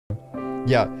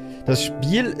Ja, das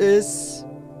Spiel ist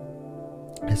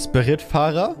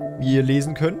Spiritfarer, wie ihr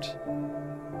lesen könnt.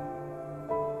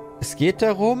 Es geht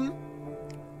darum,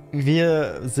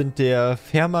 wir sind der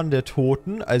Fährmann der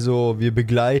Toten, also wir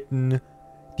begleiten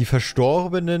die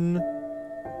Verstorbenen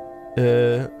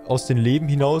aus dem Leben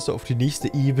hinaus auf die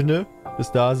nächste Ebene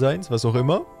des Daseins, was auch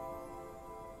immer.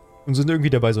 Und sind irgendwie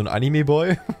dabei so ein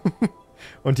Anime-Boy.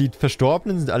 Und die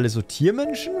Verstorbenen sind alle so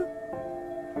Tiermenschen.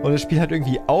 Und das Spiel hat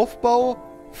irgendwie Aufbau,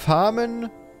 Farmen,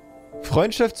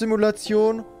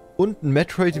 Freundschaftssimulation und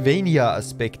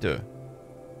Metroidvania-Aspekte.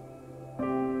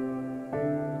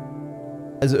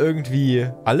 Also irgendwie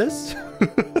alles.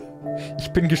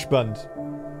 Ich bin gespannt.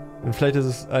 Und vielleicht ist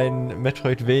es ein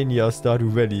Metroidvania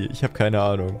Stardew Valley. Ich habe keine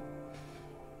Ahnung.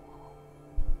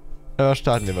 Aber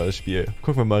starten wir mal das Spiel.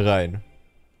 Gucken wir mal rein.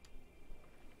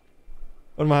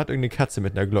 Und man hat irgendeine Katze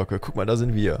mit einer Glocke. Guck mal, da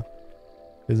sind wir.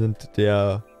 Wir sind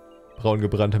der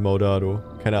braungebrannte Maudado.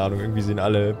 Keine Ahnung, irgendwie sehen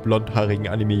alle blondhaarigen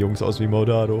Anime-Jungs aus wie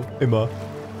Maudado. Immer.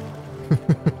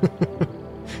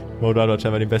 Maudado hat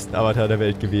scheinbar den besten Avatar der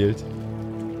Welt gewählt.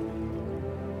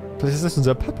 Vielleicht ist das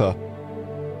unser Papa.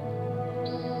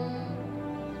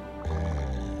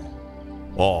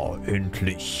 Oh,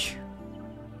 endlich.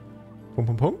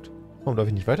 Punkt. Warum darf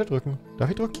ich nicht weiter drücken? Darf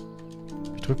ich drücken?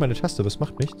 Ich drücke meine Taste, aber es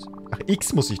macht nichts. Ach,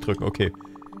 X muss ich drücken, okay.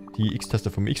 Die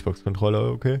X-Taste vom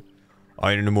Xbox-Controller, okay.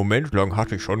 Einen Moment lang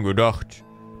hatte ich schon gedacht,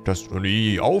 dass du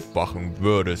nie aufwachen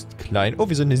würdest, Klein. Oh,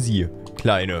 wir sind eine Sie.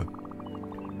 Kleine.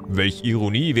 Welch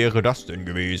Ironie wäre das denn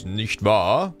gewesen, nicht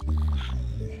wahr?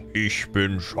 Ich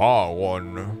bin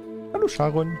Sharon. Hallo,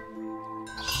 Sharon.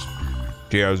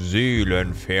 Der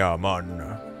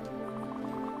Seelenfährmann.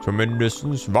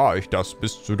 Zumindest war ich das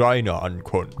bis zu deiner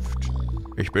Ankunft.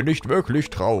 Ich bin nicht wirklich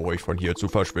traurig, von hier zu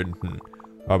verschwinden,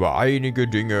 aber einige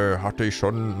Dinge hatte ich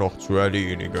schon noch zu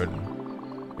erledigen.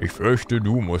 Ich fürchte,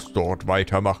 du musst dort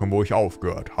weitermachen, wo ich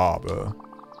aufgehört habe.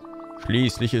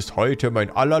 Schließlich ist heute mein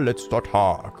allerletzter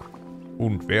Tag.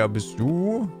 Und wer bist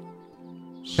du?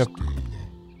 Ja.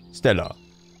 Stella.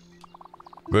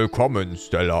 Willkommen,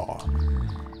 Stella.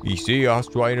 Ich sehe,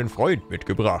 hast du einen Freund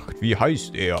mitgebracht. Wie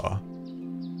heißt er?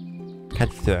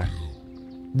 Katze.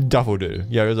 Daffodil.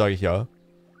 Ja, sage ich ja.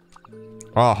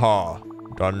 Aha.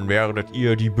 Dann werdet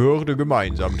ihr die Bürde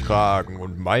gemeinsam tragen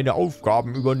und meine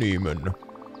Aufgaben übernehmen.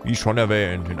 Wie schon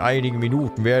erwähnt, in einigen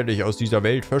Minuten werde ich aus dieser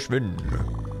Welt verschwinden.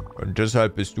 Und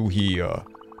deshalb bist du hier.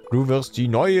 Du wirst die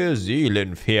neue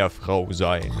Seelenfährfrau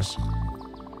sein.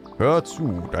 Hör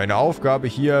zu, deine Aufgabe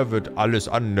hier wird alles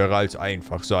andere als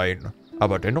einfach sein,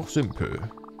 aber dennoch simpel.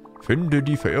 Finde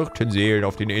die verirrten Seelen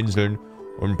auf den Inseln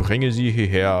und bringe sie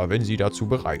hierher, wenn sie dazu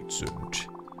bereit sind.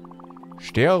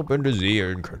 Sterbende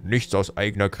Seelen können nicht aus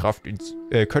eigener Kraft ins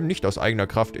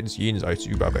Jenseits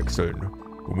überwechseln.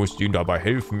 Du musst ihnen dabei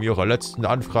helfen, ihre letzten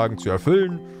Anfragen zu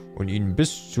erfüllen und ihnen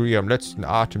bis zu ihrem letzten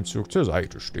Atemzug zur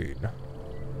Seite stehen.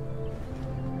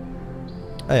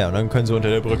 Ah ja, und dann können sie unter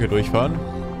der Brücke durchfahren.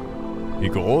 Die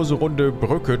große runde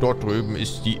Brücke dort drüben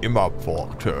ist die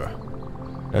Immerpforte.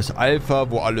 Das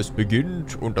Alpha, wo alles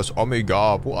beginnt, und das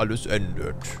Omega, wo alles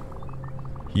endet.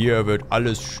 Hier wird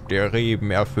alles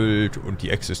Streben erfüllt und die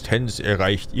Existenz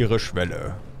erreicht ihre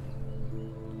Schwelle.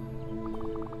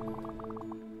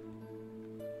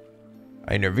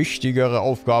 Eine wichtigere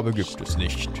Aufgabe gibt es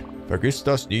nicht. Vergiss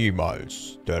das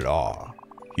niemals, Stella.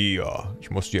 Hier,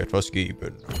 ich muss dir etwas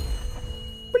geben.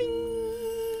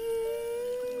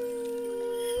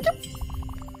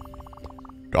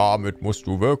 Damit musst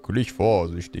du wirklich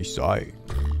vorsichtig sein.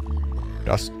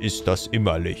 Das ist das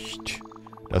Immerlicht.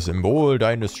 Das Symbol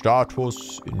deines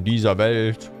Status in dieser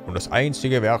Welt und das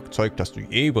einzige Werkzeug, das du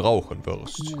je brauchen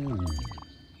wirst.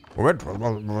 Moment,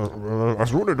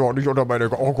 was wurde doch nicht unter meine...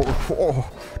 Oh,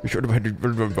 ich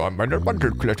will an meinen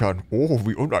Mantel klettern. Oh,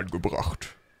 wie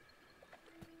unangebracht.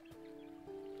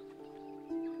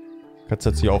 Katze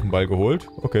hat sich auch einen Ball geholt.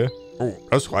 Okay. Oh,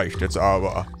 das reicht jetzt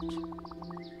aber.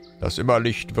 Das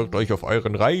Immerlicht wird euch auf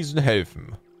euren Reisen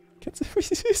helfen. Katze, wie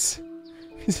süß.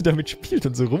 Wie sie damit spielt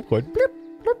und so rumrollt. Blip,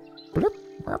 blip, blip.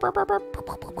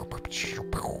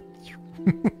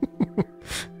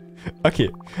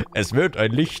 Okay, es wird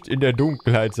ein Licht in der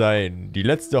Dunkelheit sein. Die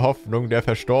letzte Hoffnung der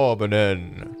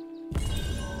Verstorbenen.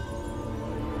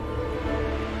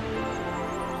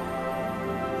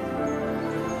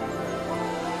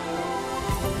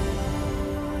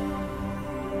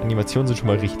 Animationen sind schon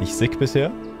mal richtig sick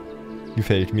bisher.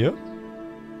 Gefällt mir.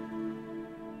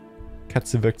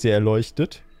 Katze wirkt sehr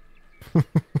erleuchtet.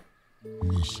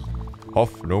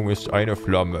 Hoffnung ist eine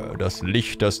Flamme, das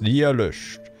Licht, das nie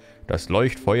erlischt. Das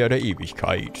Leuchtfeuer der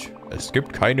Ewigkeit. Es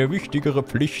gibt keine wichtigere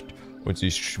Pflicht und sie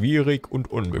ist schwierig und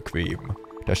unbequem.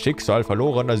 Das Schicksal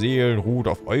verlorener Seelen ruht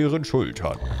auf euren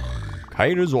Schultern.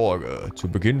 Keine Sorge, zu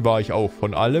Beginn war ich auch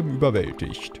von allem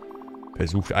überwältigt.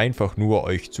 Versucht einfach nur,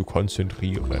 euch zu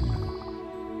konzentrieren.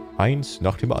 Eins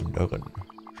nach dem anderen.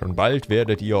 Schon bald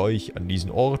werdet ihr euch an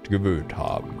diesen Ort gewöhnt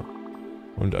haben.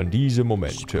 Und an diese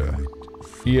Momente.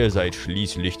 Ihr seid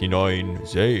schließlich die neuen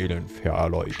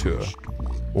Seelenverleute.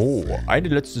 Oh, eine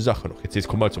letzte Sache noch. Jetzt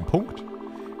komm mal zum Punkt.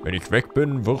 Wenn ich weg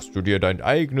bin, wirst du dir dein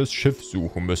eigenes Schiff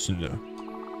suchen müssen.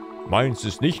 Meins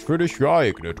ist nicht für dich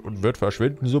geeignet und wird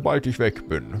verschwinden, sobald ich weg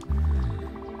bin.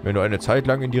 Wenn du eine Zeit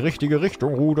lang in die richtige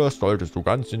Richtung ruderst, solltest du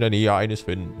ganz in der Nähe eines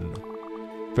finden.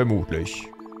 Vermutlich.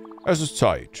 Es ist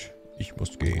Zeit. Ich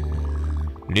muss gehen.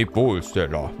 Leb wohl,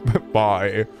 Stella.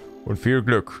 Bye. Und viel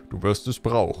Glück. Du wirst es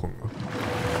brauchen.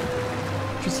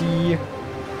 Tschüssi.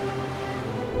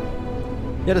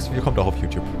 Ja, das Video kommt auch auf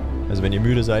YouTube. Also wenn ihr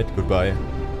müde seid, goodbye.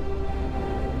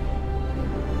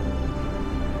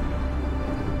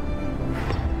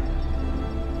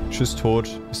 Tschüss, tot.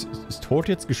 Ist Tod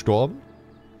jetzt gestorben?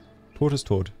 Tod ist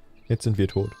tot. Jetzt sind wir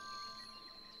tot.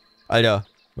 Alter,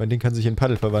 mein Ding kann sich in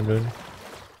Paddel verwandeln.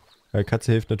 Die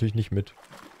Katze hilft natürlich nicht mit.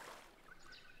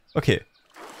 Okay.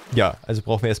 Ja, also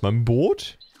brauchen wir erstmal ein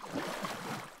Boot.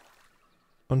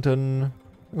 Und dann...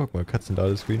 Guck mal,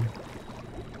 Katzenladescreen.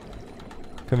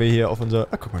 Können wir hier auf unser...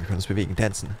 Ah, guck mal, wir können uns bewegen,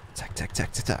 tanzen. Zack, zack,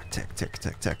 zack, zack, zack, zack,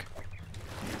 zack, zack.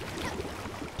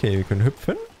 Okay, wir können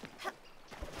hüpfen.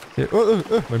 Hier,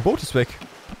 mein Boot ist weg.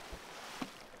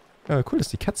 Ja, cool, dass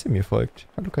die Katze mir folgt.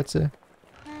 Hallo, Katze.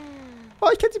 Oh,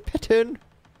 ich kann sie petten.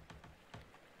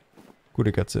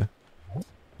 Gute Katze.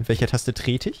 Mit welcher Taste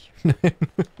trete ich?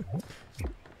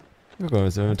 Guck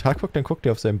mal, wenn man Tag guckt, dann guckt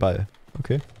er auf seinen Ball.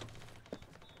 Okay.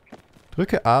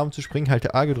 Drücke A, um zu springen,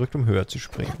 halte A gedrückt, um höher zu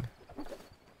springen.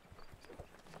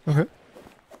 Okay.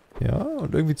 Ja,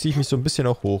 und irgendwie ziehe ich mich so ein bisschen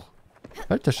auch hoch.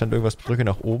 Halt, da stand irgendwas, drücke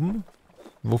nach oben.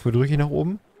 Wofür drücke ich nach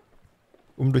oben?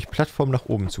 Um durch Plattform nach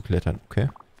oben zu klettern. Okay.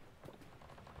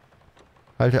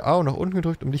 Halte A und nach unten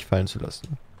gedrückt, um dich fallen zu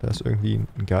lassen. Da ist irgendwie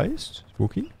ein Geist.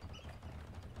 Spooky.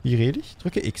 Wie rede ich?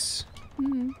 Drücke X.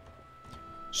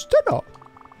 Stella!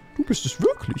 Du bist es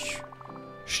wirklich.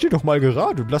 Steh doch mal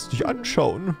gerade und lass dich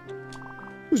anschauen.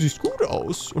 Du siehst gut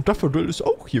aus. Und Daffodil ist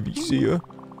auch hier, wie ich sehe.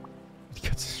 Die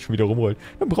Katze schon wieder rumrollen.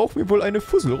 Dann brauchen wir wohl eine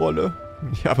Fusselrolle.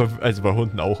 Ja, aber also bei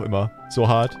Hunden auch immer. So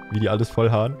hart, wie die alles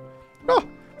vollhaaren. Na,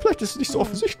 vielleicht ist es nicht so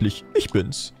offensichtlich. Ich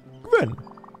bin's. Gwen.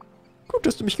 Gut,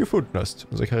 dass du mich gefunden hast.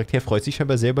 Unser Charakter freut sich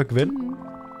scheinbar selber, Gwen.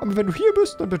 Aber wenn du hier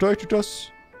bist, dann bedeutet das...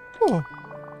 Oh,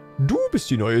 du bist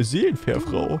die neue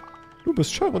Seelenfährfrau. Du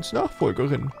bist Sharons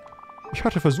Nachfolgerin. Ich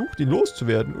hatte versucht, ihn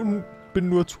loszuwerden und bin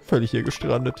nur zufällig hier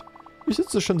gestrandet. Ich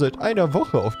sitze schon seit einer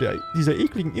Woche auf dieser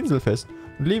ekligen Insel fest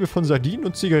und lebe von Sardinen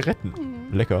und Zigaretten.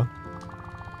 Lecker.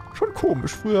 Schon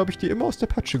komisch, früher habe ich dir immer aus der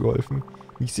Patsche geholfen.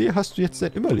 Wie ich sehe, hast du jetzt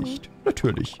dein Immerlicht.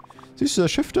 Natürlich. Siehst du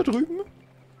das Schiff da drüben?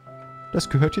 Das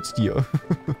gehört jetzt dir.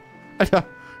 Alter,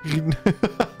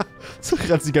 so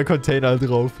ranziger Container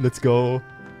drauf. Let's go.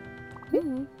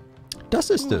 Das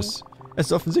ist es. Es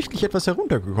ist offensichtlich etwas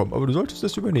heruntergekommen, aber du solltest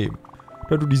es übernehmen.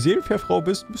 Da du die Seelenfährfrau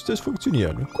bist, müsste es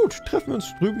funktionieren. Gut, treffen wir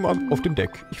uns drüben auf dem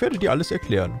Deck. Ich werde dir alles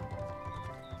erklären.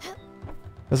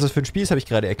 Was das für ein Spiel ist, habe ich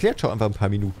gerade erklärt. Schau einfach ein paar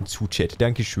Minuten zu, Chat.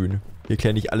 Dankeschön. Wir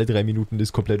erklären nicht alle 3 Minuten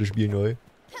das komplette Spiel neu.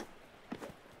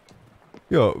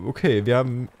 Ja, okay. Wir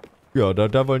haben... Ja,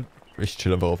 da wollen... Ich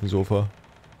chill einfach auf dem Sofa.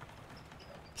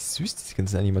 Wie süß diese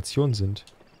ganzen Animationen sind.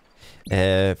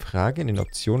 Frage in den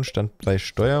Optionen stand bei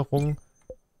Steuerung...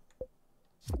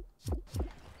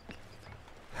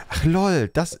 Ach lol,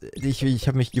 ich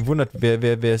habe mich gewundert,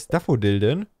 wer ist Daffodil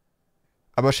denn?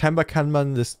 Aber scheinbar kann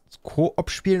man das Koop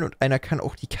spielen und einer kann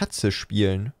auch die Katze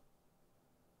spielen.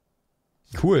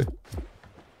 Cool.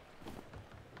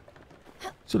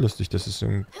 So lustig, dass es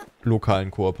einen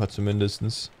lokalen Koop hat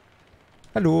zumindest.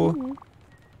 Hallo.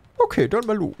 Okay, dann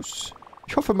mal los.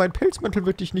 Ich hoffe, mein Pelzmantel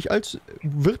wird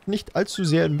nicht allzu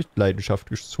sehr in Mitleidenschaft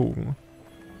gezogen.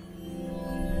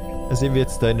 Da sehen wir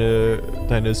jetzt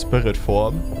deine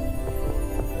Spirit-Form.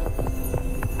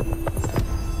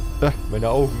 Ah, meine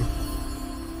Augen.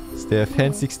 Das ist der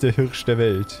fancyste Hirsch der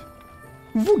Welt.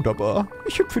 Wunderbar.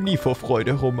 Ich hüpfe nie vor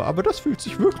Freude herum, aber das fühlt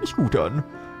sich wirklich gut an.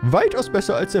 Weitaus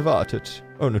besser als erwartet.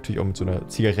 Oh, natürlich auch mit so einer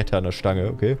Zigarette an der Stange,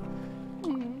 okay.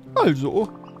 Also,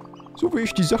 so wie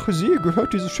ich die Sache sehe,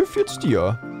 gehört dieses Schiff jetzt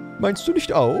dir. Meinst du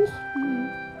nicht auch?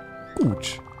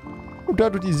 Gut. Und da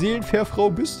du die Seelenfährfrau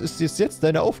bist, ist es jetzt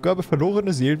deine Aufgabe,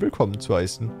 verlorene Seelen willkommen zu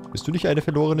heißen. Bist du nicht eine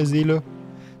verlorene Seele?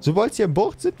 Sobald sie an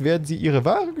Bord sind, werden sie ihre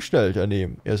wahre Gestalt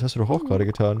annehmen. Ja, das hast du doch auch gerade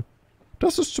getan.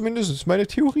 Das ist zumindest meine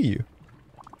Theorie.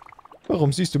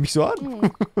 Warum siehst du mich so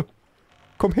an?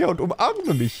 Komm her und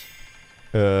umarme mich.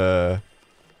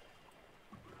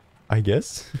 I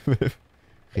guess.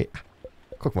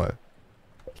 Guck mal.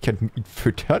 Ich kann ihn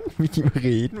füttern, mit ihm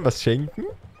reden, was schenken,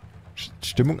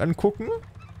 Stimmung angucken,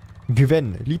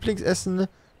 gewinnen. Lieblingsessen,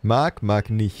 mag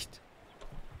nicht.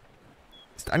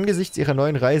 Ist angesichts ihrer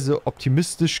neuen Reise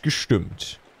optimistisch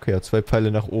gestimmt. Okay, ja, 2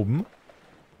 Pfeile nach oben.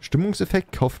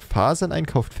 Stimmungseffekt, kauft Fasern ein,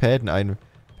 kauft Fäden ein.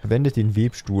 Verwendet den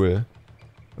Webstuhl.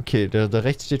 Okay, da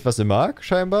rechts steht, was sie mag,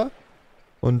 scheinbar.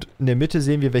 Und in der Mitte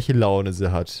sehen wir, welche Laune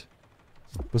sie hat.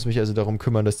 Ich muss mich also darum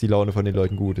kümmern, dass die Laune von den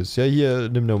Leuten gut ist. Ja, hier,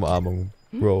 nimm eine Umarmung,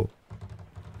 Bro.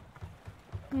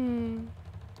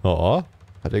 Oh,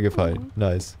 hat er gefallen.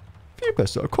 Nice. Viel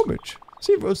besser, komm mit.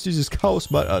 Sehen wir uns dieses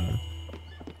Chaos mal an.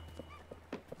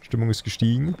 Stimmung ist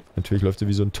gestiegen. Natürlich läuft sie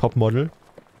wie so ein Topmodel.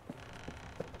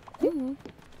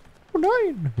 Oh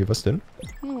nein! Hier, was denn?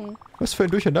 Was für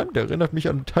ein Durcheinander. Erinnert mich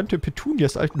an Tante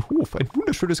Petunias alten Hof. Ein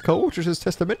wunderschönes, chaotisches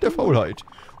Testament der Faulheit.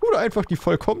 Oder einfach die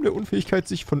vollkommene Unfähigkeit,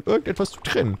 sich von irgendetwas zu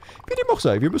trennen. Wie dem auch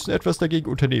sei, wir müssen etwas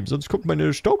dagegen unternehmen, sonst kommt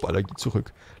meine Stauballergie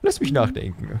zurück. Lass mich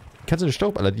nachdenken. Kannst du eine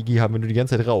Stauballergie haben, wenn du die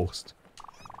ganze Zeit rauchst?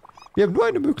 Wir haben nur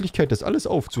eine Möglichkeit, das alles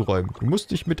aufzuräumen. Du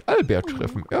musst dich mit Albert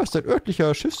treffen. Er ist ein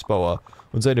örtlicher Schiffsbauer.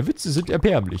 Und seine Witze sind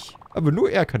erbärmlich. Aber nur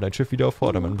er kann dein Schiff wieder auf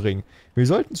Vordermann bringen. Wir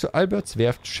sollten zu Alberts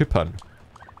Werft schippern.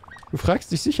 Du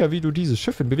fragst dich sicher, wie du dieses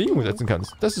Schiff in Bewegung setzen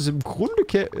kannst. Das ist im Grunde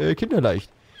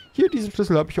kinderleicht. Hier, diesen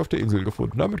Schlüssel habe ich auf der Insel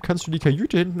gefunden. Damit kannst du die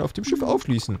Kajüte hinten auf dem Schiff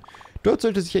aufschließen. Dort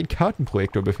sollte sich ein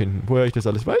Kartenprojektor befinden. Woher ich das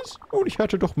alles weiß? Und ich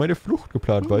hatte doch meine Flucht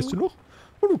geplant, weißt du noch?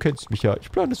 Und du kennst mich ja. Ich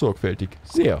plane sorgfältig.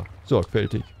 Sehr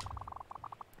sorgfältig.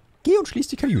 Geh und schließ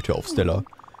die Kajüte auf, Stella.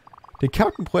 Der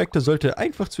Kartenprojektor sollte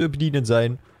einfach zu bedienen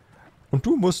sein. Und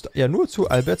du musst ja nur zu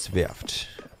Alberts Werft.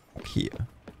 Okay.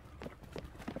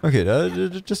 Okay,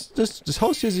 das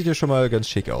Haus hier sieht ja schon mal ganz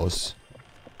schick aus.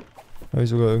 Da habe ich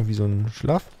sogar irgendwie so einen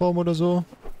Schlafraum oder so.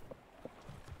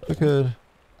 Drücke.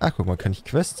 Ah, guck mal, kann ich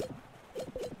Quest?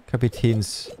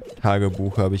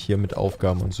 Kapitänstagebuch habe ich hier mit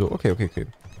Aufgaben und so. Okay.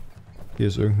 Hier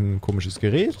ist irgendein komisches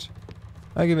Gerät.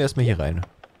 Ah, gehen wir erstmal hier rein.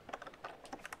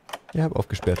 Ja, hab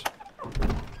aufgesperrt.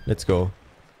 Let's go.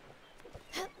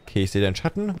 Okay, ich sehe deinen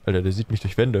Schatten. Alter, der sieht mich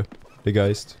durch Wände. Der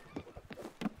Geist.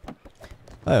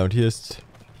 Ah ja, und hier ist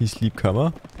die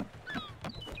Sleepkammer.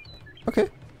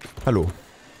 Okay. Hallo.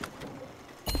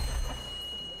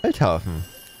 Althafen.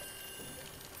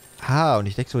 Ah, und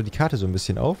ich decke so die Karte so ein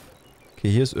bisschen auf.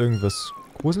 Okay, hier ist irgendwas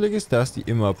Gruseliges. Da ist die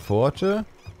Immerpforte.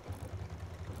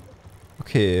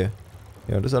 Okay.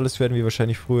 Ja, und das alles werden wir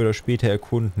wahrscheinlich früher oder später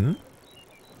erkunden.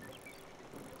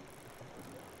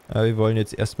 Aber wir wollen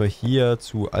jetzt erstmal hier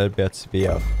zu Alberts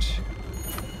Werft.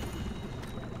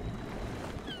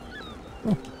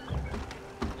 Oh.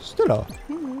 Stella.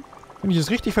 Wenn ich es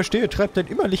richtig verstehe, treibt dein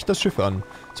Immerlicht das Schiff an.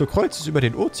 So kreuzt es über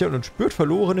den Ozean und spürt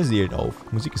verlorene Seelen auf.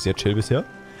 Musik ist sehr chill bisher.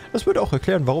 Das würde auch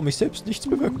erklären, warum ich selbst nichts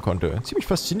bewirken konnte. Ziemlich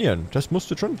faszinierend. Das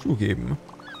musst du schon zugeben.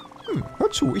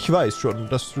 Hör zu, ich weiß schon,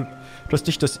 dass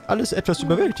dich das alles etwas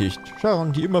überwältigt.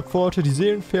 Sharon, die Immerpforte, die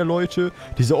Seelenfährleute,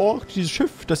 dieser Ort, dieses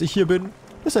Schiff, dass ich hier bin.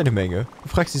 Das ist eine Menge. Du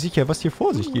fragst dich sicher, was hier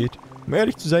vor sich geht. Um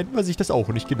ehrlich zu sein, weiß ich das auch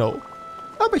nicht genau.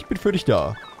 Aber ich bin für dich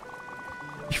da.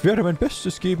 Ich werde mein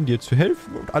Bestes geben, dir zu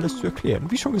helfen und alles zu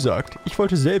erklären. Wie schon gesagt, ich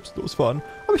wollte selbst losfahren,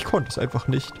 aber ich konnte es einfach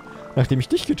nicht. Nachdem ich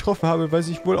dich getroffen habe, weiß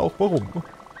ich wohl auch warum.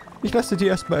 Ich lasse dir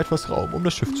erstmal etwas Raum, um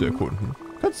das Schiff zu erkunden.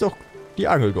 Kannst auch die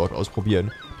Angel dort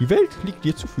ausprobieren. Die Welt liegt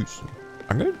dir zu Füßen.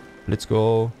 Angeln? Let's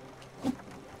go.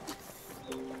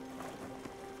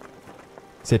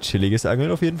 Sehr chilliges Angeln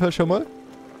auf jeden Fall schon mal.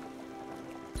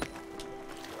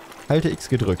 Halte X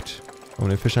gedrückt, um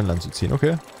den Fisch an Land zu ziehen.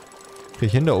 Okay. Krieg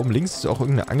ich hin, da oben links ist auch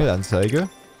irgendeine Angelanzeige.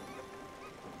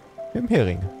 Wir haben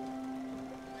Hering.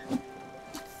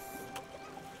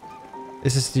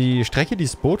 Ist es die Strecke, die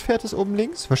das Boot fährt, ist oben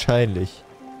links? Wahrscheinlich.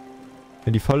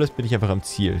 Wenn die voll ist, bin ich einfach am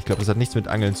Ziel. Ich glaube, das hat nichts mit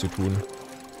Angeln zu tun.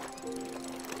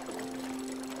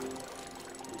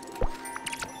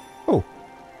 Oh.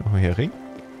 Nochmal Hering.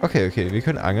 Okay, wir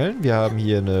können angeln. Wir haben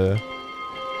hier eine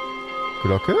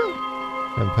Glocke.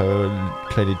 Ein paar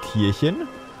kleine Tierchen.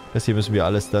 Das hier müssen wir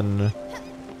alles dann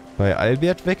bei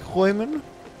Albert wegräumen.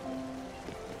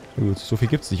 Gut, so viel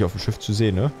gibt es nicht auf dem Schiff zu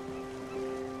sehen, ne?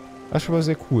 Das ist schon mal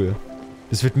sehr cool.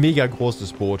 Es wird mega groß,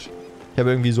 das Boot. Ich habe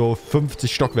irgendwie so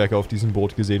 50 Stockwerke auf diesem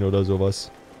Boot gesehen oder sowas.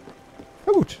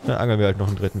 Na gut, dann angeln wir halt noch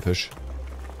einen dritten Fisch.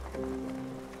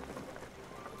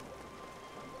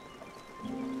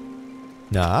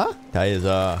 Na, da ist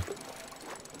er.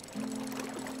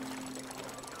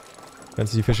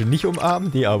 Kannst du die Fische nicht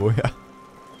umarmen? Nee, aber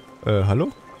ja.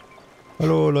 Hallo?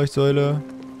 Hallo, Leuchtsäule.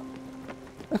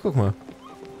 Ach, guck mal.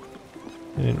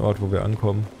 In den Ort, wo wir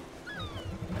ankommen.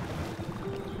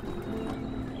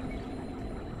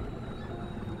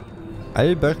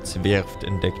 Alberts Werft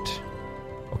entdeckt.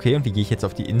 Okay, und wie gehe ich jetzt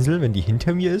auf die Insel, wenn die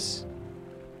hinter mir ist?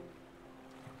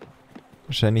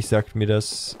 Wahrscheinlich sagt mir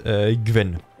das,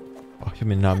 Gwen. Ach, ich habe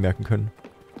mir den Namen merken können.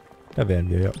 Da wären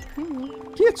wir, ja.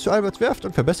 Geh jetzt zu Alberts Werft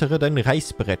und verbessere dein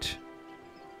Reißbrett.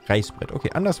 Reißbrett.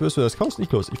 Okay, anders wirst du das Chaos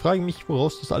nicht los. Ich frage mich,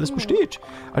 woraus das alles besteht.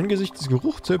 Angesichts des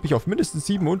Geruchs tippe ich auf mindestens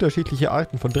 7 unterschiedliche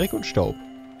Arten von Dreck und Staub.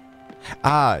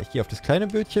 Ah, ich gehe auf das kleine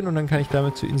Bötchen und dann kann ich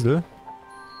damit zur Insel.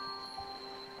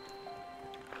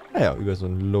 Naja, über so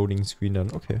ein Loading-Screen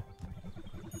dann. Okay.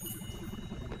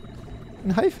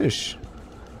 Ein Haifisch.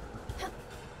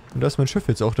 Und da ist mein Schiff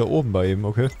jetzt auch da oben bei ihm,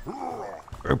 okay.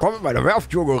 Willkommen bei der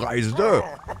Werft, junge Reisende,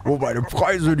 wo meine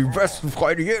Preise die besten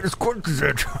Freunde jedes Kunden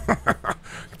sind.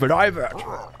 Ich bin Albert.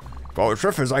 Ich baue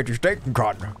Schiffe, seit ich denken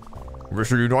kann.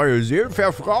 Bist du die neue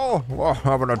Seelenfährfrau? Oh,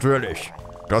 aber natürlich.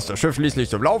 Du hast das Schiff schließlich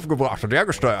zum Laufen gebracht und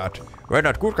hergesteuert. Wen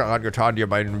hat gut daran getan, dir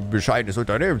mein bescheidenes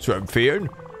Unternehmen zu empfehlen?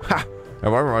 Ha,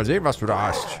 dann wollen wir mal sehen, was du da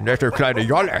hast. Nette kleine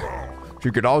Jolle.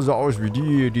 Sieht genauso aus wie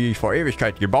die ich vor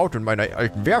Ewigkeit gebaut und in meiner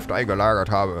alten Werft eingelagert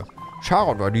habe.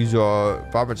 Charon war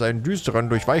mit seiner düsteren,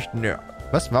 durchweichten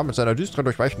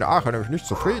Aache nämlich nicht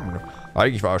zufrieden.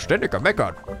 Eigentlich war er ständig am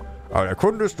Meckern. Aber der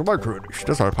Kunde ist nun mal König.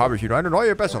 Deshalb habe ich ihm eine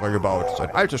neue, bessere gebaut. Sein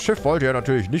altes Schiff wollte er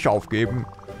natürlich nicht aufgeben.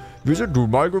 Wir sind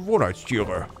nun mal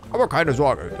Gewohnheitstiere. Aber keine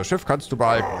Sorge, das Schiff kannst du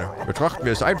behalten. Betrachten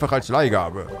wir es einfach als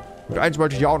Leihgabe. Und eins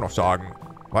wollte ich dir auch noch sagen.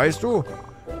 Weißt du,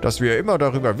 dass wir immer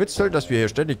darüber witzeln, dass hier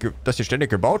ständig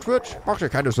gebaut wird? Mach dir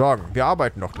keine Sorgen, wir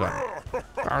arbeiten noch dran.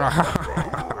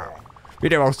 Wie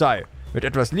dem auch sei. Mit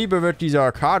etwas Liebe wird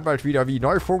dieser Kahn bald wieder wie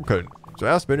neu funkeln.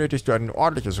 Zuerst benötigst du ein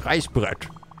ordentliches Reißbrett.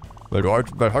 Weil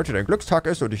heute dein Glückstag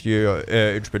ist und ich dir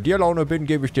in Spendierlaune bin,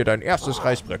 gebe ich dir dein erstes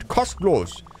Reißbrett.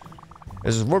 Kostenlos.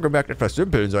 Es ist wohlgemerkt etwas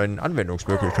simpel in seinen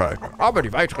Anwendungsmöglichkeiten. Aber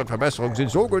die weiteren Verbesserungen sind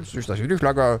so günstig, dass du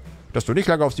nicht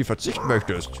lange auf sie verzichten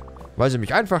möchtest. Weise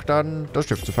mich einfach dann, das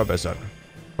Schiff zu verbessern.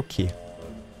 Okay.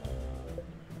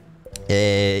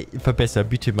 Verbessere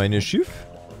bitte mein Schiff.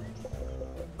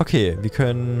 Okay, wir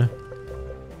können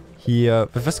hier...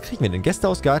 Was kriegen wir denn?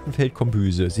 Gästehaus, Gartenfeld,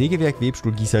 Kombüse, Sägewerk,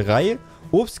 Webstuhl, Gießerei,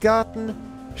 Obstgarten,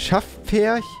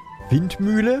 Schafpferch,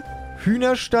 Windmühle,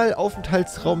 Hühnerstall,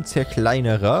 Aufenthaltsraum,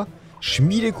 Zerkleinerer,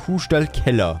 Schmiede, Kuhstall,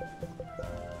 Keller.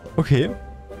 Okay.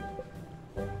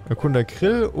 Erkunder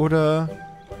Grill oder...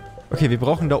 Okay, wir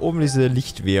brauchen da oben diese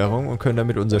Lichtwährung und können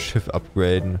damit unser Schiff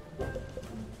upgraden.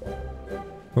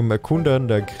 Erkundern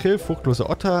der Grill, fruchtloser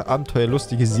Otter,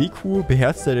 abenteuerlustige Seekuh,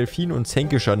 beherzter Delfin und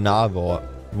zänkischer Narwal.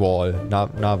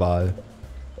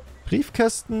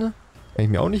 Briefkasten? Kann ich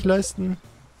mir auch nicht leisten.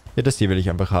 Ja, das hier will ich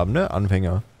einfach haben, ne?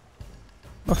 Anfänger.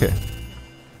 Okay.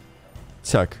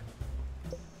 Zack.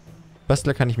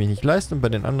 Bastler kann ich mich nicht leisten und bei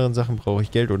den anderen Sachen brauche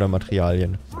ich Geld oder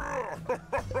Materialien.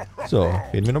 So,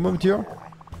 reden wir nochmal mit dir.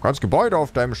 Du kannst Gebäude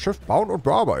auf deinem Schiff bauen und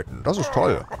bearbeiten. Das ist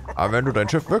toll. Aber wenn du dein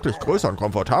Schiff wirklich größer und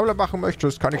komfortabler machen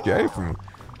möchtest, kann ich dir helfen.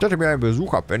 Stelle mir einen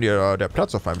Besuch ab, wenn dir der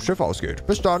Platz auf meinem Schiff ausgeht.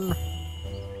 Bis dann.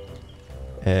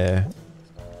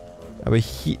 Aber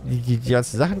hier, die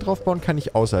ganzen Sachen draufbauen kann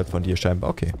ich außerhalb von dir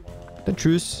scheinbar. Okay. Dann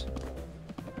tschüss.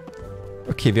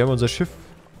 Okay, wir haben unser Schiff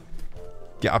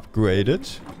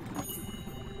geupgradet.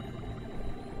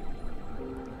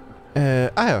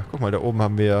 Ja, guck mal, da oben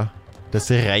haben wir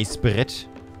das Reißbrett.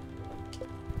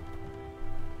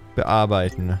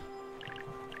 Bearbeiten.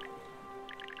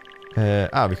 Wir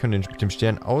können den mit dem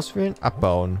Stern auswählen.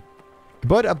 Abbauen.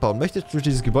 Gebäude abbauen. Möchtest du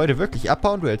dieses Gebäude wirklich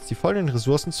abbauen? Du hältst die vollen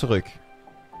Ressourcen zurück.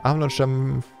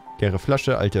 Ahornstamm, leere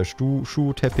Flasche, alter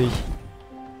Schuh, Teppich.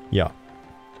 Ja.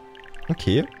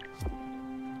 Okay.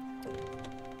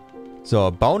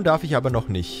 So, bauen darf ich aber noch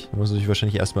nicht. Da muss ich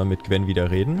wahrscheinlich erstmal mit Gwen wieder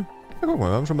reden. Ja, guck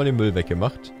mal, wir haben schon mal den Müll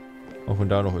weggemacht. Auch wenn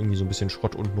da noch irgendwie so ein bisschen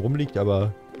Schrott unten rumliegt,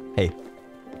 aber hey.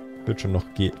 Wird schon noch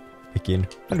weggehen.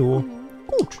 Hallo.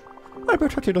 Gut.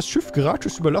 Albert hat dir das Schiff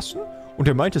gratis überlassen und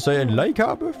er meint, es sei eine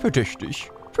Leihgabe?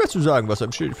 Verdächtig. Schwer zu sagen, was er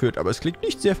im Schild führt, aber es klingt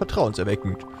nicht sehr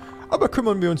vertrauenserweckend. Aber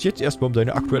kümmern wir uns jetzt erstmal um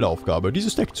deine aktuelle Aufgabe,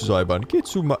 dieses Deck zu säubern. Geh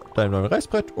zu deinem neuen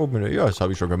Reißbrett oben in der... Ja, das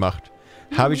habe ich schon gemacht.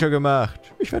 Habe ich schon gemacht.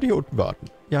 Ich werde hier unten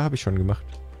warten. Ja, habe ich schon gemacht.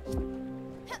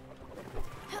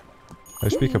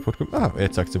 Das Spiel kaputt gemacht. Ah,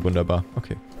 jetzt sagt sie wunderbar.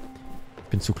 Okay. Ich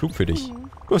bin zu klug für dich.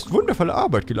 Du hast wundervolle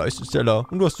Arbeit geleistet, Stella.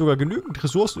 Und du hast sogar genügend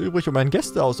Ressourcen übrig, um ein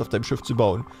Gästehaus auf deinem Schiff zu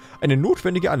bauen. Eine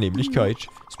notwendige Annehmlichkeit.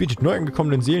 Es bietet neu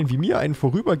angekommenen Seelen wie mir einen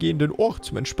vorübergehenden Ort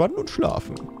zum Entspannen und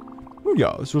Schlafen. Nun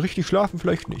ja, so richtig schlafen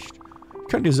vielleicht nicht. Ich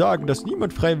kann dir sagen, dass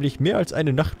niemand freiwillig mehr als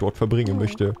eine Nacht dort verbringen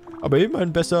möchte. Aber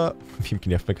immerhin besser... Wie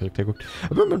genervt mein Charakter guckt.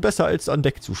 Aber immerhin besser als an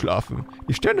Deck zu schlafen.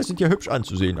 Die Sterne sind ja hübsch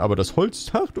anzusehen, aber das Holz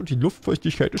ist hart und die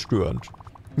Luftfeuchtigkeit ist störend.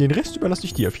 Den Rest überlasse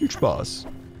ich dir. Viel Spaß.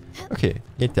 Okay,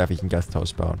 jetzt darf ich ein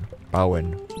Gasthaus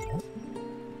bauen.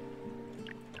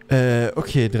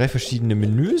 Okay, 3 verschiedene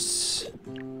Menüs.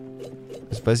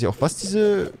 weiß ich auch, was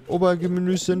diese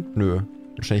Obermenüs sind? Nö.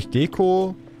 Wahrscheinlich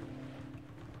Deko,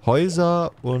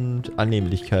 Häuser und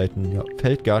Annehmlichkeiten. Ja,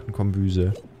 Feldgarten,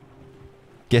 Kombüse.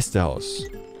 Gästehaus.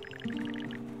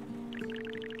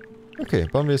 Okay,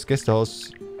 bauen wir das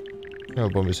Gästehaus. Ja,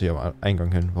 bauen wir es hier am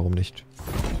Eingang hin. Warum nicht?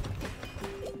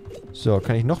 So,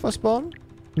 kann ich noch was bauen?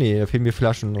 Nee, da fehlen mir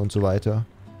Flaschen und so weiter.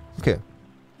 Okay.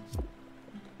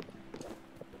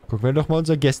 Gucken wir doch mal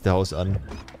unser Gästehaus an.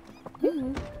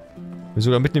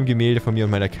 Sogar mit einem Gemälde von mir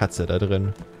und meiner Katze da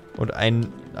drin. Und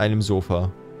einem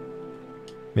Sofa.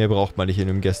 Mehr braucht man nicht in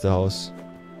einem Gästehaus.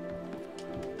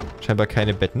 Scheinbar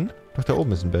keine Betten. Doch, da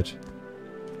oben ist ein Bett.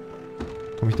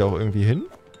 Komme ich da auch irgendwie hin?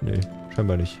 Nee,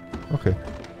 scheinbar nicht. Okay.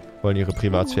 Wollen ihre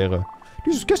Privatsphäre.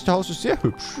 Dieses Gästehaus ist sehr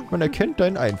hübsch. Man erkennt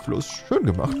deinen Einfluss. Schön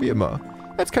gemacht, wie immer.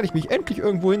 Jetzt kann ich mich endlich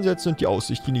irgendwo hinsetzen und die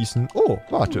Aussicht genießen. Oh,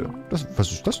 warte.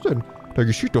 Was ist das denn? Da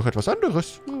geschieht doch etwas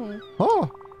anderes. Ah,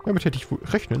 damit hätte ich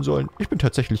rechnen sollen. Ich bin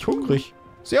tatsächlich hungrig.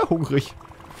 Sehr hungrig.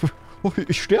 Oh,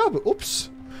 ich sterbe.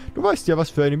 Ups. Du weißt ja, was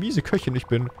für eine miese Köchin ich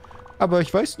bin. Aber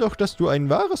ich weiß noch, dass du ein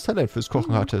wahres Talent fürs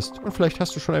Kochen hattest. Und vielleicht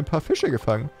hast du schon ein paar Fische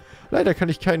gefangen. Leider kann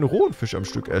ich keinen rohen Fisch am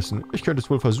Stück essen. Ich könnte es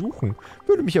wohl versuchen.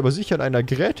 Würde mich aber sicher an einer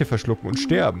Gräte verschlucken und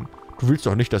sterben. Du willst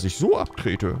doch nicht, dass ich so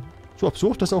abtrete. So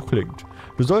absurd das auch klingt.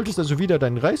 Du solltest also wieder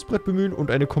dein Reißbrett bemühen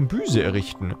und eine Kombüse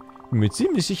errichten. Bin mir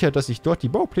ziemlich sicher, dass ich dort die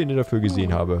Baupläne dafür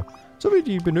gesehen habe. Sowie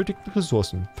die benötigten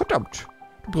Ressourcen. Verdammt!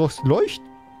 Du brauchst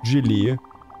Leuchtgelee.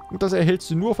 Und das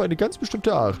erhältst du nur auf eine ganz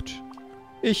bestimmte Art.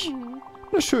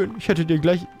 Na schön, hätte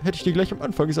ich dir gleich am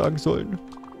Anfang sagen sollen.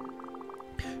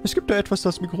 Es gibt da etwas,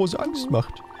 das mir große Angst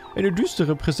macht. Eine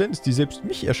düstere Präsenz, die selbst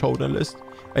mich erschaudern lässt.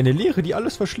 Eine Leere, die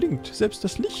alles verschlingt, selbst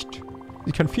das Licht.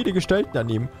 Sie kann viele Gestalten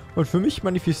annehmen und für mich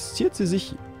manifestiert sie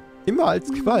sich immer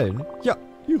als Quallen. Ja,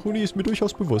 die Ironie ist mir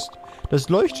durchaus bewusst. Das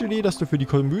Leuchtgelee, das du für die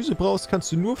Kombüse brauchst,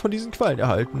 kannst du nur von diesen Quallen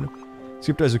erhalten. Es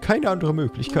gibt also keine andere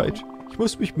Möglichkeit. Ich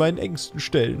muss mich meinen Ängsten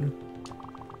stellen.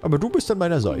 Aber du bist an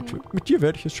meiner Seite. Mit dir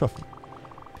werde ich es schaffen.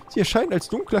 Sie erscheinen als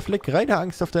dunkler Fleck reiner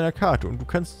Angst auf deiner Karte und du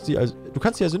kannst sie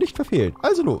also nicht verfehlen.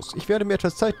 Also los, ich werde mir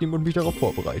etwas Zeit nehmen und mich darauf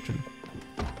vorbereiten.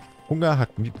 Hunger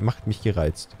macht mich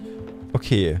gereizt.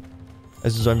 Okay.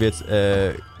 Also sollen wir jetzt,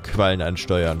 Quallen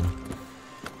ansteuern.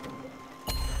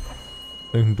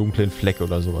 Irgendeinen dunklen Fleck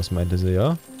oder sowas, meinte sie,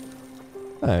 ja?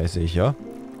 Ah, das sehe ich, ja.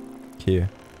 Okay.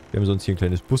 Wir haben sonst hier ein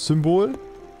kleines Bussymbol.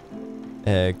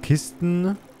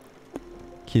 Kisten.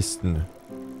 Kisten.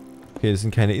 Okay, das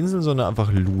sind keine Inseln, sondern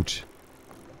einfach Loot.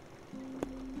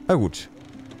 Na gut.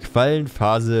 Quallen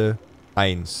Phase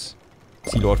 1.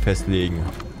 Zielort festlegen.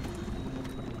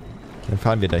 Dann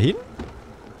fahren wir dahin.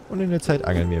 Und in der Zeit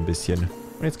angeln wir ein bisschen.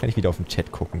 Und jetzt kann ich wieder auf den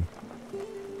Chat gucken.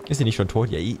 Ist sie nicht schon tot?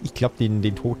 Ja, ich glaube,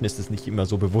 den Toten ist es nicht immer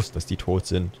so bewusst, dass die tot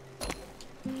sind.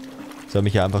 Ich soll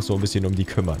mich ja einfach so ein bisschen um die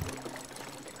kümmern.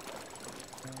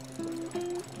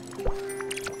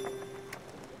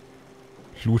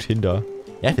 Loot hinter.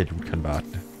 Ja, der Loot kann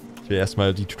warten. Ich will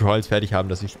erstmal die Tutorials fertig haben,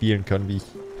 dass ich spielen kann, wie ich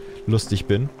lustig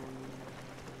bin.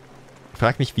 Ich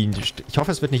frage mich, wie... Ich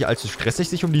hoffe, es wird nicht allzu stressig,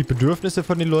 sich um die Bedürfnisse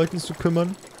von den Leuten zu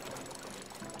kümmern.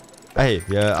 Hey,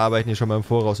 wir arbeiten hier schon mal im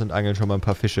Voraus und angeln schon mal ein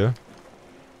paar Fische.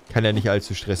 Kann ja nicht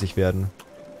allzu stressig werden.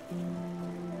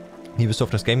 Wie bist du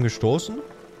auf das Game gestoßen?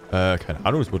 Keine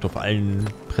Ahnung, es wurde auf allen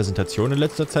Präsentationen in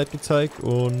letzter Zeit gezeigt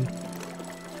und...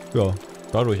 Ja,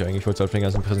 dadurch eigentlich, weil es auf den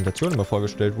ganzen Präsentationen immer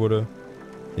vorgestellt wurde.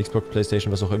 Xbox,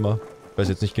 Playstation, was auch immer. Ich weiß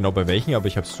jetzt nicht genau bei welchen, aber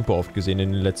ich habe es super oft gesehen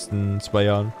in den letzten 2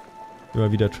 Jahren.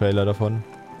 Immer wieder Trailer davon.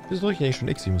 Wieso drücke ich eigentlich schon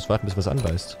X? Ich muss warten, bis was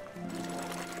anbeißt.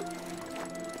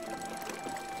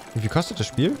 Wie viel kostet das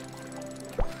Spiel?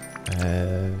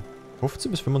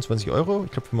 15 bis 25 Euro?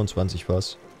 Ich glaube 25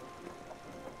 war's.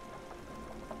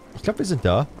 Ich glaube, wir sind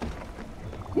da.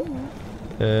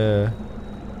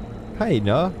 Hi,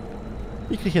 na?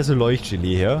 Ich kriege ja so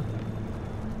Leuchtgelee her.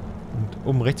 Und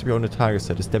oben rechts habe ich auch eine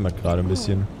Tageszeit. Es dämmert gerade ein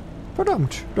bisschen.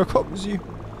 Verdammt, da kommen sie.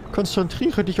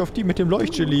 Konzentriere dich auf die mit dem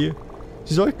Leuchtgelee.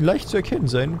 Sie sollten leicht zu erkennen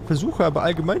sein. Versuche aber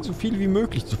allgemein so viel wie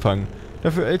möglich zu fangen.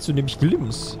 Dafür erhältst du nämlich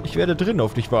Glimms. Ich werde drinnen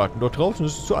auf dich warten. Dort draußen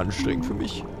ist es zu anstrengend für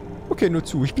mich. Okay, nur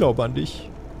zu. Ich glaube an dich.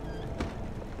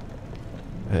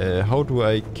 How do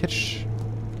I catch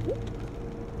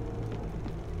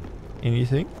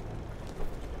anything?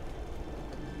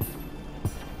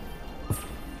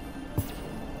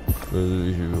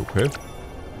 Okay.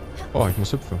 Oh, ich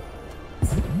muss hüpfen.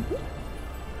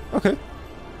 Okay.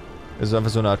 Es ist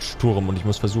einfach so eine Art Sturm und ich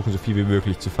muss versuchen, so viel wie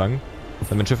möglich zu fangen.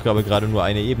 Wenn mein Schiff gerade nur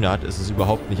eine Ebene hat, ist es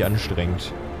überhaupt nicht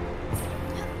anstrengend.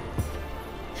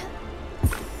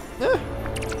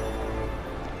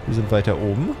 Wir sind weiter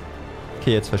oben.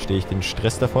 Okay, jetzt verstehe ich den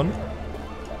Stress davon.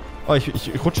 Oh,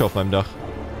 ich rutsche auf meinem Dach.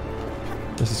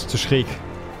 Das ist zu schräg.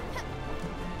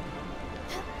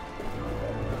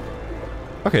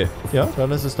 Okay, ja,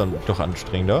 dann ist es dann doch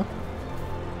anstrengender.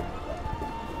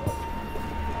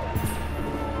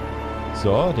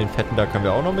 So, den fetten da können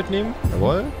wir auch noch mitnehmen.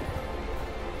 Jawohl.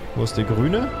 Wo ist der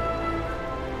grüne?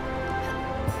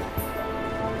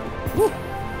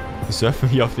 Die surfen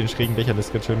hier auf den schrägen Dächern, das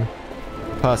ist ganz schön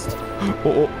passt. Oh,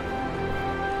 oh.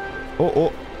 Oh,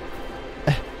 oh.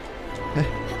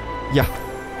 Ja.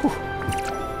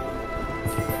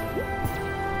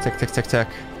 Zack, zack, zack, zack.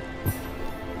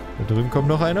 Da drüben kommt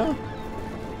noch einer.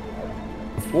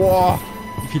 Boah,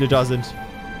 wie viele da sind.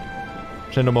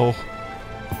 Schnell nochmal hoch.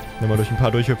 Nochmal durch ein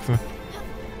paar durchhüpfen.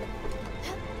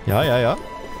 Ja, ja, ja.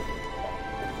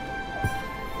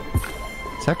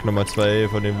 Zack, nochmal 2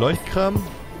 von dem Leuchtkram.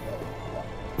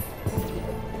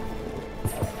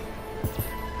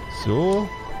 So.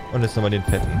 Und jetzt nochmal den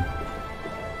fetten.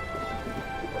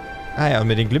 Ah ja, und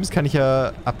mit den Glimps kann ich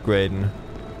ja upgraden.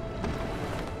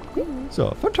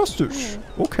 So, fantastisch.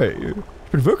 Okay.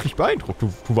 Ich bin wirklich beeindruckt.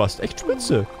 Du warst echt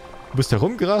spitze. Du bist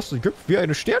herumgerast und gehüpft wie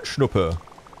eine Sternschnuppe.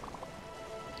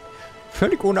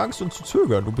 Völlig ohne Angst und zu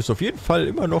zögern. Du bist auf jeden Fall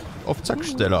immer noch auf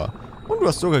Zacksteller. Und du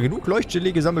hast sogar genug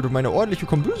Leuchtgelee gesammelt, um eine ordentliche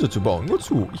Kombüse zu bauen. Nur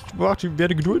zu. Ich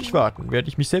werde geduldig warten, während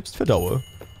ich mich selbst verdaue.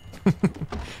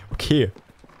 Okay.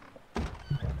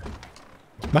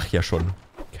 Ich mach ja schon.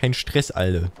 Kein Stress,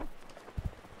 alle.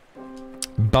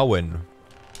 Bauen.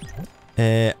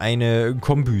 Eine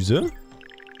Kombüse.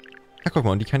 Ah, guck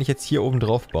mal, und die kann ich jetzt hier oben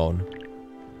drauf bauen.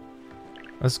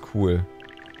 Das ist cool.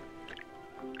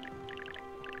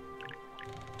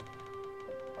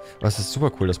 Was ist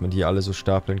super cool, dass man die alle so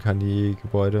stapeln kann, die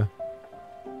Gebäude.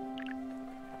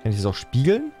 Kann ich das auch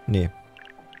spiegeln? Nee.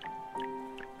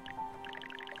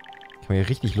 Kann man ja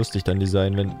richtig lustig dann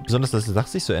designen, wenn... Besonders, dass das Dach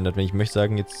sich so ändert, wenn ich möchte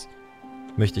sagen, jetzt...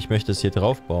 Ich möchte es hier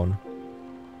drauf bauen.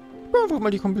 Ja, einfach mal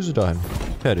die Kombüse dahin.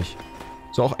 Fertig.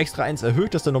 So, auch extra eins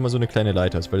erhöht, dass da nochmal so eine kleine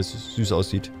Leiter ist, weil es süß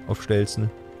aussieht. Auf Stelzen.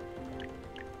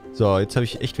 So, jetzt habe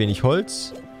ich echt wenig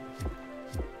Holz.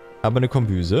 Aber eine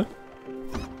Kombüse.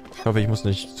 Ich hoffe, ich muss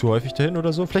nicht zu häufig dahin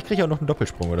oder so. Vielleicht kriege ich auch noch einen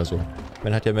Doppelsprung oder so.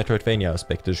 Man hat ja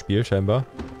Metroidvania-Aspekte, das Spiel, scheinbar.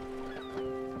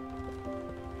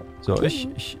 So,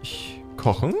 ich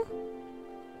kochen.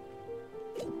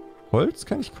 Holz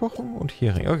kann ich kochen und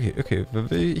Hering. Okay, okay.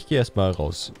 Ich gehe erstmal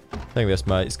raus. Sagen wir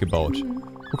erstmal, ist gebaut.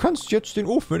 Du kannst jetzt den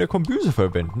Ofen in der Kombüse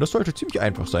verwenden. Das sollte ziemlich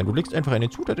einfach sein. Du legst einfach eine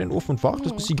Zutat in den Ofen und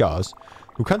wartest, bis sie gar ist.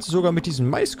 Du kannst es sogar mit diesen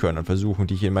Maiskörnern versuchen,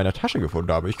 die ich in meiner Tasche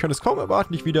gefunden habe. Ich kann es kaum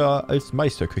erwarten, dich wieder als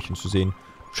Meisterköchin zu sehen.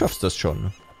 Du schaffst das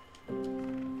schon.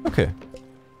 Okay.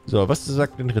 So, was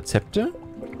sagt denn Rezepte?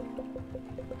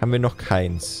 Haben wir noch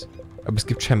keins. Aber es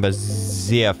gibt scheinbar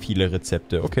sehr viele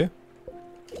Rezepte, okay?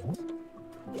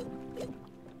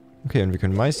 Okay, und wir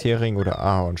können Maishering oder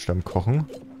Ahornstamm kochen.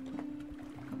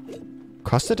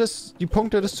 Kostet es die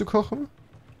Punkte, das zu kochen?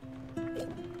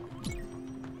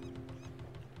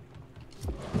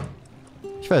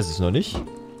 Ich weiß es noch nicht.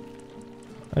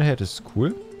 Daher, das ist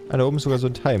cool. Ah, da oben ist sogar so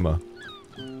ein Timer.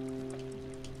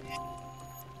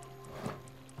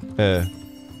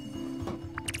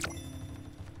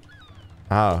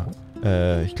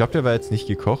 Ich glaube, der war jetzt nicht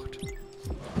gekocht.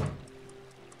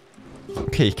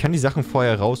 Okay, ich kann die Sachen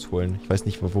vorher rausholen. Ich weiß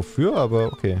nicht wofür,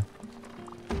 aber okay.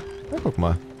 Ja, guck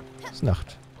mal. Es ist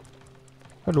Nacht.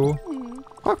 Hallo.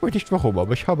 Frag mich nicht warum,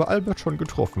 aber ich habe Albert schon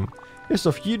getroffen. Er ist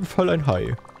auf jeden Fall ein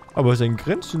Hai. Aber sein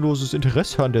grenzenloses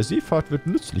Interesse an der Seefahrt wird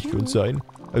nützlich für uns sein.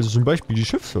 Also zum Beispiel die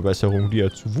Schiffsverbesserung, die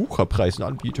er zu Wucherpreisen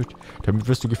anbietet. Damit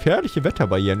wirst du gefährliche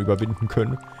Wetterbarrieren überwinden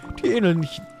können. Die ähneln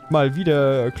nicht mal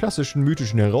wieder klassischen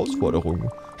mythischen Herausforderungen.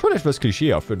 Schon etwas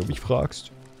klischeehaft, wenn du mich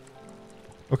fragst.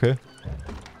 Okay.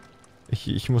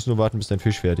 Ich muss nur warten, bis dein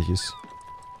Fisch fertig ist.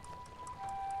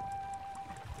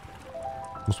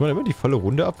 Muss man immer die volle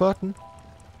Runde abwarten?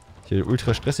 Ist ja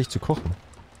ultra stressig zu kochen.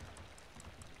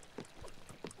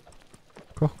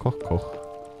 Koch, koch, koch.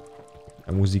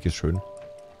 Ja, Musik ist schön.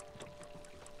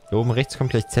 Da oben rechts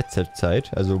kommt gleich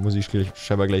ZZ-Zeit. Also muss ich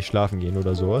scheinbar gleich schlafen gehen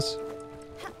oder sowas.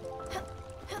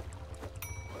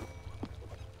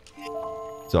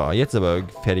 So, jetzt aber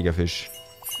fertiger Fisch.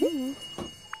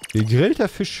 Gegrillter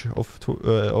Fisch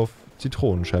auf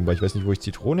Zitronen scheinbar. Ich weiß nicht, wo ich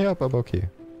Zitrone habe, aber okay.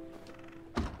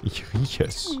 Ich rieche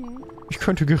es. Ich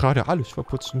könnte gerade alles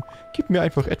verputzen. Gib mir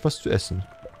einfach etwas zu essen.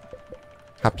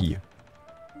 Happy.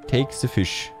 Take the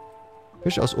fish.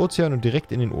 Fisch aus Ozean und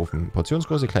direkt in den Ofen.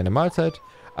 Portionsgröße, kleine Mahlzeit.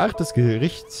 Art des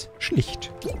Gerichts,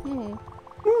 schlicht. Nun,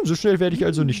 so schnell werde ich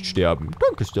also nicht sterben.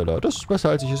 Danke, Stella. Das ist besser,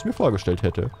 als ich es mir vorgestellt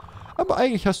hätte. Aber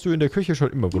eigentlich hast du in der Küche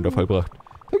schon immer Wunder vollbracht.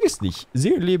 Vergiss nicht,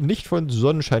 Seelen leben nicht von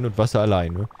Sonnenschein und Wasser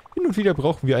alleine. Hin und wieder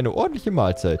brauchen wir eine ordentliche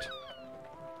Mahlzeit.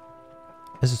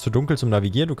 Es ist zu dunkel zum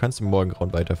Navigieren, du kannst im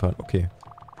Morgengrauen weiterfahren. Okay.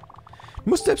 Du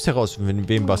musst selbst herausfinden,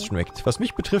 wem was schmeckt. Was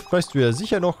mich betrifft, weißt du ja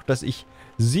sicher noch, dass ich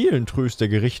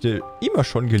Seelentröstergerichte immer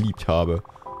schon geliebt habe.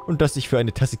 Und dass ich für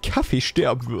eine Tasse Kaffee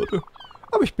sterben würde.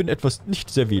 Aber ich bin etwas nicht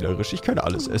sehr wählerisch. Ich kann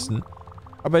alles essen.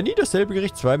 Aber nie dasselbe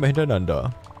Gericht zweimal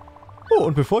hintereinander. Oh,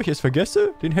 und bevor ich es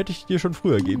vergesse, den hätte ich dir schon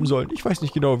früher geben sollen. Ich weiß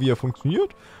nicht genau, wie er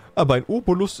funktioniert, aber ein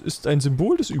Obolus ist ein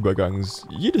Symbol des Übergangs.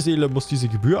 Jede Seele muss diese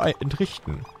Gebühr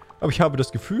entrichten. Aber ich habe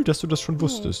das Gefühl, dass du das schon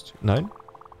wusstest. Nein?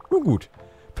 Nun gut.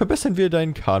 Verbessern wir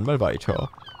deinen Kahn mal weiter.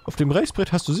 Auf dem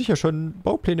Reißbrett hast du sicher schon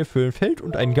Baupläne für ein Feld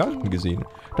und einen Garten gesehen.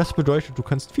 Das bedeutet, du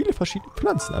kannst viele verschiedene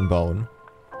Pflanzen anbauen.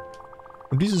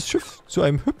 Und dieses Schiff zu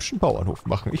einem hübschen Bauernhof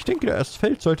machen. Ich denke, das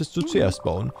Feld solltest du zuerst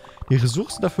bauen. Die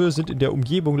Ressourcen dafür sind in der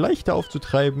Umgebung leichter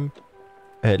aufzutreiben.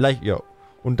 Ja.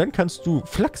 Und dann kannst du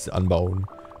Flachs anbauen.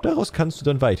 Daraus kannst du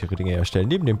dann weitere Dinge herstellen.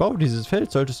 Neben dem Bau dieses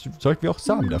Felds sollten wir auch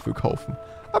Samen dafür kaufen.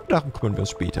 Ab darum kümmern wir uns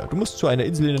später. Du musst zu einer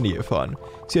Insel in der Nähe fahren.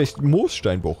 Sie heißt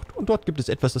Moossteinbucht. Und dort gibt es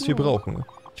etwas, das wir brauchen.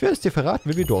 Ich werde es dir verraten,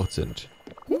 wenn wir dort sind.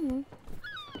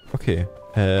 Okay.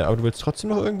 Aber du willst trotzdem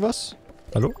noch irgendwas?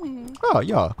 Hallo? Ah,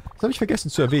 ja. Das habe ich vergessen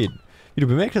zu erwähnen. Wie du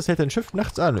bemerkt hast, hält dein Schiff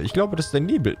nachts an. Ich glaube, das ist ein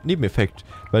Nebeneffekt,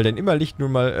 weil dein Immerlicht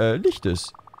nun mal Licht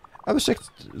ist. Aber es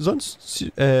steckt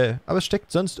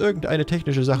sonst irgendeine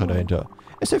technische Sache dahinter.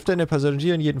 Es hilft deinen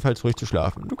Passagieren jedenfalls ruhig zu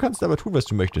schlafen. Du kannst aber tun, was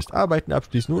du möchtest. Arbeiten,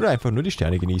 abschließen oder einfach nur die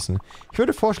Sterne genießen. Ich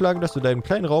würde vorschlagen, dass du deinem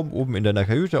kleinen Raum oben in deiner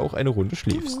Kajüte auch eine Runde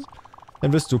schläfst.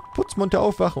 Dann wirst du putzmunter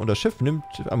aufwachen und das Schiff nimmt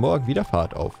am Morgen wieder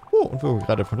Fahrt auf. Oh, und wo wir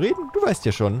gerade davon reden, du weißt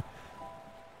ja schon,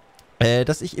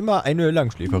 dass ich immer eine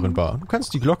Langschläferin war. Du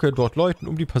kannst die Glocke dort läuten,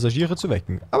 um die Passagiere zu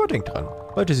wecken. Aber denk dran,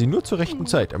 läute sie nur zur rechten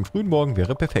Zeit. Am frühen Morgen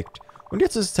wäre perfekt. Und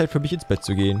jetzt ist es Zeit für mich ins Bett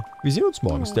zu gehen. Wir sehen uns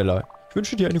morgen, Stella. Ich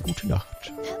wünsche dir eine gute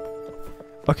Nacht.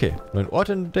 Okay, neuen Ort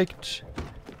entdeckt.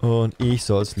 Und ich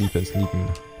soll sleepen.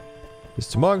 Bis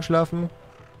zum Morgen schlafen.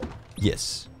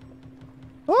 Yes.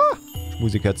 Ah,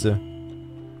 Schmusikatze.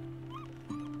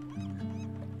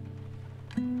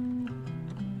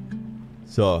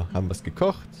 So, haben was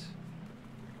gekocht.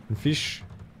 Ein Fisch.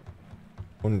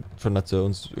 Und schon hat sie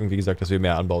uns irgendwie gesagt, dass wir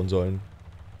mehr anbauen sollen.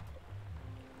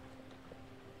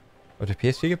 Auf der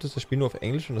PS4 gibt es das Spiel nur auf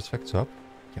Englisch und das fuckt so ab.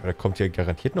 Ja, aber da kommt ja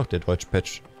garantiert noch der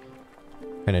Deutsch-Patch.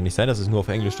 Kann ja nicht sein, dass es nur auf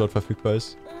Englisch dort verfügbar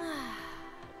ist.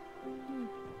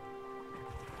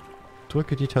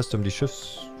 Drücke die Taste, um die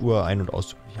Schiffsuhr ein- und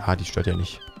aus... Ja, die stört ja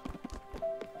nicht.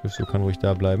 Die Schiffsuhr kann ruhig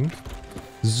da bleiben.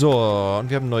 So, und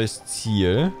wir haben ein neues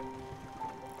Ziel.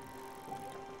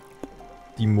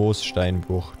 Die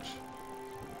Moossteinbucht.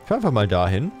 Ich fahre einfach mal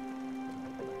dahin.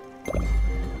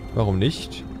 Warum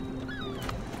nicht?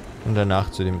 Und danach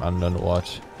zu dem anderen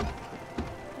Ort.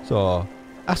 So.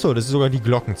 Achso, das ist sogar die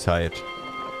Glockenzeit.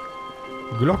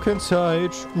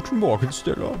 Glockenzeit. Guten Morgen,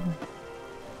 Stella.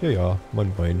 Ja,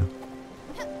 Mann.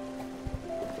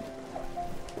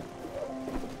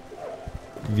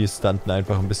 Wir stunten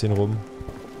einfach ein bisschen rum.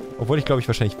 Obwohl ich glaube, ich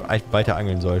wahrscheinlich weiter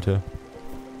angeln sollte.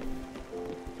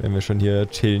 Wenn wir schon hier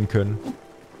chillen können.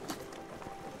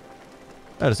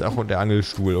 Ah, das ist auch der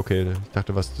Angelstuhl. Okay, ich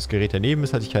dachte, was das Gerät daneben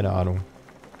ist, hatte ich keine Ahnung.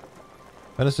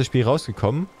 Wann ist das Spiel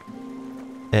rausgekommen?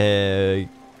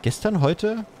 Gestern?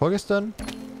 Heute? Vorgestern?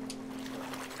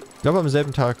 Ich glaube am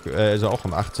selben Tag, also auch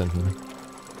am 18.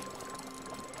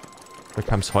 Oder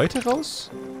kam es heute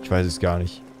raus? Ich weiß es gar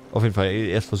nicht. Auf jeden Fall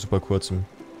erst vor super kurzem.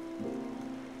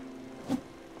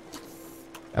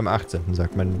 Am 18.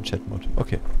 sagt mein Chatmod.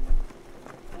 Okay.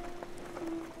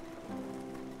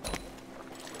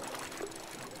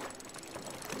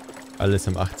 Alles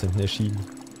am 18. erschienen.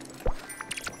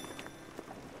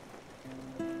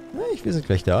 Na, wir sind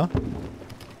gleich da.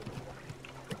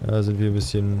 Da sind wir ein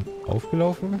bisschen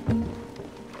aufgelaufen.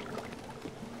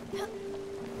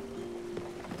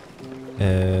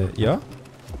 Ja?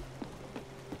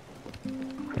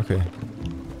 Okay.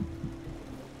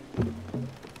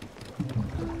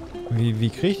 Wie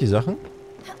kriege ich die Sachen?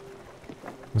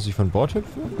 Muss ich von Bord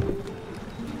hüpfen?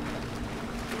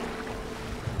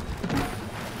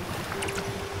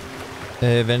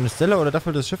 Wenn Stella oder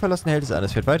Duffel das Schiff verlassen, hält es an.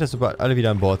 Es fährt weiter, sobald alle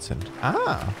wieder an Bord sind.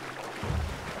 Ah!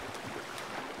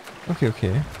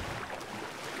 Okay.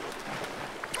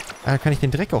 Ah, kann ich den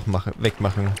Dreck auch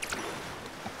wegmachen.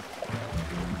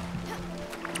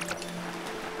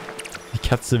 Die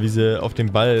Katze, wie sie auf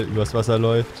dem Ball übers Wasser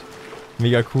läuft.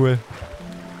 Mega cool.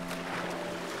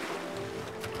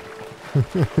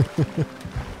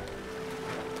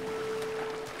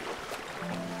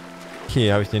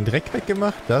 Okay, habe ich den Dreck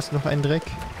weggemacht? Da ist noch ein Dreck.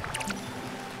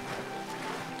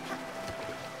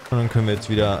 Und dann können wir jetzt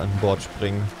wieder an Bord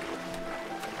springen.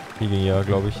 Die ging ja,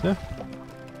 glaube ich, ne?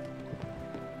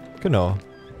 Genau.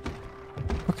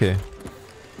 Okay.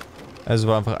 Also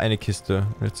war einfach eine Kiste.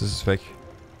 Jetzt ist es weg.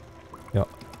 Ja.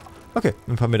 Okay,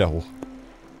 dann fahren wir da hoch.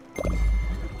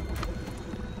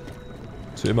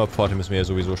 Zur Immerpforte müssen wir ja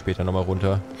sowieso später nochmal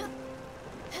runter.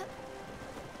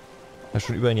 Ich habe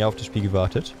schon über ein Jahr auf das Spiel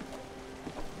gewartet.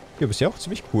 Ja, bist ja auch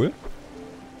ziemlich cool.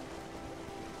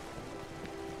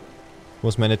 Wo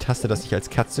ist meine Taste, dass ich als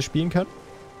Katze spielen kann?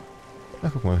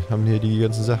 Ach, guck mal, wir haben hier die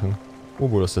ganzen Sachen. Oh,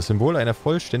 wo ist das Symbol einer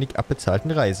vollständig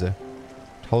abbezahlten Reise?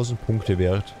 1000 Punkte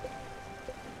wert.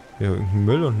 Ja, irgendein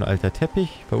Müll und ein alter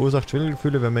Teppich. Verursacht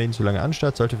Schwindelgefühle, wenn man ihn zu lange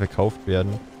anstarrt, sollte verkauft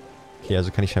werden. Okay,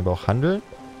 also kann ich scheinbar auch handeln.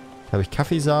 Da habe ich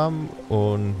Kaffeesamen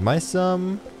und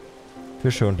Maissamen.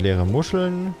 Fische und leere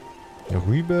Muscheln. Eine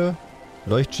Rübe.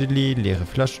 Leuchtgelee, leere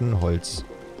Flaschen, Holz.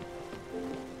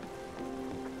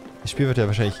 Das Spiel wird ja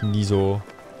wahrscheinlich nie so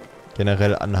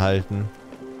generell anhalten.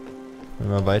 Wenn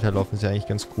wir weiterlaufen, ist ja eigentlich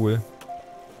ganz cool.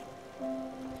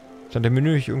 Stand im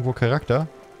Menü nicht irgendwo Charakter?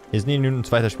 Hier ist nur ein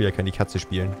zweiter Spieler, kann die Katze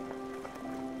spielen.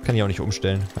 Kann ich auch nicht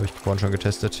umstellen. Habe ich vorhin schon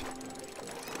getestet.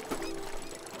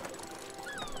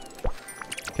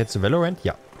 Kennst du Valorant?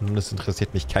 Ja. Und das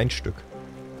interessiert mich kein Stück.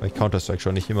 Weil ich Counter-Strike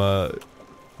schon nicht immer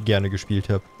gerne gespielt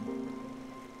habe.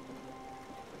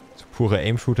 So pure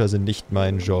Aim-Shooter sind nicht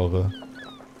mein Genre.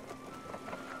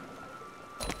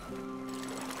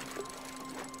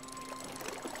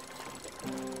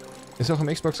 Ist auch im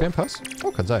Xbox Game Pass?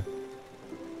 Oh, kann sein.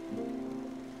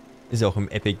 Ist auch im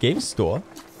Epic Games Store.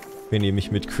 Wenn ihr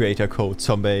mich mit Creator Code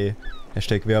Zombie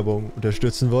 #Werbung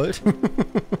unterstützen wollt.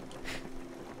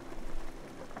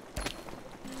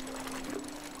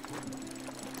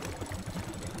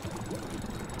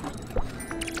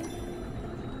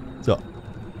 So.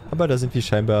 Aber da sind wir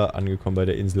scheinbar angekommen bei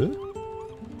der Insel.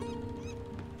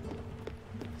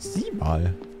 Sieh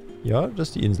mal. Ja, das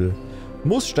ist die Insel.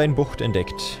 Moossteinbucht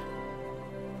entdeckt.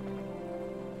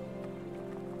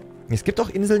 Es gibt auch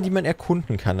Inseln, die man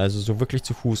erkunden kann, also so wirklich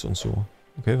zu Fuß und so.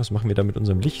 Okay, was machen wir da mit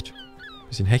unserem Licht?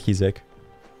 Bisschen Hacky-Sack.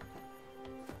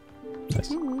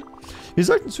 Nice. Wir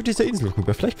sollten zu dieser Insel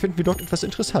rüber. Vielleicht finden wir dort etwas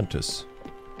Interessantes.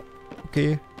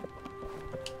 Okay.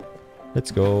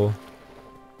 Let's go.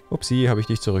 Upsi, habe ich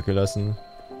dich zurückgelassen.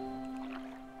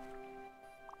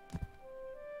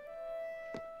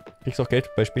 Kriegst du auch Geld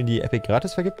bei Spielen, die Epic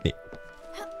gratis vergibt? Nee.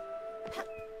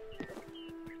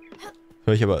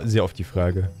 Höre ich aber sehr oft die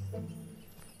Frage.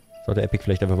 Sollte Epic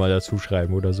vielleicht einfach mal dazu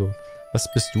schreiben oder so.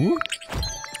 Was bist du?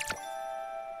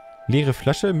 Leere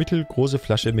Flasche, mittelgroße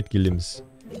Flasche mit Glimms.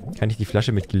 Kann ich die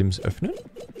Flasche mit Glimms öffnen?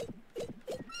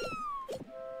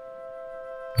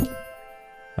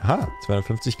 Aha,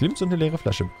 250 Glimms und eine leere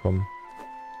Flasche bekommen.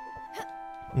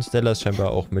 Und Stella ist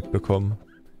scheinbar auch mitbekommen.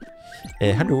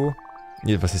 Hallo.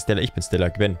 Nee, was ist Stella? Ich bin Stella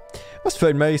Gwen. Was für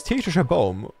ein majestätischer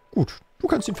Baum. Gut, du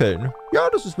kannst ihn fällen. Ja,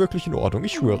 das ist wirklich in Ordnung,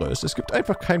 ich schwöre es. Es gibt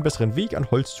einfach keinen besseren Weg, an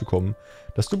Holz zu kommen,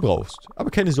 das du brauchst. Aber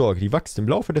keine Sorge, die wächst im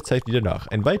Laufe der Zeit wieder nach.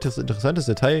 Ein weiteres interessantes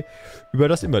Detail über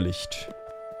das Immerlicht.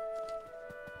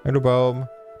 Hallo Baum.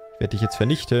 Ich werde dich jetzt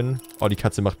vernichten. Oh, die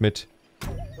Katze macht mit.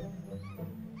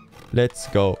 Let's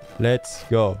go. Let's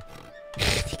go.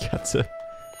 Die Katze.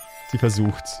 Sie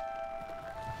versucht's.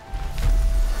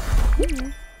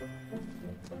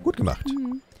 Gut gemacht.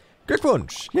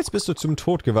 Glückwunsch. Jetzt bist du zum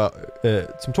Tod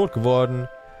geworden.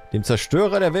 Dem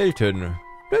Zerstörer der Welten.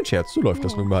 Dein Scherz, so läuft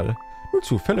das nun mal. Nun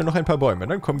zu, fälle noch ein paar Bäume.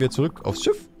 Dann kommen wir zurück aufs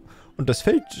Schiff. Und das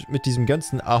Feld mit diesem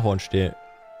ganzen Ahornstämm.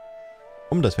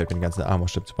 Um das Feld mit dem ganzen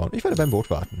Ahornstämm zu bauen. Ich werde beim Boot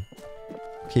warten.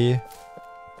 Okay.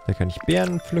 Da kann ich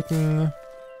Beeren pflücken.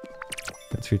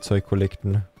 Ganz viel Zeug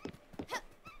kollekten.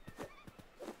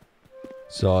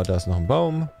 So, da ist noch ein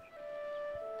Baum.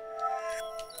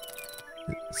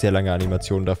 Sehr lange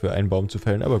Animation dafür, einen Baum zu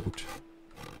fällen, aber gut.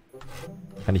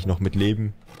 Kann ich noch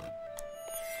mitleben.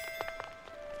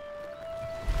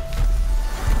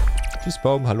 Tschüss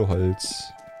Baum, hallo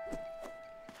Holz.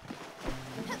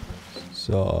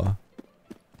 So.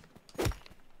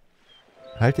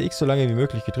 Halte X so lange wie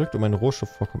möglich gedrückt, um einen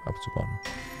Rohstoffvorkommen abzubauen.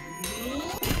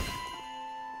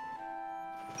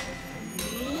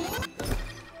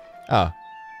 Ah.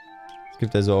 Es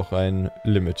gibt also auch ein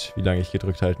Limit, wie lange ich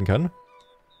gedrückt halten kann.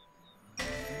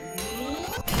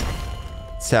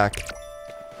 Zack.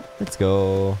 Let's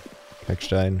go.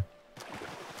 Kalkstein.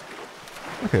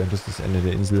 Okay, und das ist das Ende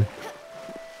der Insel.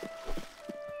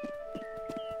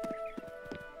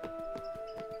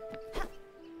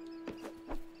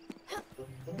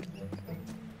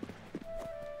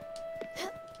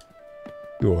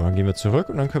 Jo, dann gehen wir zurück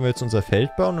und dann können wir jetzt unser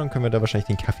Feld bauen und dann können wir da wahrscheinlich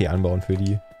den Kaffee anbauen für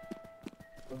die.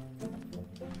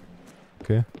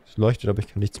 Okay, es leuchtet, aber ich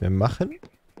kann nichts mehr machen.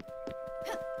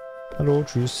 Hallo,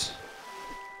 tschüss.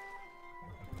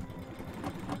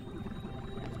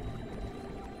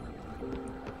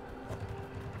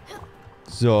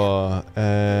 So,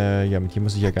 ja, mit hier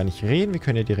muss ich ja gar nicht reden. Wir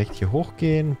können ja direkt hier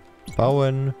hochgehen.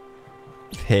 Bauen.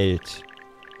 Feld.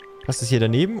 Was ist hier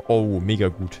daneben? Oh, mega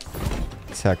gut.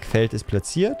 Zack, Feld ist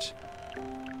platziert.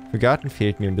 Für Garten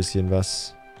fehlt mir ein bisschen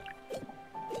was.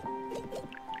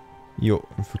 Jo,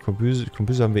 und für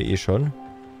Kombüse haben wir eh schon.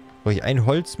 Brauche ich ein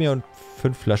Holz mehr und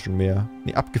 5 Flaschen mehr.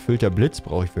 Ne, abgefüllter Blitz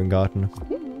brauche ich für den Garten.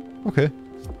 Okay.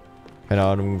 Keine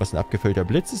Ahnung, was ein abgefüllter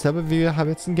Blitz ist, aber wir haben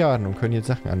jetzt einen Garten und können jetzt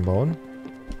Sachen anbauen.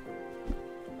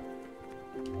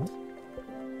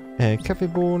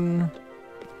 Kaffeebohnen.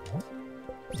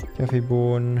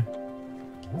 Kaffeebohnen.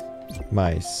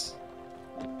 Mais.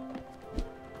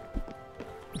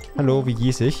 Hallo, wie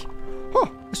geht's ich? Ha,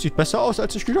 es sieht besser aus,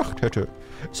 als ich gedacht hätte.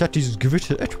 Es hat dieses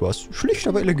Gewitter etwas, schlicht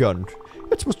aber elegant.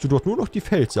 Jetzt musst du dort nur noch die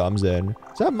Feldsamen säen.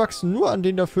 Samen wachsen nur an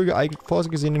den dafür geeignet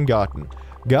vorgesehenen Garten.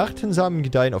 Gartensamen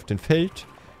gedeihen auf dem Feld.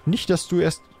 Nicht, dass du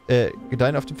erst...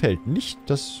 gedeihen auf dem Feld. Nicht,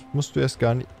 das musst du erst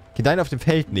gar nicht... Gedeihen auf dem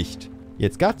Feld nicht.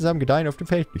 Jetzt Gartensamen gedeihen auf dem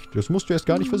Feld nicht. Das musst du erst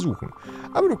gar nicht versuchen.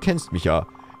 Aber du kennst mich ja.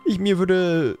 Mir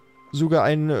würde sogar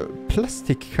ein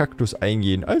Plastikkaktus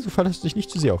eingehen. Also verlass dich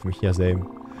nicht zu sehr auf mich, ja, Sam.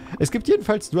 Es gibt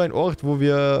jedenfalls nur einen Ort, wo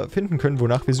wir finden können,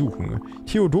 wonach wir suchen.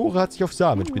 Theodore hat sich auf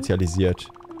Samen spezialisiert.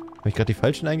 Habe ich gerade die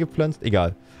falschen eingepflanzt?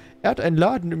 Egal. Er hat einen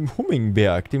Laden im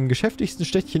Hummingberg, dem geschäftigsten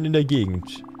Städtchen in der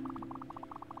Gegend.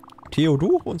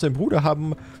 Theodore und sein Bruder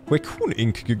haben Raccoon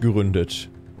Inc. gegründet.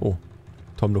 Oh,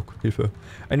 Tom Nook, Hilfe.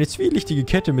 Eine zwielichtige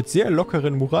Kette mit sehr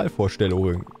lockeren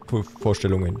Moralvorstellungen.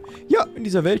 Ja, in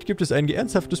dieser Welt gibt es ein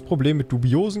ernsthaftes Problem mit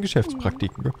dubiosen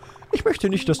Geschäftspraktiken. Ich möchte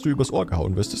nicht, dass du übers Ohr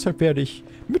gehauen wirst, deshalb werde ich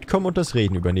mitkommen und das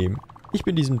Reden übernehmen. Ich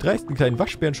bin diesem dreisten kleinen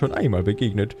Waschbären schon einmal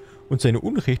begegnet und seine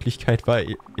Unredlichkeit war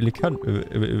elegant,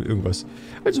 irgendwas.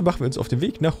 Also machen wir uns auf den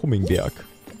Weg nach Hummingberg.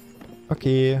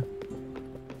 Okay.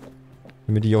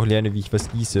 Damit ich auch lerne, wie ich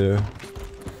was gieße.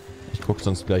 Ich gucke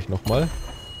sonst gleich nochmal.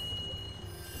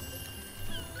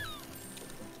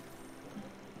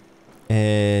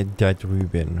 Da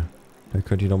drüben. Da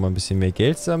könnt ihr noch mal ein bisschen mehr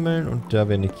Geld sammeln und da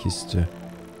wäre eine Kiste.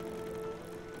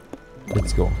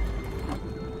 Let's go.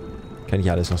 Kann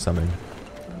ich alles noch sammeln.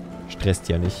 Stresst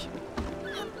ja nicht.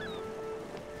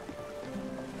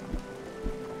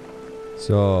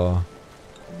 So.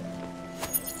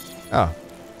 Ah.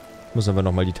 Muss aber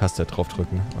nochmal die Taste drauf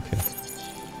drücken. Okay.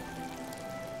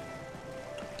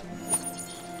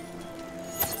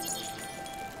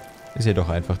 Ist ja doch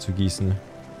einfach zu gießen.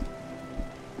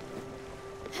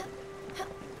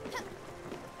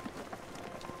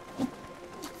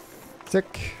 Zack.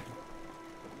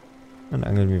 Dann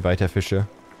angeln wir weiter Fische.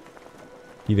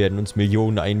 Die werden uns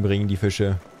Millionen einbringen, die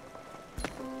Fische.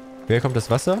 Woher kommt das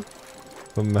Wasser?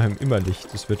 Von meinem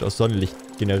Immerlicht. Das wird aus Sonnenlicht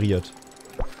generiert.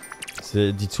 Das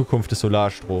ist die Zukunft des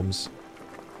Solarstroms.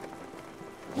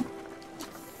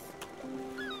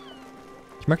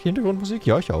 Ich mag die Hintergrundmusik.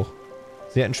 Ja, ich auch.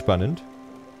 Sehr entspannend.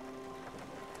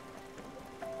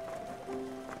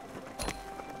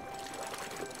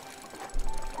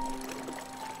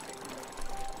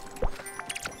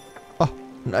 Oh,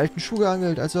 einen alten Schuh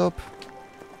geangelt, als ob...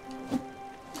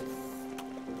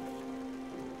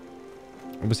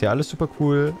 Und bisher alles super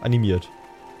cool animiert.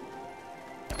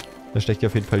 Da steckt ja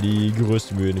auf jeden Fall die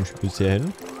größte Mühe in dem Spiel bisher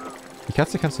hin. Die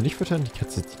Katze kannst du nicht füttern?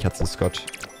 Die Katze ist Gott.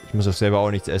 Ich muss auch selber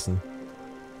auch nichts essen.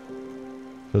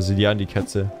 Schau sie dir an, die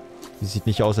Katze. Die sieht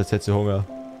nicht aus, als hätte sie Hunger.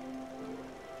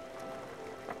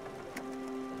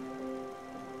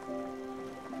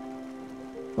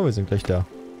 Oh, wir sind gleich da.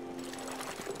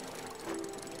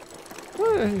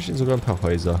 Oh, hier stehen sogar ein paar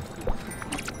Häuser.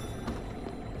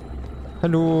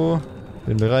 Hallo.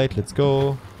 Bin bereit, let's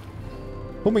go.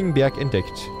 Hummingberg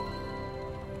entdeckt.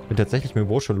 Bin tatsächlich mit dem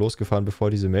Boot schon losgefahren, bevor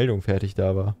diese Meldung fertig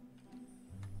da war.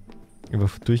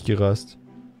 Einfach durchgerast.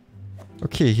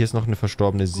 Okay, hier ist noch eine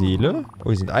verstorbene Seele. Oh,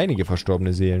 hier sind einige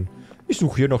verstorbene Seelen. Ich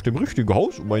suche hier nach dem richtigen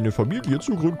Haus, um eine Familie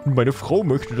zu gründen. Meine Frau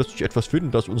möchte, dass ich etwas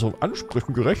finde, das unseren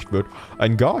Ansprüchen gerecht wird.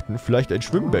 Ein Garten, vielleicht ein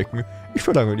Schwimmbecken. Ich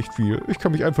verlange nicht viel. Ich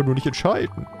kann mich einfach nur nicht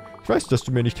entscheiden. Ich weiß, dass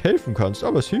du mir nicht helfen kannst,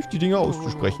 aber es hilft, die Dinge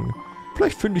auszusprechen.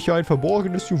 Vielleicht finde ich ja ein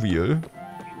verborgenes Juwel.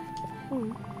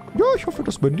 Ja, ich hoffe,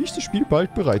 dass mein nächstes Spiel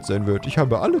bald bereit sein wird. Ich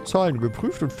habe alle Zahlen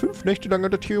überprüft und 5 Nächte lang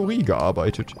an der Theorie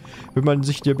gearbeitet. Wenn man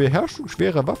sich der Beherrschung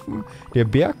schwerer Waffen der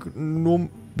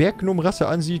Berggnome-Rasse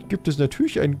ansieht, gibt es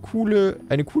natürlich eine coole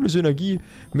Synergie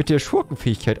mit der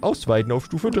Schurkenfähigkeit Ausweiten auf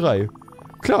Stufe 3.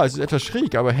 Klar, es ist etwas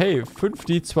schräg, aber hey,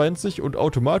 5D20 und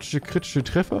automatische kritische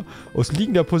Treffer aus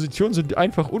liegender Position sind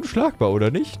einfach unschlagbar,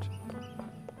 oder nicht?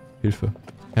 Hilfe.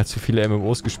 Er hat zu viele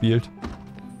MMOs gespielt.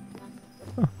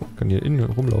 Ah, kann hier innen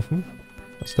rumlaufen.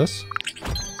 Was ist das?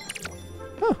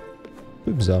 Ah,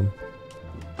 Rübensamen.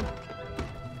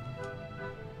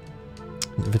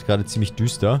 Wird gerade ziemlich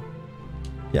düster.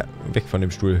 Ja, weg von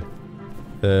dem Stuhl.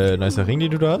 Nicer Ring,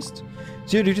 den du da hast.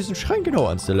 Sieh dir diesen Schrein genau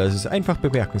an, Stella. Es ist einfach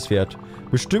bemerkenswert.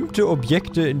 Bestimmte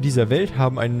Objekte in dieser Welt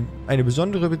haben eine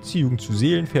besondere Beziehung zu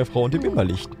Seelenverfrau und dem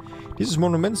Immerlicht. Dieses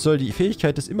Monument soll die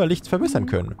Fähigkeit des Immerlichts verbessern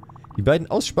können. Die beiden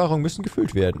Aussparungen müssen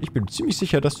gefüllt werden. Ich bin ziemlich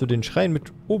sicher, dass du den Schrein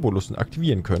mit Obolüssen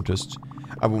aktivieren könntest.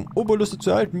 Aber um Obolüsse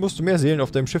zu erhalten, musst du mehr Seelen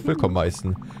auf deinem Schiff willkommen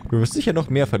heißen. Du wirst sicher noch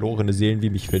mehr verlorene Seelen wie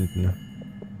mich finden.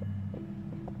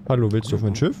 Hallo, willst du auf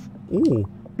mein Schiff? Oh,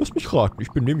 lass mich raten.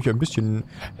 Ich bin nämlich ein bisschen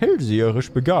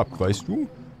hellseherisch begabt, weißt du?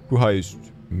 Du heißt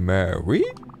Mary?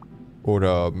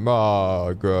 Oder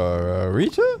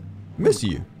Margarete?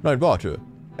 Missy. Nein, warte.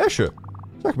 Esche.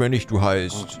 Sag mir nicht, du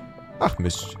heißt... Ach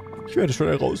Mist. Ich werde schon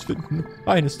herausfinden.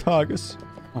 Eines Tages.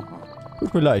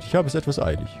 Tut mir leid, ich habe es etwas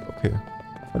eilig. Okay.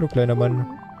 Hallo, kleiner Mann.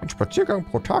 Ein Spaziergang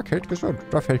pro Tag hält gesund.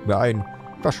 Da fällt mir ein,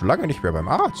 ich war schon lange nicht mehr beim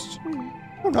Arzt.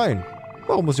 Oh nein.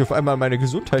 Warum muss ich auf einmal an meine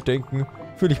Gesundheit denken?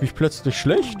 Fühle ich mich plötzlich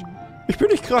schlecht? Ich bin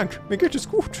nicht krank. Mir geht es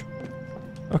gut.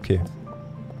 Okay.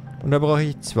 Und da brauche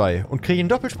ich 2. Und kriege einen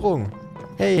Doppelsprung.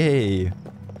 Hey, hey.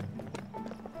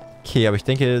 Okay, aber ich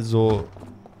denke so,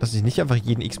 dass ich nicht einfach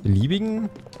jeden x-beliebigen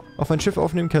auf ein Schiff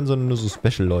aufnehmen kann, sondern nur so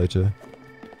Special-Leute.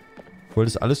 Obwohl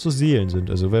das alles so Seelen sind,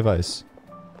 also wer weiß.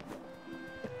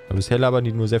 Aber bisher labern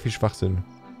die nur sehr viel Schwachsinn.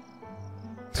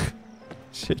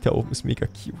 Schild da oben ist mega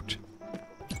cute.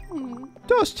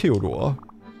 Da ist Theodor.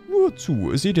 Nur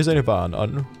zu, seht ihr seine Waren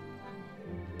an.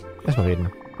 Erstmal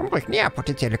reden. Komm ruhig näher,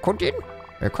 potenzielle Kundin.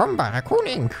 Willkommen bei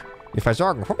Rakuning. Wir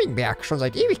versorgen Hummingberg schon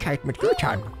seit Ewigkeiten mit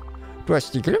Gütern. Du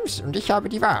hast die Glimms und ich habe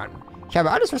die Waren. Ich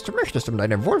habe alles, was du möchtest, um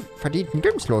deine wohlverdienten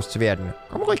Glimms loszuwerden.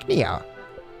 Komm ruhig näher.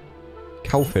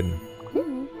 Kaufen.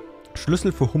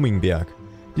 Schlüssel für Hummingberg.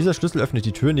 Dieser Schlüssel öffnet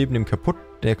die Tür neben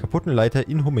der kaputten Leiter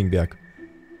in Hummingberg.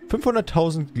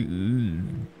 500.000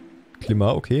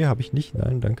 Glimmer, okay, habe ich nicht.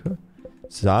 Nein, danke.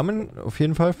 Samen, auf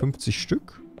jeden Fall, 50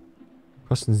 Stück.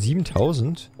 Kosten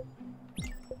 7.000.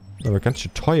 Aber ganz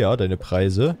schön teuer, deine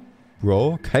Preise.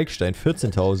 Bro, Kalkstein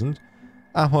 14.000.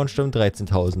 Ahornstamm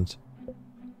 13.000.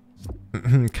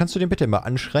 Kannst du den bitte mal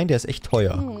anschreien? Der ist echt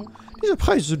teuer. Diese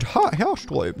Preise sind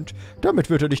haarsträubend. Damit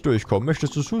wird er nicht durchkommen.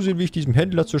 Möchtest du zusehen, wie ich diesem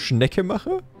Händler zur Schnecke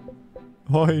mache?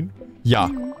 Nein. Ja.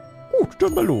 Gut,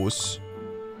 dann mal los.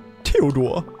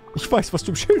 Theodor, ich weiß, was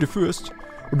du im Schilde führst.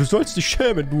 Und du sollst dich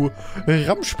schämen, du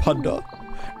Ramschpanda.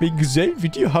 Wegen Gesellen wie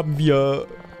dir haben wir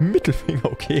Mittelfinger,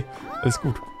 okay. Alles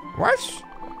gut. Was?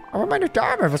 Aber meine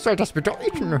Dame, was soll das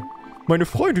bedeuten? Meine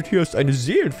Freundin hier ist eine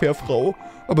Seelenverfrau,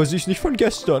 aber sie ist nicht von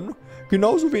gestern.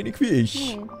 Genauso wenig wie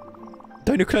ich.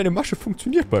 Deine kleine Masche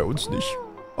funktioniert bei uns nicht.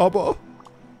 Aber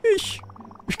ich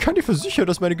kann dir versichern,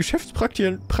 dass meine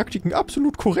Geschäftspraktiken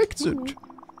absolut korrekt sind.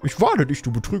 Ich warne dich,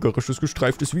 du betrügerisches,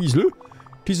 gestreiftes Wiesel.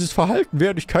 Dieses Verhalten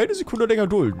werde ich keine Sekunde länger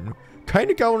dulden.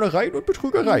 Keine Gaunereien und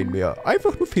Betrügereien mehr.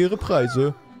 Einfach nur faire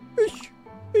Preise.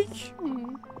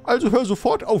 Also hör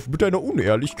sofort auf mit deiner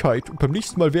Unehrlichkeit und beim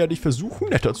nächsten Mal werde ich versuchen,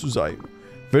 netter zu sein.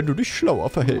 Wenn du dich schlauer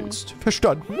verhältst.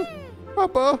 Verstanden?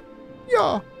 Aber,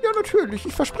 ja, natürlich.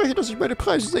 Ich verspreche, dass ich meine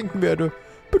Preise senken werde.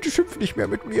 Bitte schimpf nicht mehr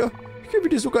mit mir. Ich gebe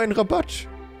dir sogar einen Rabatt.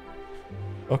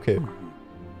 Okay.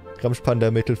 Ramschpanda,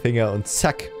 Mittelfinger und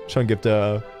zack. Schon gibt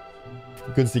er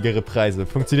günstigere Preise.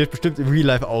 Funktioniert bestimmt im Real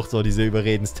Life auch so, diese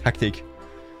Überredenstaktik.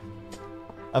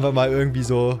 Einfach mal irgendwie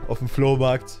so auf dem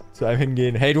Flohmarkt zu einem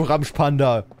hingehen. Hey, du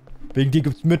Ramschpanda. Wegen dir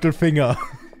gibt's Mittelfinger.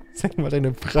 Sag mal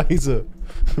deine Preise.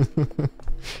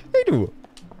 Hey, du.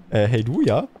 Hey, du,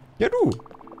 ja? Ja, du.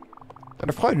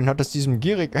 Deine Freundin hat es diesem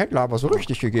gierigen Händler aber so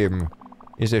richtig gegeben.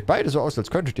 Ihr seht beide so aus,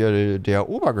 als könntet ihr der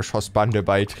Obergeschossbande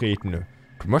beitreten.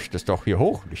 Du möchtest doch hier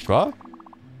hoch, nicht wahr?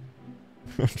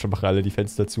 Schon machen alle die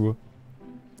Fenster zu.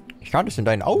 Ich kann es in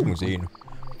deinen Augen sehen.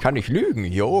 Ich kann nicht lügen.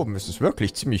 Hier oben ist es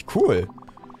wirklich ziemlich cool.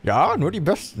 Ja, nur die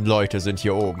besten Leute sind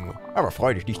hier oben. Aber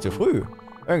freu dich nicht zu früh.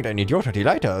 Irgendein Idiot hat die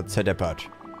Leiter zerdeppert.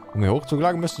 Um hier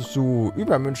hochzugelangen, müsstest du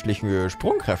übermenschliche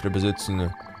Sprungkräfte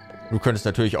besitzen. Du könntest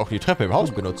natürlich auch die Treppe im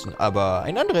Haus benutzen, aber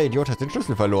ein anderer Idiot hat den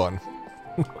Schlüssel verloren.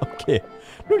 Okay.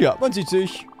 Nun ja, man sieht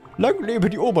sich. Lang lebe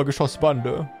die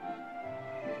Obergeschossbande.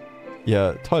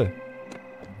 Ja, toll.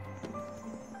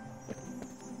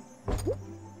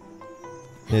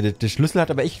 Ja, der Schlüssel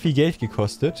hat aber echt viel Geld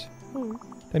gekostet.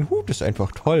 Dein Hut ist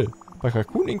einfach toll. Bei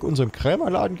Raccoon Inc., unserem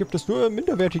Krämerladen, gibt es nur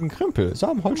minderwertigen Krempel.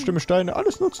 Samen, Holzstämme, Steine,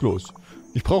 alles nutzlos.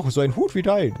 Ich brauche so einen Hut wie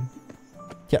deinen.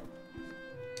 Ja.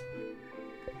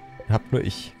 Hab nur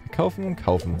ich. Kaufen und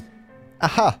kaufen.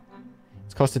 Aha!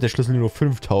 Jetzt kostet der Schlüssel nur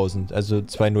 5.000. Also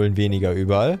 2 Nullen weniger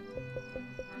überall.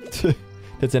 Der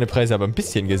hat seine Preise aber ein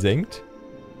bisschen gesenkt.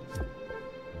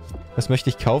 Was möchte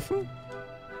ich kaufen?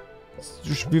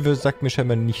 Das Spiel sagt mir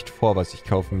scheinbar nicht vor, was ich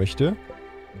kaufen möchte.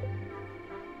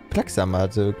 Plaxam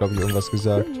hatte, glaube ich, irgendwas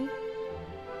gesagt.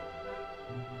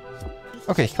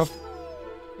 Okay, ich kaufe...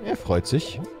 Er freut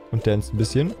sich. Und danst ein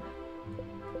bisschen.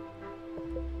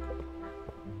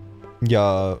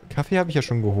 Ja, Kaffee habe ich ja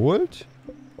schon geholt.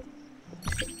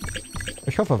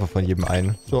 Ich hoffe einfach von jedem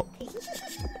einen. So.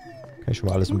 Kann ich schon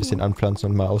mal alles ein bisschen anpflanzen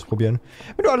und mal ausprobieren.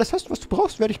 Wenn du alles hast, was du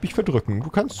brauchst, werde ich mich verdrücken. Du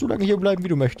kannst so lange hier bleiben, wie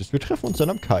du möchtest. Wir treffen uns dann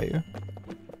am Kai.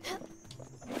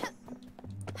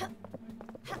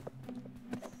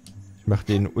 Ich mache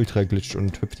den Ultra-Glitch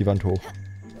und hüpfe die Wand hoch.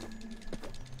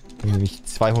 Indem ich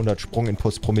 200 Sprung in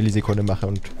Post pro Millisekunde mache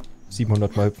und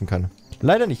 700 Mal hüpfen kann.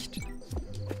 Leider nicht.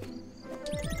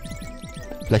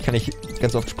 Vielleicht kann ich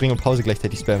ganz oft Springen und Pause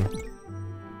gleichzeitig spammen.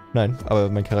 Nein,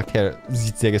 aber mein Charakter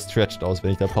sieht sehr gestretched aus,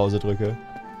 wenn ich da Pause drücke.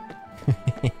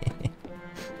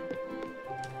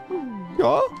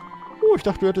 Ja? Oh, ich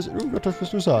dachte, du hättest irgendetwas, was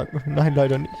du sagen. Nein,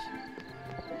 leider nicht.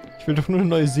 Ich will doch nur eine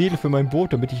neue Seele für mein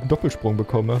Boot, damit ich einen Doppelsprung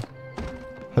bekomme.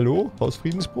 Hallo?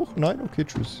 Hausfriedensbruch? Nein? Okay,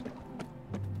 tschüss.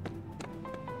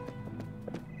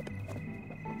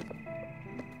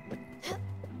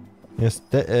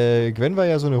 Gwen war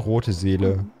ja so eine rote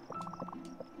Seele.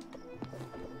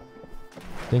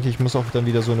 Ich denke, ich muss auch dann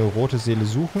wieder so eine rote Seele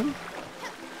suchen.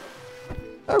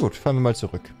 Na gut, fahren wir mal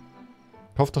zurück.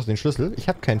 Kauf doch den Schlüssel. Ich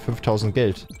habe kein 5000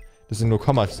 Geld. Das sind nur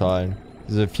Kommazahlen.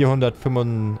 Diese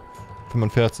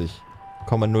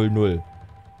 445,00.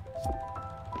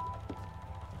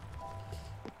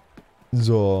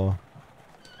 So.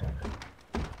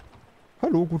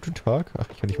 Hallo, guten Tag. Ach,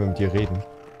 ich kann nicht mehr mit dir reden.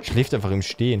 Schläft einfach im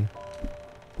Stehen.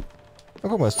 Oh,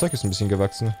 guck mal, das Zeug ist ein bisschen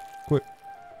gewachsen. Cool.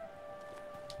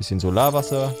 Bisschen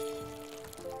Solarwasser.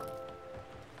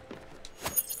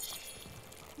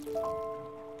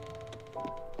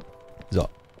 So.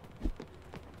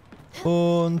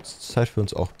 Und Zeit für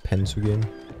uns auch pennen zu gehen.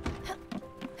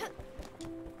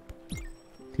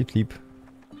 Lieb.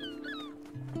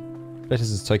 Vielleicht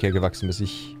ist das Zeug ja gewachsen, bis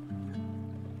ich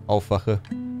aufwache.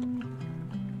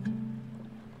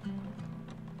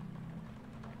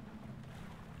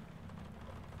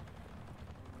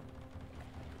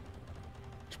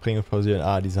 Springen und pausieren.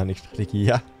 Ah, die Sonic-Strategie,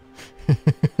 ja.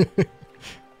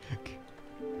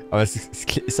 Aber es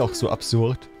ist auch so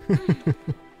absurd.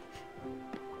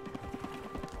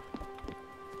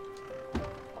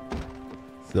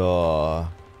 So.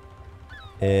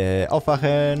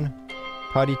 Aufwachen.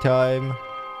 Partytime.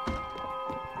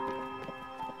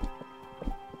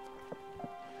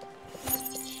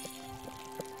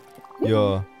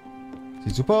 Ja.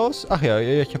 Sieht super aus. Ach ja,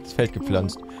 ich habe das Feld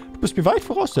gepflanzt. Du bist mir weit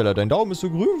voraus, Teller. Dein Daumen ist so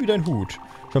grün wie dein Hut.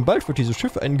 Schon bald wird dieses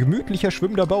Schiff ein gemütlicher,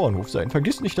 schwimmender Bauernhof sein.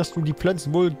 Vergiss nicht, dass du die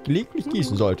Pflanzen wohl gelegentlich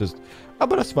gießen solltest.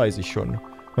 Aber das weiß ich schon.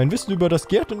 Mein Wissen über das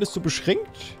Gärtnern ist so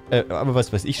beschränkt... aber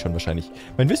was weiß ich schon wahrscheinlich.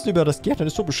 Mein Wissen über das Gärtnern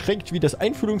ist so beschränkt wie das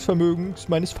Einfühlungsvermögen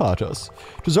meines Vaters.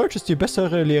 Du solltest dir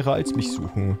bessere Lehrer als mich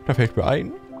suchen. Da fällt mir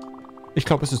ein. Ich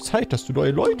glaube, es ist Zeit, dass du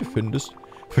neue Leute findest.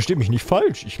 Versteh mich nicht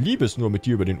falsch. Ich liebe es nur, mit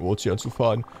dir über den Ozean zu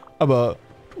fahren. Aber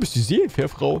du bist die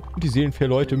Seelenfährfrau. Und die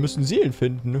Seelenfährleute müssen Seelen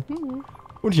finden.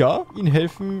 Und ja, ihnen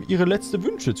helfen, ihre letzten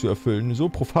Wünsche zu erfüllen, so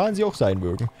profan sie auch sein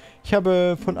mögen. Ich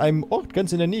habe von einem Ort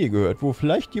ganz in der Nähe gehört, wo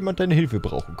vielleicht jemand deine Hilfe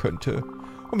brauchen könnte.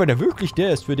 Und wenn er wirklich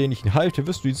der ist, für den ich ihn halte,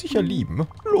 wirst du ihn sicher lieben.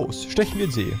 Los, stechen wir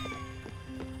in See.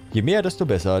 Je mehr, desto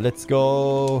besser. Let's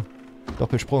go.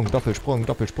 Doppelsprung, Doppelsprung,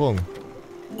 Doppelsprung.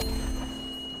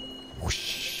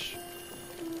 Husch.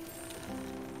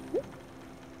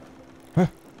 Hä?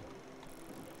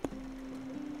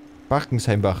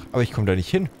 Barkensheimbach, aber ich komme da nicht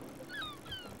hin.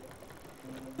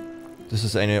 Das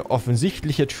ist eine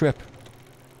offensichtliche Trap.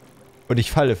 Und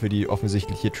ich falle für die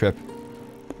offensichtliche Trap.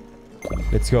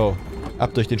 Let's go.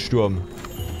 Ab durch den Sturm.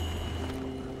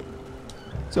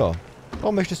 So.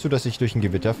 Warum möchtest du, dass ich durch ein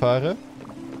Gewitter fahre?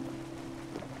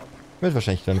 Wird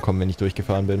wahrscheinlich dann kommen, wenn ich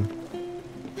durchgefahren bin.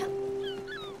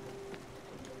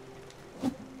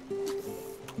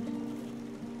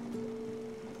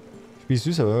 Spiel ist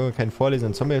süß, aber wenn man keinen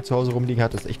vorlesenden Zombie zu Hause rumliegen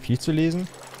hat, ist echt viel zu lesen.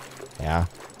 Ja.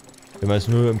 Wenn man es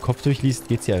nur im Kopf durchliest,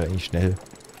 geht's ja eigentlich schnell.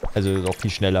 Also auch viel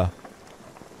schneller.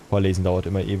 Vorlesen dauert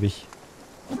immer ewig.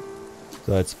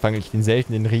 So, jetzt fange ich den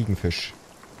seltenen Regenfisch.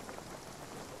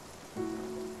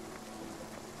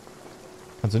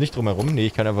 Kannst du nicht drumherum? Nee,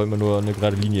 ich kann einfach immer nur eine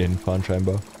gerade Linie hinfahren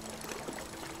scheinbar.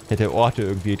 Ich hätte Orte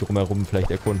irgendwie drumherum vielleicht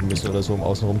erkunden müssen oder so, um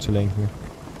außen rum zu lenken.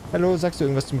 Hallo, sagst du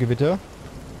irgendwas zum Gewitter?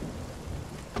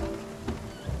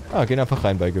 Ah, gehen einfach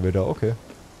rein bei Gewitter, okay.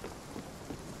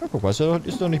 Na, guck mal, ist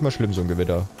doch nicht mal schlimm, so ein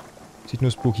Gewitter. Sieht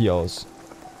nur spooky aus.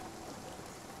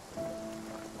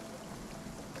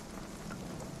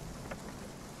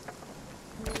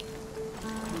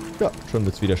 Ja, schon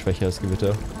wird's wieder schwächer, das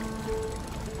Gewitter.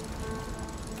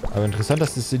 Aber interessant,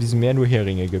 dass es in diesem Meer nur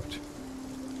Heringe gibt.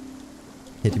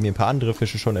 Ich hätte mir ein paar andere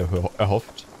Fische schon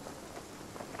erhofft.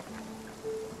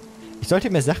 sollte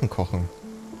mehr Sachen kochen.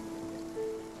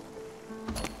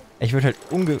 Ich würde halt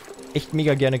echt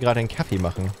mega gerne gerade einen Kaffee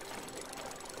machen.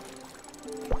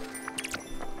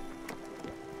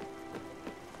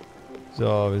 So,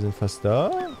 wir sind fast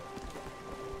da.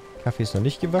 Kaffee ist noch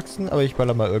nicht gewachsen, aber ich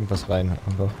baller mal irgendwas rein.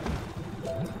 Einfach.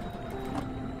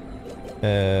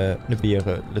 Eine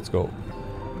Beere. Let's go.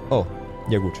 Oh,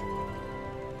 ja gut.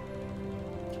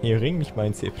 Hering, nicht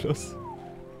mein C+.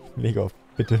 Leg auf,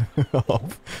 bitte.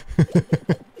 auf.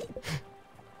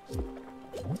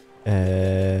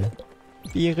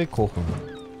 Beere kochen.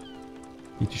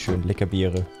 Bitte schön, lecker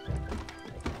Beere.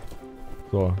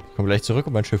 So, ich komme gleich zurück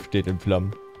und mein Schiff steht in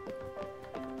Flammen.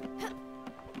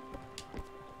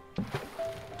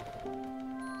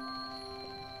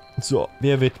 So,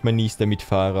 wer wird mein nächster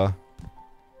Mitfahrer?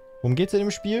 Worum geht's in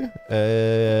dem Spiel?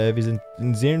 Wir sind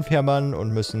ein Seelenfährmann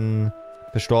und müssen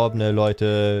verstorbene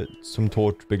Leute zum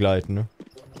Tod begleiten.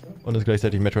 Und es ist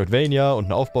gleichzeitig Metroidvania und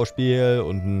ein Aufbauspiel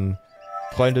und ein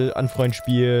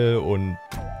Freunde-Anfreund-Spiel und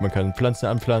man kann Pflanzen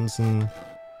anpflanzen.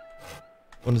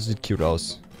 Und es sieht cute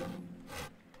aus.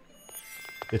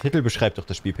 Der Titel beschreibt doch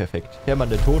das Spiel perfekt. Fährmann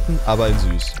der Toten, aber in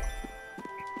süß.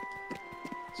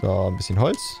 So, ein bisschen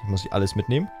Holz. Muss ich alles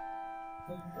mitnehmen.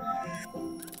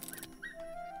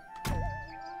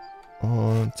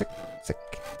 Und zack, zack,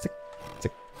 zack,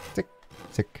 zack, zack,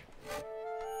 zack.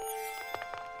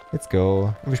 Let's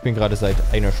go. Und wir spielen gerade seit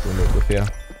einer Stunde ungefähr.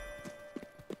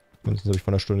 Mindestens habe ich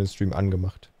vor einer Stunde den Stream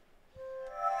angemacht.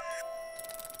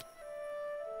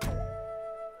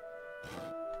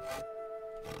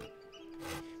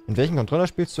 In welchem Controller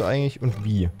spielst du eigentlich und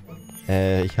wie?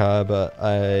 Ich habe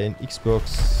einen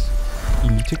Xbox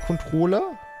Elite Controller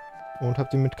und habe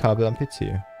den mit Kabel am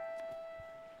PC.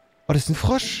 Oh, das ist ein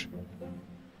Frosch!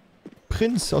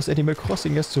 Prinz aus Animal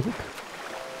Crossing, er ist zurück.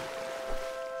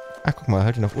 Ah, guck mal,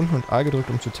 halt ihn auf unten und A gedrückt,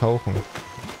 um zu tauchen.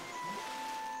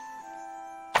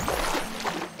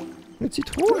 Eine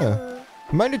Zitrone!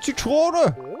 Meine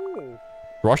Zitrone!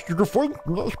 Du hast sie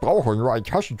gefunden. Ich brauche nur ein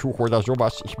Taschentuch oder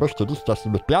sowas. Ich möchte nicht, dass sie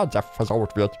mit Bärensaft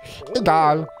versaut wird.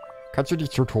 Egal. Kannst du die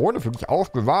Zitrone für mich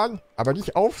aufbewahren, aber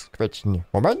nicht aufquetschen?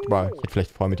 Moment mal. Ich hätte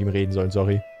vielleicht vorher mit ihm reden sollen,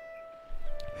 sorry.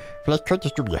 Vielleicht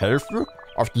könntest du mir helfen?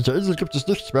 Auf dieser Insel gibt es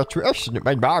nichts mehr zu essen.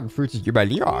 Mein Magen fühlt sich immer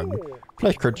leer an.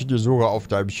 Vielleicht könnte ich dir sogar auf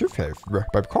deinem Schiff helfen.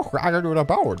 Beim Kochen, Angeln oder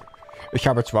Bauen. Ich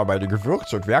habe zwar meine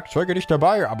Gewürze und Werkzeuge nicht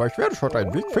dabei, aber ich werde schon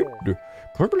einen Weg finden.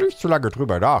 Grübel nicht zu lange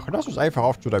drüber nach. Lass uns einfach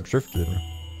auf zu deinem Schiff gehen.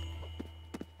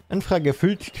 Anfrage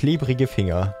erfüllt, klebrige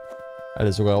Finger.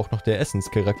 Also sogar auch noch der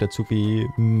Essenscharakterzug wie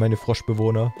meine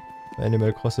Froschbewohner bei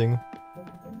Animal Crossing.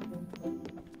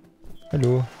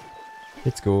 Hallo.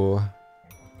 Let's go.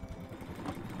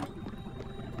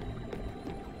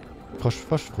 Frosch,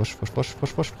 Frosch, Frosch, Frosch, Frosch,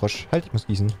 Frosch, Frosch, Frosch. Halt, ich muss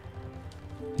gießen.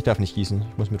 Ich darf nicht gießen.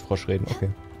 Ich muss mit Frosch reden. Okay.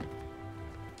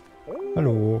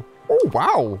 Hallo. Oh,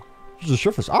 wow. Dieses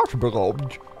Schiff ist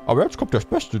atemberaubend. Aber jetzt kommt das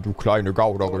Beste, du kleine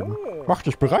Gaunerin. Mach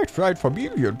dich bereit für ein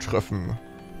Familientreffen.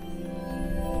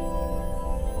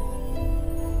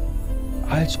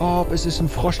 Als ob, es ist ein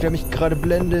Frosch, der mich gerade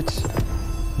blendet.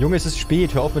 Junge, es ist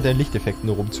spät. Hör auf mit deinen Lichteffekten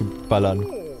rumzuballern.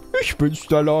 Ich bin's,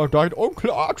 Stella, dein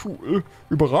Onkel Arthur.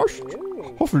 Überrascht?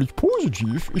 Hoffentlich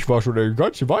positiv. Ich war schon eine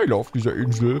ganze Weile auf dieser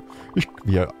Insel.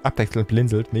 Wie er abwechselnd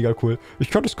blinzelt. Mega cool.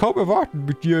 Ich kann es kaum erwarten,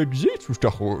 mit dir in die See zu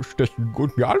stechen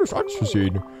und mir alles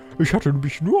anzusehen. Ich hatte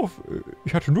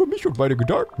nur mich und meine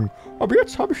Gedanken. Aber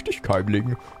jetzt habe ich dich,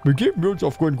 Keimling. Begeben wir uns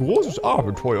auf ein großes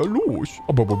Abenteuer los.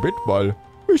 Aber Moment mal.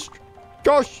 Ist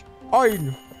das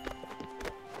ein...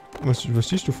 Was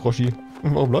siehst du, Froschi?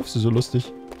 Warum läufst du so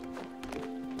lustig?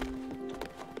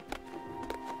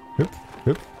 Hüpf,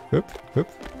 hüpf, hüpf, hüpf.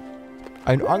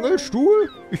 Ein Angelstuhl?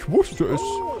 Ich wusste es.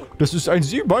 Das ist ein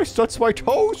Seemeister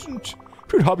 2000.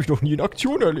 Den habe ich noch nie in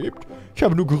Aktion erlebt. Ich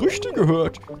habe nur Gerüchte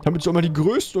gehört. Damit soll man die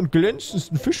größten und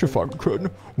glänzendsten Fische fangen können.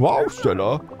 Wow,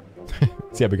 Stella.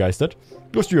 Sehr begeistert.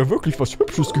 Du hast dir ja wirklich was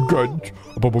Hübsches gegönnt.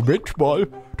 Aber Moment mal,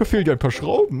 da fehlen dir ein paar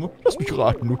Schrauben. Lass mich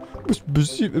raten, du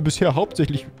hast bisher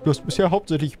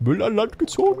hauptsächlich Müll an Land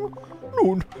gezogen?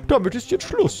 Nun, damit ist jetzt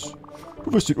Schluss.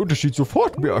 Du wirst den Unterschied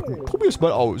sofort merken. Probier's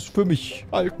mal aus, für mich,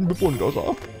 alten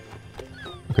Bewunderer.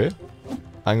 Okay.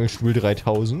 Angelstuhl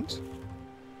 3000.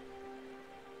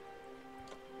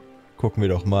 Gucken wir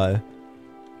doch mal.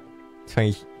 Jetzt fange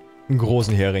ich einen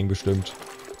großen Hering bestimmt.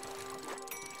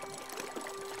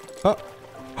 Oh.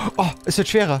 Oh, es wird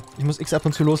schwerer. Ich muss X ab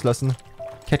und zu loslassen.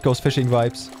 Cat Goes Fishing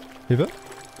Vibes. Hilfe?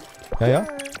 Ja, ja.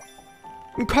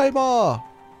 Ein Kalmar!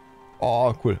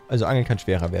 Oh, cool. Also Angeln kann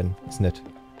schwerer werden. Ist nett.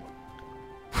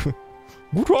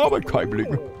 Gute Arbeit,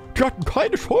 Keimling. Die hatten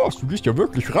keine Chance. Du gehst ja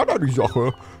wirklich ran an die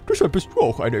Sache. Deshalb bist du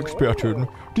auch eine Expertin.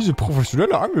 Diese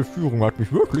professionelle Angelführung hat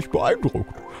mich wirklich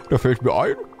beeindruckt. Da fällt mir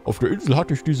ein, auf der Insel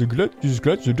hatte ich dieses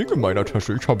glänzende Ding in meiner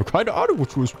Tasche. Ich habe keine Ahnung,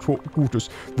 wozu es gut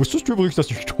ist. Wusstest du übrigens, dass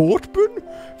ich tot bin?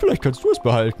 Vielleicht kannst du es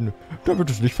behalten, damit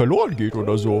es nicht verloren geht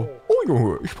oder so. Oh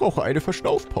Junge, ich brauche eine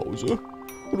Verschnaufpause.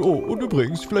 Und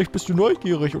übrigens, vielleicht bist du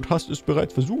neugierig und hast es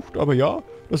bereits versucht, aber ja,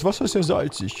 das Wasser ist ja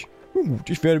salzig. Nun gut,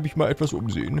 ich werde mich mal etwas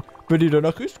umsehen. Wenn dir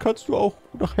danach ist, kannst du auch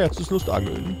nach Herzenslust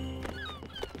angeln.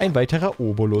 Ein weiterer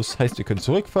Obolus. Heißt, wir können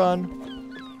zurückfahren.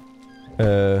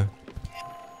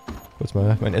 Kurz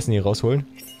mal mein Essen hier rausholen.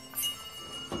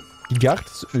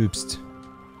 Gegartes Obst.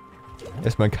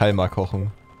 Erstmal ein Kalmar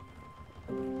kochen.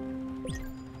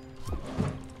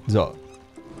 So.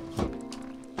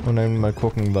 Und dann mal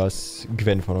gucken, was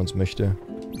Gwen von uns möchte.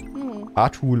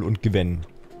 Artul und Gwen.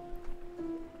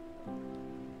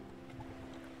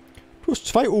 Du hast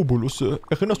 2 Obolusse.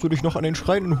 Erinnerst du dich noch an den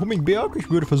Schrein in Hummingberg? Ich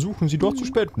würde versuchen, sie dort zu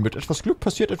spenden. Mit etwas Glück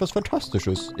passiert etwas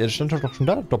Fantastisches. Ja, das stand doch schon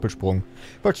da, Doppelsprung.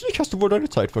 Falls nicht, hast du wohl deine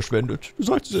Zeit verschwendet. Du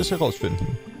solltest es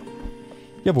herausfinden.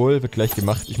 Jawohl, wird gleich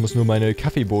gemacht. Ich muss nur meine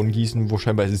Kaffeebohnen gießen, wo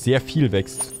scheinbar sehr viel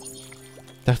wächst.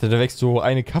 Ich dachte, da wächst so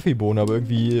eine Kaffeebohne, aber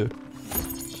irgendwie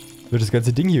wird das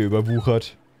ganze Ding hier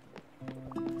überwuchert.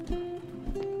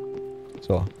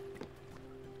 So.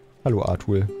 Hallo,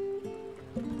 Artul.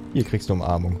 Hier kriegst du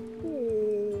Umarmung.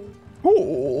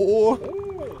 Oh,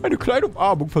 eine kleine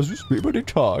Umarmung versüßt mir über den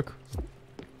Tag.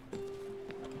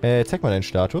 Zeig mal deinen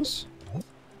Status.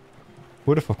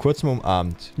 Wurde vor kurzem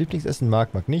umarmt. Lieblingsessen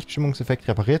mag nicht. Stimmungseffekt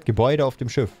repariert Gebäude auf dem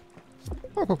Schiff.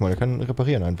 Ah, guck mal, der kann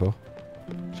reparieren einfach.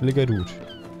 Chilliger Dude.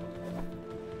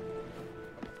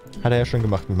 Hat er ja schon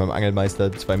gemacht mit meinem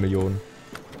Angelmeister 2 Millionen.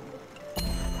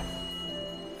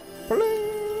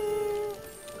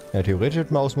 Ja, theoretisch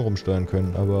hätten wir außen rumsteuern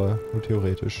können, aber nur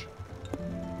theoretisch.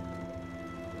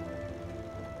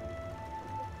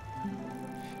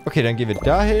 Okay, dann gehen wir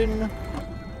dahin.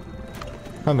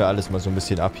 Haben wir alles mal so ein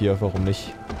bisschen ab hier, warum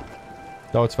nicht?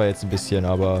 Dauert zwar jetzt ein bisschen,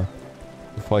 aber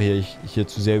bevor ich hier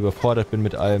zu sehr überfordert bin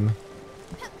mit allem.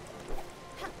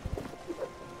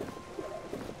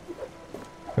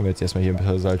 Können wir jetzt erstmal hier ein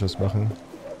paar Saltos machen.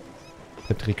 Ein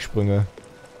paar Tricksprünge.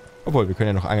 Obwohl, wir können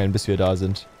ja noch angeln, bis wir da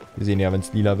sind. Wir sehen ja, wenn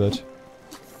es lila wird.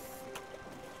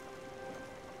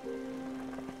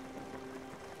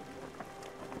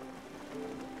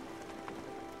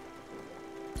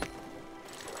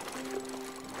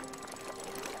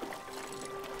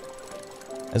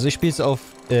 Also ich spiele es auf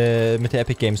mit der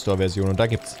Epic Game Store Version und da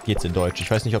geht's in Deutsch. Ich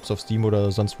weiß nicht, ob es auf Steam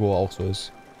oder sonst wo auch so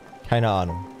ist. Keine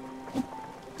Ahnung.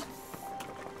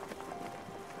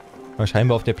 Aber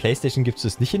scheinbar auf der PlayStation gibt es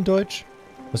das nicht in Deutsch.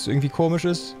 Was irgendwie komisch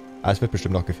ist. Ah, es wird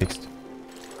bestimmt noch gefixt.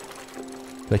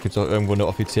 Vielleicht gibt es auch irgendwo ein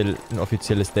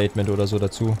offizielles Statement oder so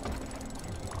dazu.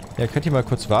 Ja, könnt ihr mal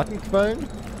kurz warten, Quallen?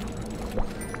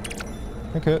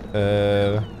 Danke.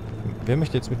 Wer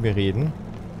möchte jetzt mit mir reden?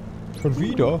 Schon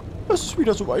wieder? Es ist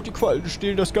wieder soweit, die Quallen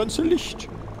stehlen das ganze Licht.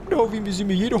 Genau wie sie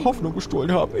mir jede Hoffnung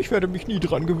gestohlen haben. Ich werde mich nie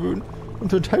dran gewöhnen.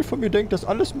 Und ein Teil von mir denkt, dass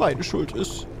alles meine Schuld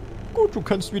ist. Gut, du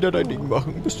kannst wieder dein Ding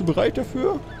machen. Bist du bereit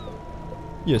dafür?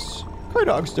 Yes.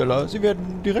 Keine Angst, Ella. Sie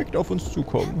werden direkt auf uns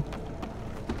zukommen.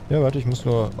 Ja, warte, ich muss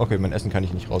nur... Okay, mein Essen kann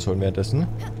ich nicht rausholen währenddessen.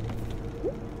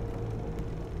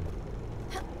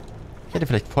 Ich hätte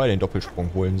vielleicht vorher den Doppelsprung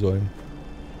holen sollen.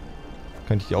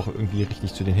 Könnte ich auch irgendwie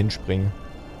richtig zu denen hinspringen.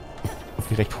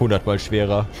 Direkt 100-mal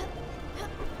schwerer.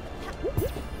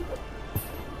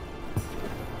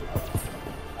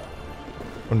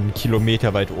 Und 1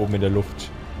 Kilometer weit oben in der Luft.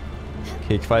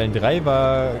 Okay, Quallen 3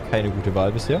 war keine gute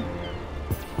Wahl bisher.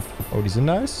 Oh, die sind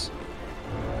nice.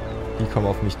 Die kommen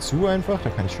auf mich zu einfach. Da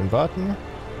kann ich schon warten.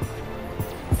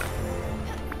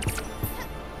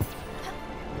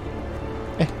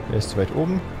 Der ist zu weit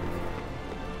oben.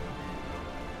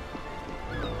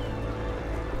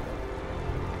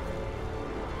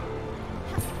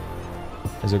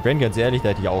 Also Gwen, ganz ehrlich, da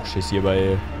hätte ich auch Schiss hier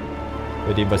bei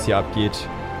dem, was hier abgeht.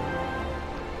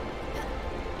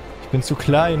 Ich bin zu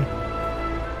klein.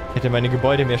 Ich hätte meine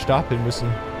Gebäude mehr stapeln müssen.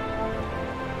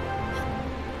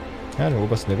 Ja, den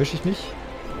obersten erwische ich nicht.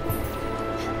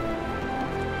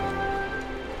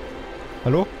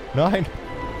 Hallo? Nein!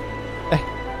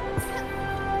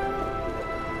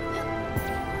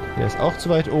 Der ist auch zu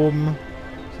weit oben.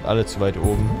 Sind alle zu weit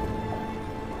oben.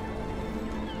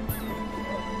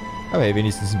 Aber hey,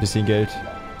 wenigstens ein bisschen Geld.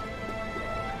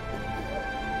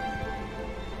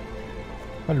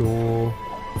 Hallo.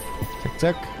 Zack,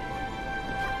 zack.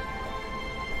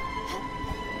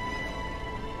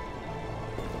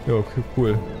 Ja, okay,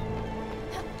 cool.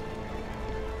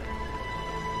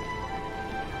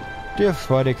 Der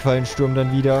war der Quallensturm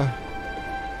dann wieder.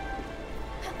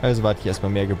 Also warte ich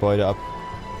erstmal mehr Gebäude ab.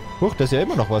 Huch, da ist ja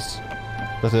immer noch was.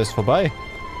 Das ist vorbei.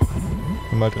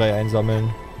 Mal 3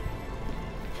 einsammeln.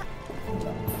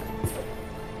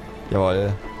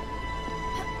 Jawohl.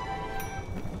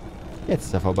 Jetzt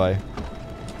ist er vorbei.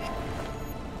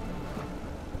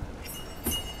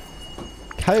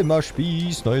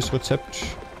 Kalmarspieß, neues Rezept.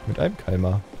 Mit einem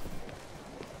Kalmar.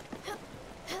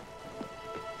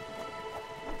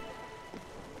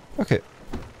 Okay.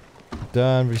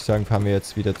 Dann würde ich sagen, fahren wir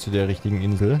jetzt wieder zu der richtigen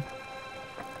Insel.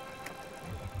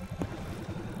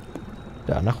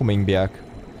 Da, nach Hummingberg.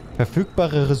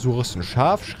 Verfügbare Ressourcen.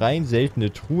 Schaf, Schrein,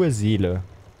 seltene Truhe, Seele.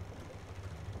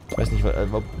 Ich weiß nicht,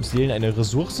 ob Seelen eine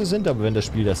Ressource sind, aber wenn das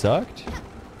Spiel das sagt.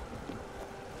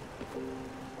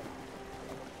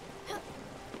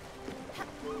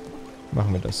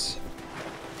 Machen wir das.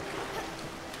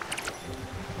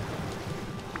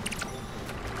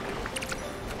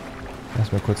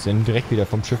 Erstmal kurz den Dreck wieder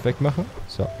vom Schiff wegmachen.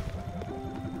 So.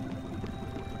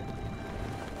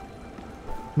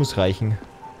 Muss reichen.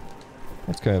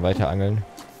 Jetzt können wir weiter angeln.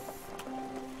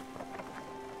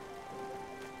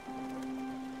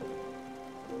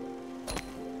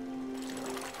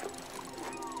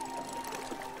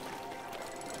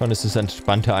 Schon ist das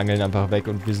entspannte Angeln einfach weg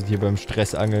und wir sind hier beim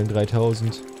Stressangeln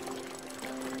 3000.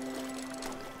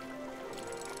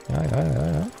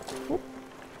 Ja. Oh.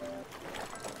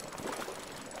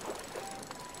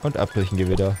 Und ab durch ein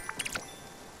Gewitter.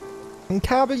 Ein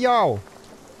Kabeljau.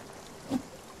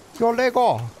 Ja,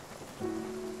 lecker.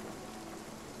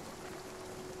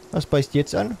 Was beißt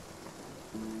jetzt an?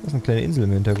 Das ist eine kleine Insel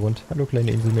im Hintergrund. Hallo,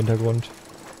 kleine Insel im Hintergrund.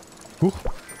 Huch.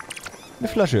 Eine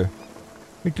Flasche.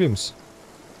 Mit Glimms.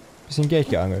 Bisschen Geld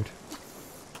geangelt.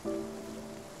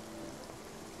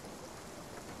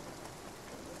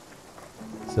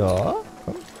 So.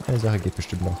 Komm. Eine Sache geht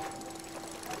bestimmt noch.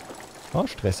 Oh,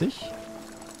 stressig.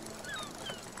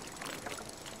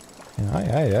 Ja.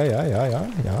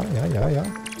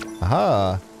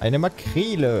 Aha. Eine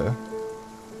Makrele.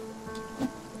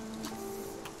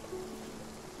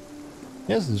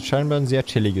 Ja, es ist scheinbar ein sehr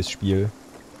chilliges Spiel.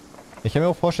 Ich kann mir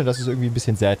auch vorstellen, dass es irgendwie ein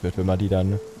bisschen sad wird, wenn man die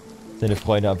dann seine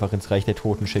Freunde einfach ins Reich der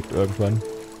Toten schickt irgendwann.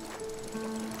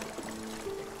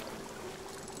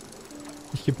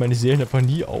 Ich gebe meine Seelen einfach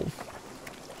nie auf.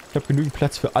 Ich habe genügend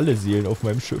Platz für alle Seelen auf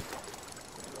meinem Schiff.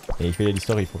 Nee, ich will ja die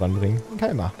Story voranbringen.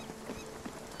 Kalmar.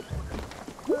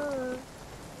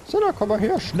 So, da komm mal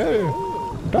her, schnell.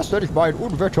 Das nenne ich mal ein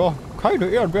Unwetter. Keine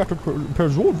ehrenwerte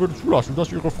Person würde zulassen,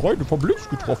 dass ihre Freunde vom Blitz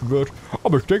getroffen wird.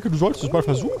 Aber ich denke, du sollst es mal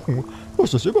versuchen. Du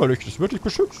hast das Immerlicht, das wird dich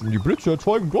beschützen. Die Blitze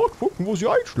erzeugen dort Funken, wo sie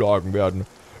einschlagen werden.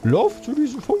 Lauf zu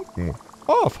diesen Funken.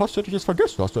 Ah, fast hätte ich es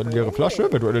vergessen. Hast du eine leere Flasche?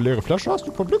 Wenn du eine leere Flasche hast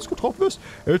und vom Blitz getroffen wirst,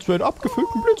 hältst du einen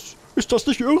abgefüllten Blitz. Ist das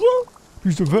nicht irre?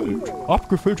 Diese Welt.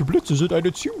 Abgefüllte Blitze sind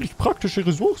eine ziemlich praktische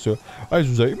Ressource.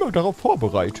 Also sei immer darauf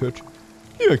vorbereitet.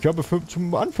 Hier, ich habe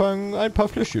zum Anfang ein paar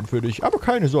Fläschchen für dich. Aber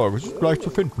keine Sorge, es ist gleich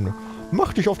zu finden.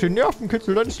 Mach dich auf den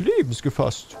Nervenkitzel deines Lebens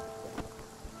gefasst.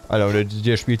 Alter, oder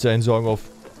der spielt seinen Song auf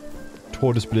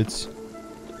Todesblitz.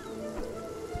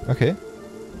 Okay.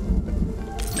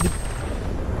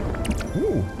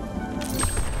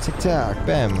 Zick-zack,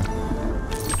 bam.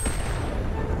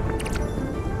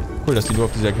 Cool, dass die nur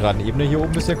auf dieser geraden Ebene hier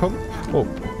oben bisher kommen. Oh,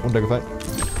 runtergefallen.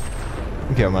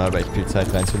 Okay, man hat aber echt viel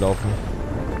Zeit reinzulaufen.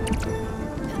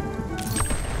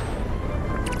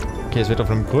 Okay, es wird auf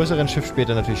einem größeren Schiff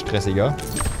später natürlich stressiger.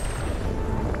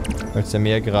 Weil es da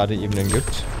mehr gerade Ebenen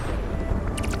gibt.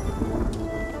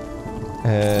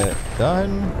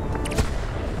 Dahin.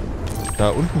 Da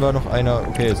unten war noch einer.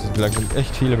 Okay, es sind langsam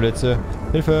echt viele Blitze.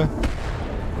 Hilfe!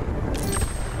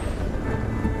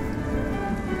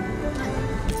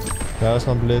 Da ist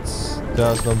noch ein Blitz.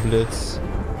 Da ist noch ein Blitz.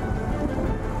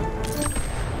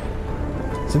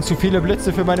 Sind zu viele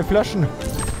Blitze für meine Flaschen.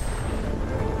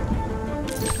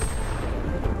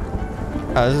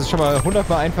 Also es ist schon mal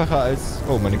 100-mal einfacher als...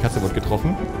 Oh, meine Katze wurde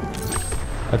getroffen.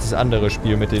 Als das andere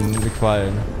Spiel mit den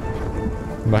Qualen.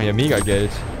 Die machen ja mega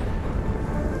Geld.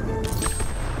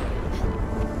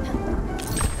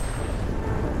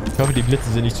 Ich hoffe, die Blitze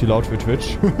sind nicht zu laut für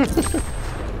Twitch.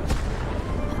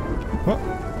 Oh.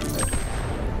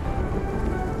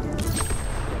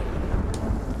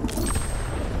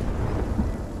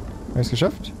 Hab ich's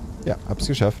geschafft? Ja, hab's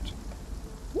geschafft.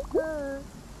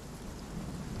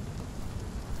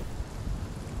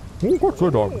 Oh, Gott sei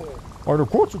Dank. Eine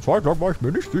kurze Zeit lang war ich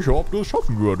mir nicht sicher, ob du es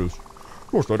schaffen würdest.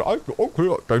 Du hast deinen alten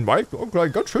Onkel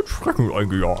einen ganz schön Schrecken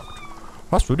eingejagt.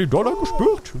 Hast du den Donner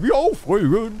gespürt? Wie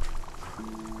aufregend.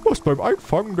 Du hast beim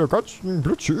Einfangen der ganzen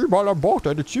Blitze überall an Bord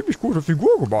eine ziemlich gute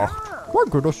Figur gemacht.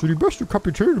 Danke, dass du die beste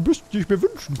Kapitänin bist, die ich mir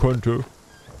wünschen könnte.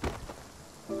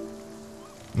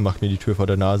 und macht mir die Tür vor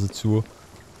der Nase zu.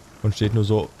 Und steht nur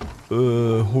so,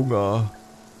 Hunger.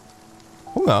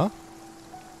 Hunger?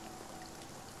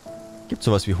 Gibt's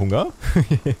sowas wie Hunger?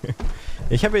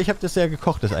 ich hab das ja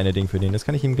gekocht, das eine Ding für den. Das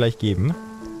kann ich ihm gleich geben.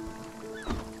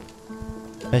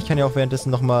 Ich kann ja auch währenddessen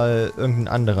nochmal irgendein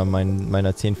anderer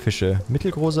meiner 10 Fische.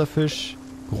 Mittelgroßer Fisch,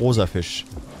 großer Fisch.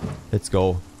 Let's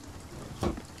go.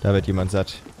 Da wird jemand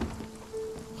satt.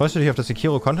 Freust du dich auf das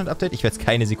Sekiro Content Update? Ich werde es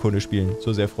keine Sekunde spielen.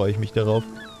 So sehr freue ich mich darauf.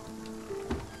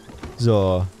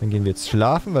 So, dann gehen wir jetzt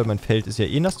schlafen, weil mein Feld ist ja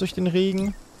eh nass durch den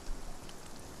Regen.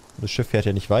 Das Schiff fährt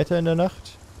ja nicht weiter in der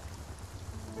Nacht.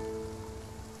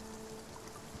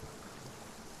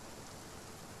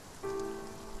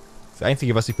 Das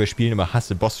Einzige, was ich bei Spielen immer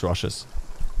hasse, Boss Rushes.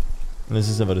 Und es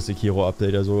ist aber das Sekiro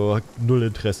Update, also null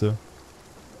Interesse.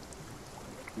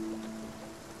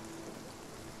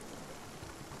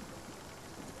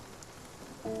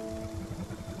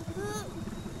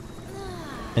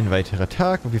 Ein weiterer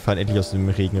Tag und wir fahren endlich aus dem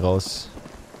Regen raus.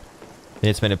 Wenn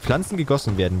jetzt meine Pflanzen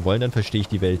gegossen werden wollen, dann verstehe ich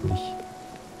die Welt nicht.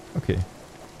 Okay.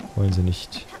 Wollen sie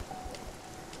nicht.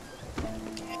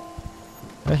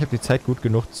 Ja, ich habe die Zeit gut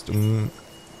genutzt, um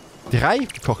 3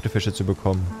 gekochte Fische zu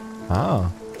bekommen.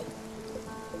 Ah.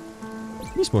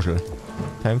 Miesmuschel.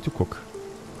 Time to cook.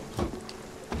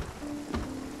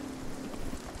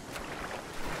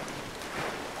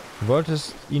 Du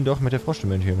wolltest ihn doch mit der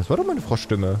Froschstimme enthüllen. Das war doch meine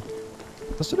Froschstimme.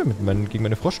 Was hast du denn gegen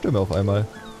meine Froschstimme auf einmal?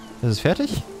 Das ist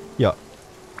fertig? Ja.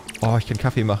 Oh, ich kann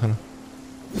Kaffee machen.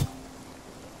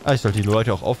 Ah, ich sollte die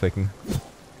Leute auch aufwecken.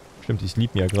 Stimmt, ich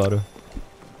lieb mir ja gerade.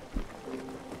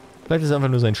 Vielleicht ist es einfach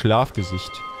nur sein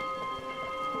Schlafgesicht.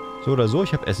 So oder so,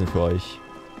 ich habe Essen für euch.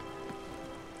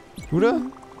 Oder?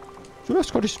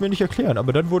 Zuerst konnte ich es mir nicht erklären,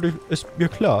 aber dann wurde es mir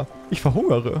klar. Ich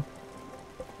verhungere.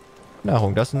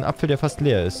 Nahrung, das ist ein Apfel, der fast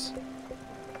leer ist.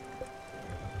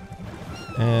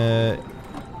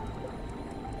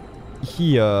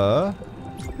 Hier.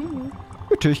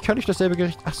 Natürlich kann ich dasselbe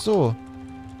Gericht... Ach so.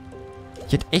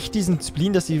 Ich hätte echt diesen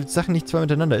Spleen, dass die Sachen nicht zwei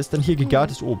miteinander ist. Dann hier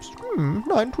gegartes Obst.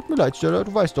 Nein, tut mir leid, Stella.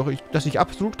 Du weißt doch, dass ich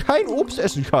absolut kein Obst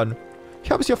essen kann.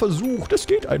 Ich habe es ja versucht. Das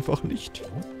geht einfach nicht.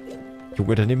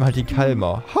 Junge, dann nehmen wir halt den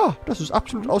Kalmar. Ha, das ist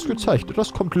absolut ausgezeichnet.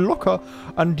 Das kommt locker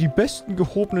an die besten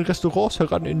gehobenen Restaurants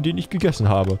heran, in denen ich gegessen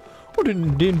habe. Und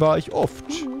in denen war ich oft.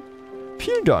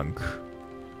 Vielen Dank.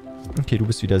 Okay, du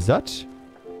bist wieder satt.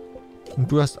 Und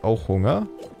du hast auch Hunger.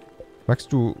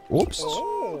 Magst du Obst?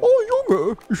 Oh,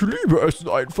 Junge, ich liebe Essen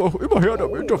einfach. Immer her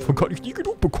damit, davon kann ich nie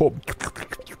genug bekommen.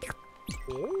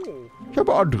 Ich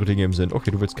habe andere Dinge im Sinn.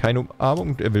 Okay, du willst keine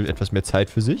Umarmung und er will etwas mehr Zeit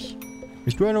für sich.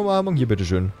 Willst du eine Umarmung? Hier,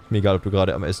 bitteschön. Mir egal, ob du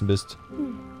gerade am Essen bist.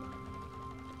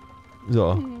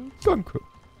 So. Danke.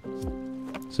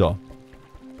 So.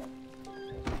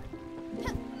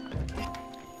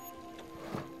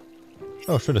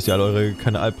 Oh, schön, dass ihr alle eure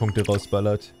Kanalpunkte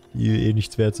rausballert, die eh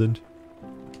nichts wert sind.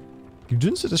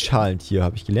 Gedünstetes Schalentier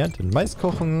habe ich gelernt. Den Mais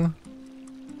kochen.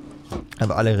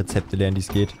 Aber alle Rezepte lernen, die es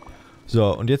geht.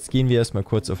 So, und jetzt gehen wir erstmal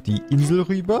kurz auf die Insel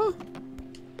rüber.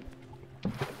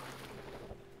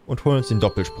 Und holen uns den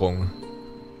Doppelsprung.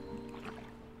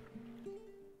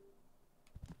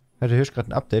 Hat der Hirsch gerade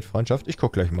ein Update, Freundschaft? Ich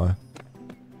guck gleich mal.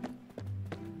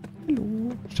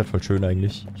 Hallo. Stadt voll schön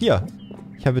eigentlich. Hier.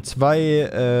 Ich habe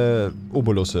 2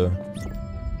 Obolusse.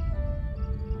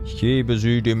 Ich gebe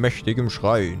sie dem mächtigen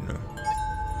Schrein.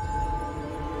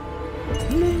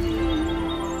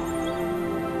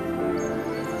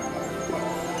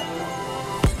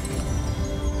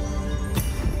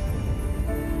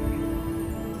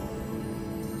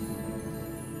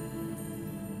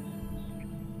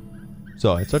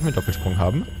 So, jetzt sollten wir einen Doppelsprung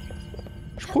haben.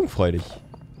 Sprungfreudig.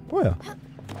 Oh ja.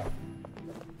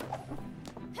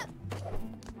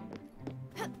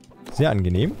 Sehr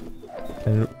angenehm.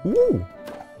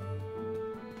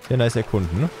 Sehr nice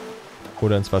erkunden.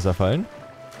 Oder ins Wasser fallen.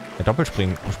 Der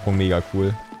Doppelsprung mega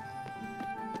cool.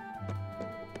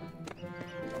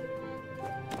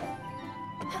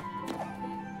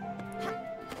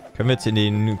 Können wir jetzt in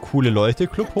den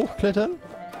Coole-Leute-Club hochklettern?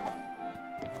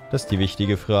 Das ist die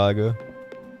wichtige Frage.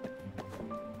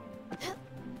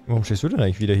 Warum stehst du denn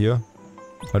eigentlich wieder hier?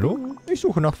 Hallo? Ich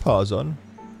suche nach Fasern.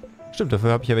 Stimmt,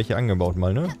 dafür habe ich ja welche angebaut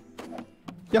mal, ne?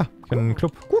 Ja, ich bin ein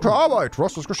Club. Gute Arbeit, du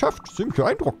hast es geschafft. Ziemlich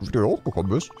beeindruckend, wie du hier hochgekommen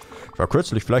bist. Ich war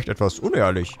kürzlich vielleicht etwas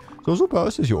unehrlich. So super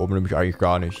ist es hier oben nämlich eigentlich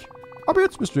gar nicht. Aber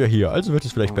jetzt bist du ja hier, also wird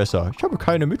es vielleicht besser. Ich habe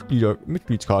keine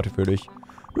Mitgliedskarte für dich.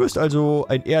 Du wirst also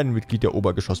ein Ehrenmitglied der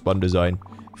Obergeschossbande sein.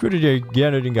 Ich würde dir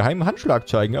gerne den geheimen Handschlag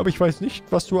zeigen, aber ich weiß nicht,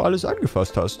 was du alles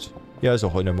angefasst hast. Ja, ist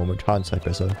auch in der momentanen Zeit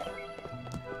besser.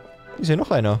 Ist hier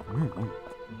noch einer.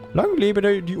 Lang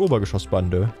lebe die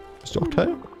Obergeschossbande. Bist du auch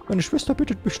Teil? Meine Schwester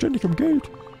bittet mich ständig um Geld.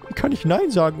 Wie kann ich Nein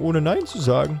sagen, ohne Nein zu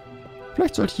sagen?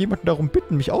 Vielleicht sollte ich jemanden darum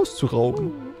bitten, mich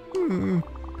auszurauben.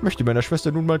 Ich möchte meiner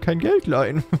Schwester nun mal kein Geld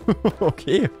leihen.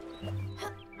 Okay.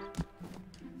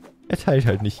 Er teilt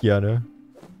halt nicht gerne.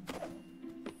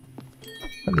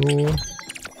 Hallo.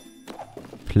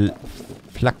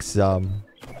 Flachssamen.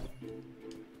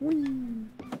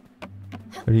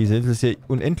 Diese Insel ist ja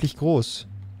unendlich groß.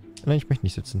 Nein, ich möchte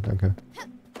nicht sitzen, danke.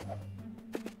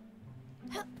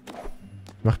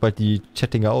 Macht bald die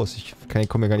Chattinge aus. Ich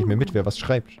komme ja gar nicht mehr mit, wer was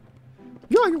schreibt.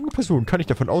 Ja, junge Person, kann ich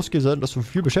davon ausgehen, dass du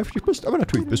viel beschäftigt bist? Aber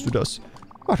natürlich bist du das.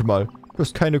 Warte mal, du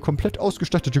hast keine komplett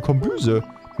ausgestattete Kombüse.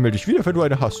 Melde dich wieder, wenn du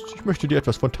eine hast. Ich möchte dir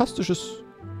etwas Fantastisches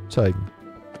zeigen.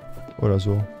 Oder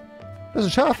so. Das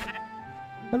ist ein Schaf.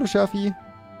 Hallo, Schafi.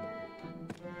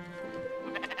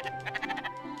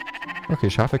 Okay,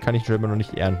 Schafe kann ich schon immer noch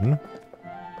nicht ernten.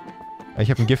 Aber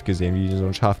ich habe ein Gift gesehen, wie so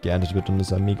ein Schaf geerntet wird und das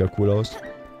sah mega cool aus.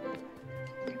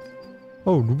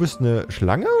 Oh, du bist eine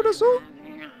Schlange oder so?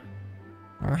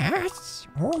 Was?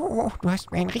 Oh, du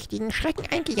hast mir einen richtigen Schrecken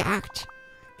eingejagt.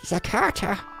 Dieser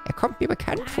Kater, er kommt mir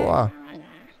bekannt vor.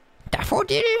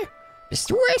 Daffodil? Bist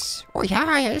du es? Oh ja,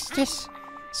 er ist es.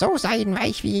 So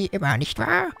seidenweich wie immer, nicht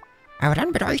wahr? Aber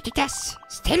dann bedeutet das,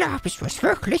 Stella, bist du es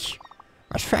wirklich?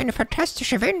 Was für eine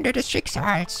fantastische Wende des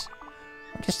Schicksals.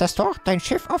 Und ist das dort dein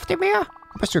Schiff auf dem Meer?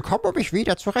 Du bist gekommen, um mich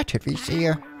wieder zu retten, wie ich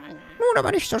sehe. Nun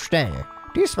aber nicht so schnell.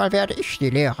 Diesmal werde ich die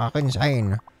Lehrerin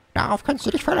sein. Darauf kannst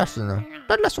du dich verlassen.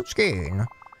 Dann lass uns gehen.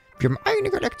 Wir haben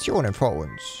einige Lektionen vor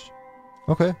uns.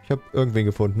 Okay, ich habe irgendwen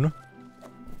gefunden.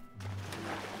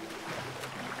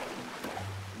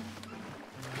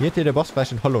 Wie hat dir der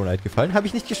Bossfight in Hollow Knight gefallen? Habe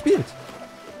ich nicht gespielt.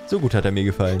 So gut hat er mir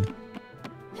gefallen.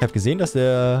 Ich habe gesehen, dass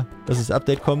das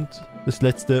Update kommt, das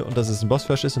letzte, und dass es ein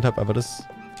Bossfight ist und habe aber das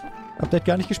Update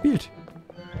gar nicht gespielt.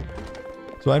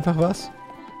 So einfach war's.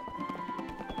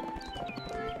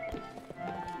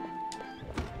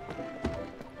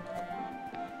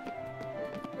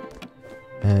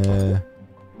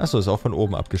 Achso, ist auch von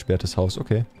oben abgesperrtes Haus.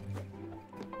 Okay.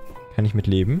 Kann ich mit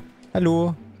leben?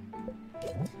 Hallo?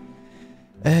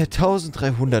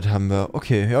 1300 haben wir.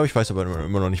 Okay, ja, ich weiß aber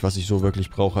immer noch nicht, was ich so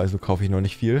wirklich brauche, also kaufe ich noch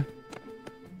nicht viel.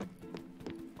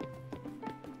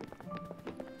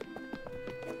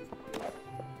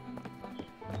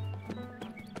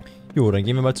 Jo, dann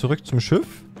gehen wir mal zurück zum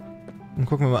Schiff und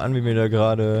gucken wir mal an, wie wir da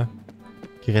gerade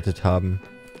gerettet haben.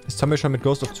 Jetzt haben wir schon mit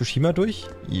Ghost of Tsushima durch.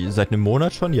 Seit einem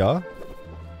Monat schon, ja.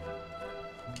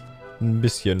 Ein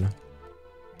bisschen.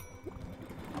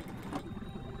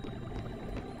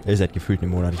 Ihr seid gefühlt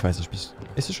einen Monat, ich weiß nicht.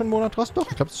 Ist es schon ein Monat draußen? Doch,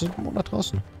 ich glaube, es ist ein Monat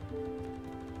draußen.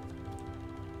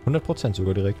 100%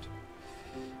 sogar direkt.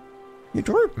 Hier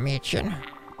drüben, Mädchen.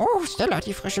 Oh, Stella,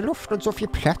 die frische Luft und so viel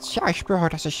Platz. Ja, ich spüre,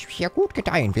 dass ich hier gut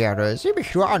gedeihen werde. Sieh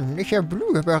mich nur an, ich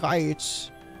erblühe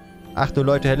bereits. Achtung,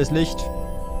 Leute, helles Licht.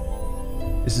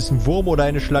 Ist es ein Wurm oder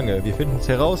eine Schlange? Wir finden es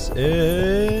heraus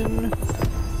in...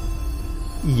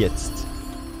 Jetzt.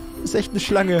 Ist echt eine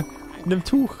Schlange. In einem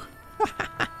Tuch.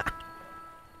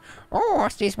 Oh,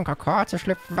 aus diesem Kokon zu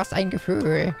schlüpfen, was ein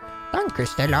Gefühl. Danke,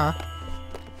 Stella.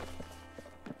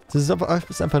 Das ist aber, dass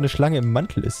es einfach eine Schlange im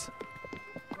Mantel ist.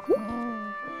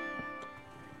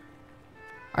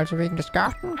 Also wegen des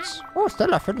Gartens? Oh,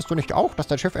 Stella, findest du nicht auch, dass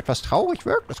dein Schiff etwas traurig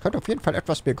wirkt? Es könnte auf jeden Fall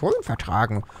etwas mehr Grün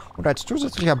vertragen. Und als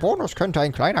zusätzlicher Bonus könnte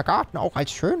ein kleiner Garten auch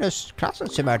als schönes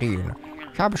Klassenzimmer dienen.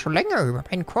 Ich habe schon länger über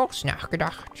meinen Kurs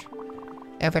nachgedacht.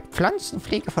 Er wird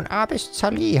Pflanzenpflege von A bis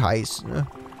Zali heißen.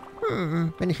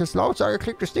 Wenn ich es laut sage,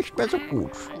 klingt es nicht mehr so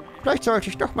gut. Vielleicht sollte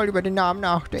ich doch mal über den Namen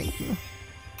nachdenken.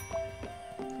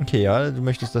 Okay, ja, du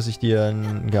möchtest, dass ich dir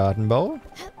einen Garten baue?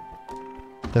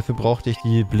 Dafür brauchte ich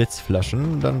die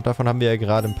Blitzflaschen. Davon haben wir ja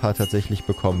gerade ein paar tatsächlich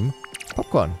bekommen.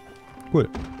 Popcorn. Cool.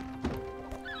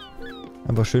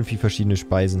 Einfach schön viele verschiedene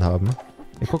Speisen haben.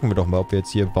 Dann gucken wir doch mal, ob wir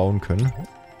jetzt hier bauen können.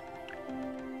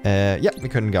 Ja, wir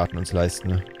können einen Garten uns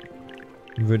leisten.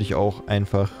 Den würde ich auch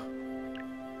einfach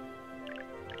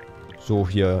so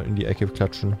hier in die Ecke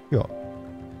klatschen. Ja.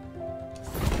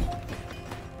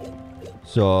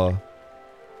 So.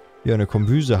 Ja, eine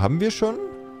Kombüse haben wir schon.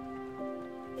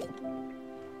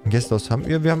 Ein Gästehaus haben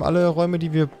wir. Wir haben alle Räume,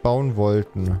 die wir bauen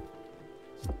wollten.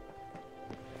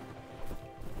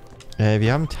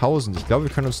 Wir haben 1000. Ich glaube,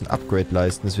 wir können uns ein Upgrade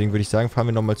leisten. Deswegen würde ich sagen, fahren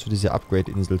wir nochmal zu dieser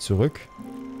Upgrade-Insel zurück.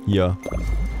 Hier.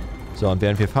 So, und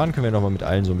während wir fahren, können wir nochmal mit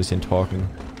allen so ein bisschen talken.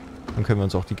 Dann können wir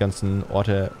uns auch die ganzen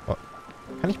Orte... Oh.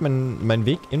 Kann ich meinen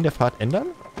Weg in der Fahrt ändern?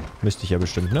 Müsste ich ja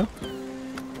bestimmt, ne?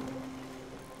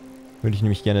 Würde ich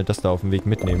nämlich gerne das da auf dem Weg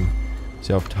mitnehmen. Ist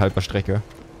ja auf halber Strecke.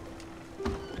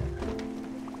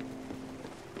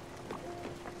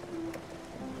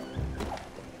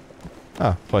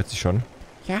 Ah, freut sich schon.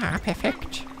 Ja,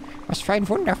 perfekt. Was für ein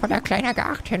wundervoller kleiner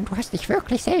Garten. Du hast dich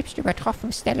wirklich selbst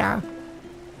übertroffen, Stella.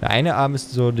 Der eine Arm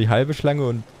ist so die halbe Schlange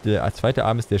und der zweite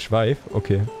Arm ist der Schweif.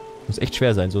 Okay. Muss echt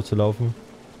schwer sein, so zu laufen.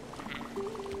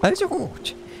 Also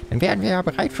gut. Dann wären wir ja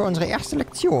bereit für unsere erste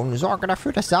Lektion. Sorge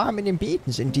dafür, dass Samen in den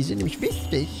Beeten sind. Die sind nämlich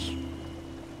wichtig.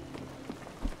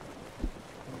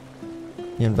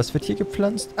 Ja, und was wird hier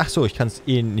gepflanzt? Ach so, ich kann es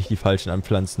eh nicht die falschen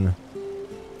anpflanzen.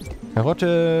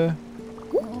 Karotte.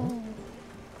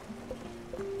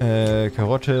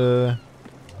 Karotte.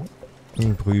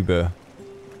 Und Rübe.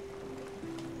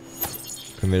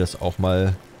 Können wir das auch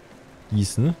mal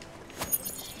gießen?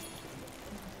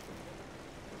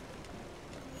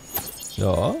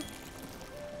 Ja.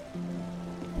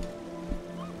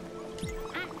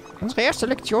 Unsere erste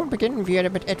Lektion beginnen wir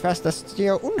mit etwas, das ich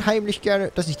dir unheimlich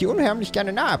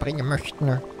gerne nahebringen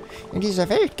möchte. In dieser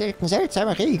Welt gelten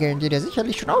seltsame Regeln, die dir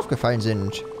sicherlich schon aufgefallen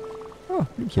sind. Oh,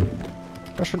 Blümchen.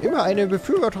 Ich war schon immer eine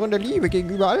Befürworterin der Liebe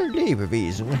gegenüber allen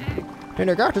Lebewesen. Denn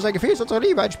der Garten ist ein Gefäß unserer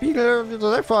Liebe, ein Spiegel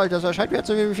unserer Selbstverhalten. Das erscheint mir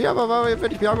zu viel, aber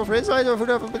wenn ich mir auf der Seite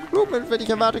mit Blumen, wenn ich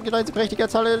erwarte, eine prächtige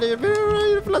Zahl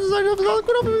Pflanze sein, gut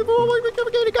auf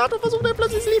den Garten und versuche, eine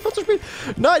Pflanze ins Lied zu spielen.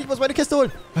 Nein, ich muss meine Kiste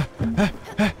holen.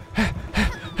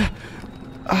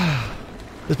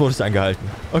 Das Boot ist angehalten.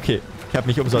 Okay, ich habe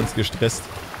mich umsonst gestresst.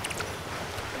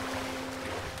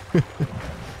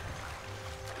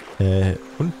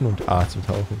 Unten und A zum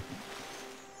Tauchen.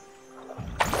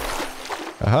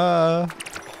 Aha.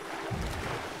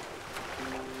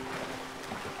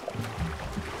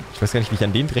 Ich weiß gar nicht, wie ich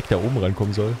an den Dreck da oben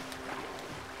rankommen soll.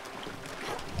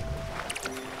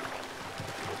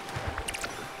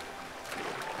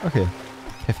 Okay.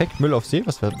 Perfekt, Müll auf See.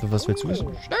 Was willst du wissen?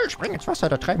 Schnell, spring ins Wasser,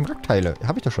 da treiben Wrackteile.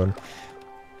 Habe ich doch schon.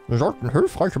 Wir sollten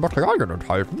hilfreiche Materialien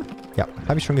enthalten. Ja,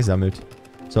 habe ich schon gesammelt.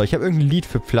 So, ich habe irgendein Lied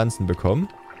für Pflanzen bekommen.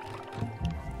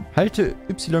 Halte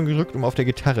Y gerückt, um auf der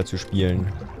Gitarre zu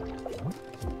spielen.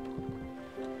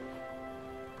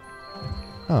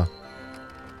 Ah.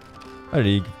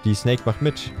 Also die Snake macht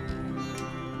mit.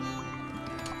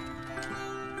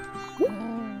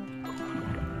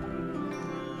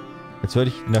 Jetzt sollte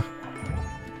ich nach...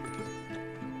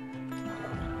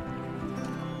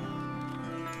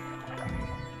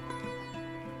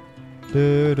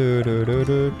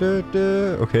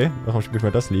 Okay, warum spielt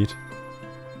man das Lied?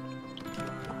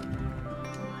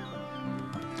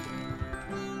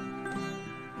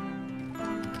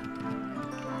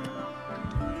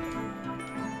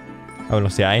 Aber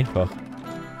noch sehr einfach.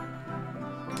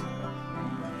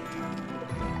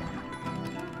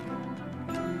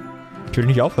 Ich will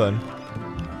nicht aufhören.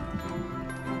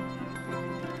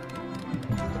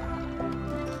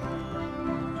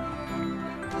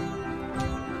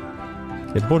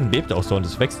 Der Boden bebt auch so und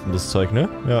es wächst und das Zeug, ne?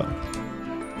 Ja.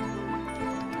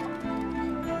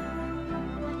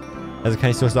 Also kann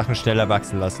ich so Sachen schneller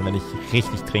wachsen lassen, wenn ich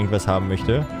richtig dringend was haben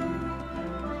möchte.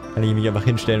 Kann ich mich einfach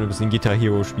hinstellen und ein bisschen Guitar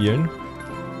Hero spielen.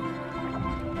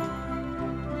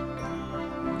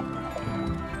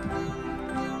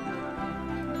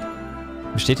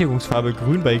 Bestätigungsfarbe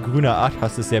grün bei grüner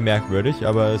A-Taste ist sehr merkwürdig,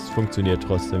 aber es funktioniert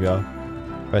trotzdem, ja.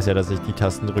 Ich weiß ja, dass ich die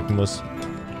Tasten drücken muss.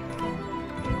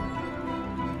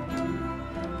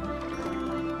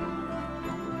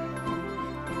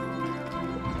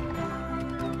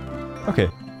 Okay.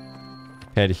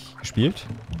 Fertig gespielt.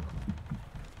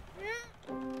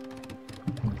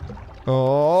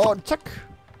 Oh, zack.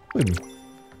 Drüben.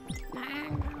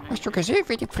 Hast du gesehen,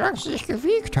 wie die Pflanzen sich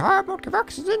gewiegt haben und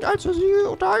gewachsen sind, als du sie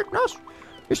unterhalten hast?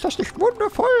 Ist das nicht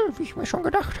wundervoll? Wie ich mir schon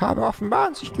gedacht habe,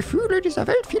 offenbaren sich Gefühle dieser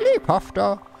Welt viel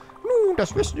lebhafter. Nun,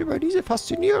 das Wissen über diese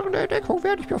faszinierende Entdeckung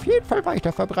werde ich mir auf jeden Fall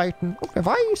weiter verbreiten. Und wer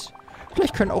weiß,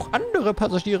 vielleicht können auch andere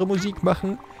Passagiere Musik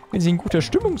machen. Wenn sie in guter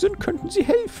Stimmung sind, könnten sie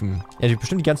helfen. Ja,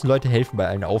 bestimmt die ganzen Leute helfen bei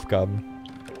allen Aufgaben.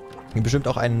 Und bestimmt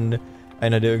auch einer,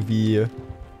 der irgendwie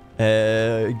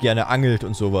gerne angelt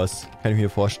und sowas. Kann ich mir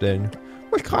vorstellen.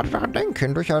 Wo ich gerade daran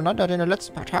denke, durcheinander in den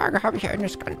letzten paar Tagen habe ich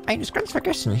eines ganz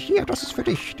vergessen. Hier, das ist für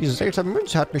dich. Diese seltsame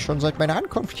Münze hat mich schon seit meiner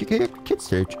Ankunft hier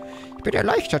gekitzelt. Ich bin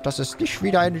erleichtert, dass es nicht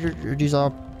wieder eine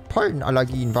dieser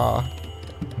Pollenallergien war.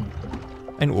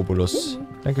 Ein Obolus.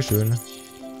 Dankeschön.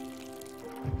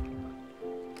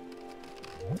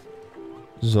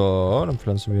 So, dann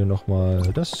pflanzen wir nochmal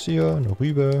das hier, eine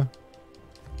Rübe.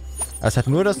 Es hat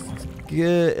nur das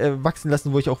wachsen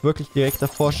lassen, wo ich auch wirklich direkt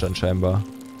davor stand, scheinbar.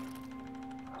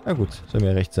 Na gut, soll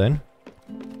mir recht sein.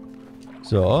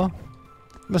 So.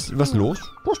 Was los?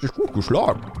 Du hast dich gut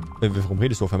geschlagen. Warum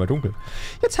redest du auf einmal dunkel?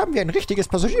 Jetzt haben wir ein richtiges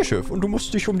Passagierschiff und du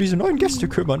musst dich um diese neuen Gäste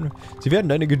kümmern. Sie werden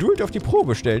deine Geduld auf die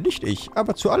Probe stellen, nicht ich.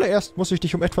 Aber zuallererst muss ich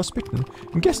dich um etwas bitten.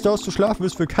 Im Gästehaus zu schlafen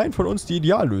ist für keinen von uns die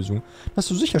Ideallösung. Das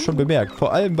hast du sicher schon bemerkt,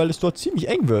 vor allem, weil es dort ziemlich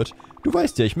eng wird. Du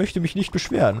weißt ja, ich möchte mich nicht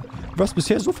beschweren. Du warst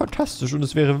bisher so fantastisch und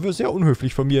es wäre sehr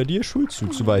unhöflich von mir, dir Schuld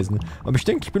zuzuweisen. Aber ich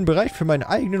denke, ich bin bereit für meinen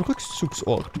eigenen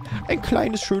Rückzugsort. Ein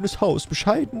kleines, schönes Haus,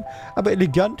 bescheiden, aber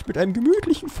elegant mit einem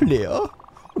gemütlichen Flair.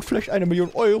 Und vielleicht 1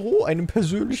 Million Euro, einem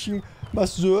persönlichen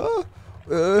Masseur,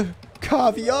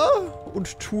 Kaviar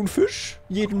und Thunfisch,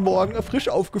 jeden Morgen frisch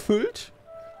aufgefüllt.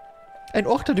 Ein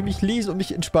Ort, an dem ich lesen und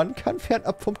mich entspannen kann,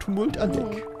 fernab vom Tumult an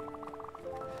Deck.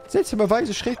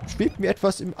 Seltsamerweise schwebt mir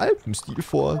etwas im Alpenstil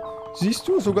vor. Siehst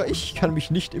du, sogar ich kann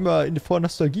mich nicht immer vor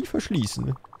Nostalgie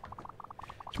verschließen.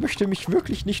 Ich möchte dich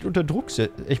wirklich nicht unter Druck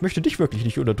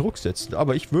setzen,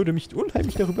 aber ich würde mich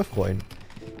unheimlich darüber freuen.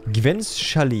 Gwens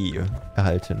Chalet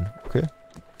erhalten. Okay.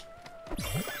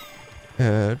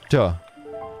 Da.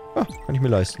 Ah, kann ich mir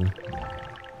leisten.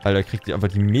 Alter, kriegt ihr einfach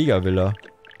die Mega-Villa.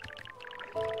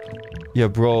 Ja,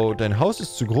 Bro, dein Haus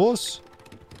ist zu groß.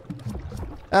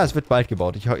 Ah, es wird bald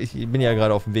gebaut. Ich bin ja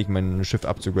gerade auf dem Weg, mein Schiff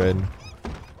abzugraden.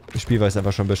 Das Spiel weiß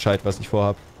einfach schon Bescheid, was ich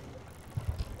vorhab.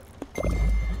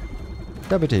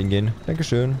 Da bitte hingehen.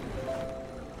 Dankeschön.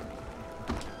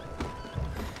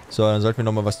 So, dann sollten wir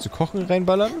nochmal was zu kochen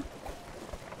reinballern.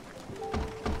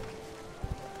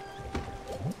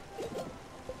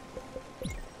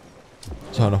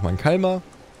 So, nochmal ein Kalmar.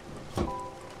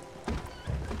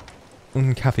 Und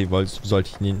einen Kaffee sollte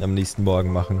ich ihn am nächsten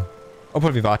Morgen machen.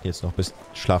 Obwohl, wir warten jetzt noch, bis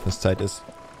Schlafenszeit ist.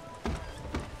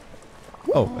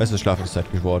 Oh, es ist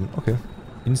Schlafenszeit geworden. Okay.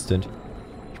 Instant.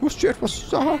 Ich muss dir etwas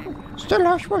sagen.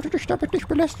 Stella, ich wollte dich damit nicht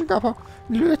belästigen, aber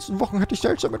in den letzten Wochen hatte ich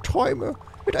seltsame Träume.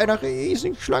 Mit einer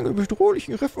riesigen Schlange,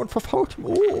 bedrohlichen Riffen und verfaultem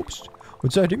Obst.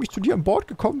 Und seitdem ich zu dir an Bord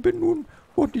gekommen bin, nun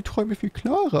wurden die Träume viel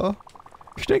klarer.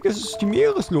 Ich denke, es ist die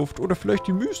Meeresluft oder vielleicht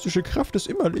die mystische Kraft des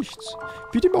Immerlichts.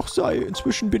 Wie dem auch sei,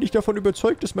 inzwischen bin ich davon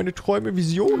überzeugt, dass meine Träume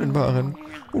Visionen waren.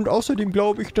 Und außerdem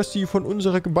glaube ich, dass sie von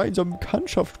unserer gemeinsamen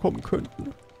Bekanntschaft kommen könnten.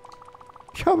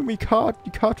 Ich habe mir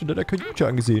die Karte deiner Kajüte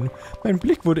angesehen. Mein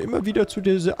Blick wurde immer wieder zu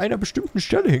einer bestimmten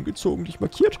Stelle hingezogen, die ich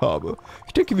markiert habe.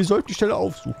 Ich denke, wir sollten die Stelle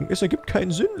aufsuchen. Es ergibt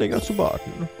keinen Sinn, länger zu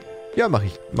warten. Ja,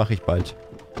 mach ich bald.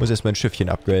 Muss erst mein Schiffchen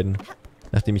upgraden,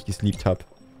 nachdem ich gesleept habe.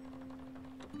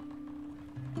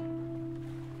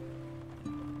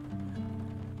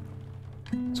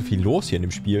 So viel los hier in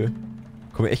dem Spiel.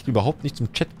 Komme echt überhaupt nicht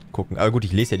zum Chat gucken. Aber gut,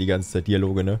 ich lese ja die ganze Zeit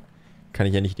Dialoge, ne? Kann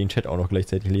ich ja nicht den Chat auch noch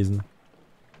gleichzeitig lesen.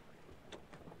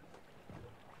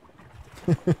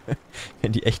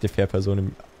 Wenn die echte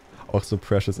Fair-Person auch so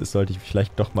precious ist, sollte ich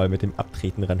vielleicht doch mal mit dem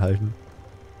Abtreten ranhalten.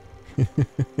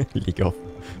 Leg auf.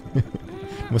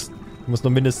 muss noch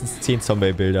mindestens 10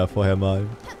 Zombie-Bilder vorher malen.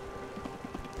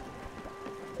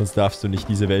 Sonst darfst du nicht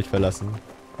diese Welt verlassen.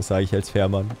 Das sage ich als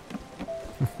Fairmann.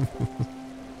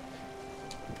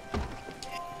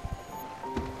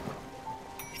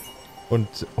 Und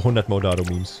 100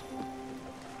 Maudado-Memes.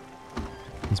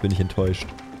 Sonst bin ich enttäuscht.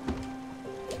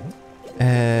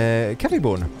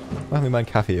 Kaffeebohnen. Machen wir mal einen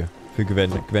Kaffee für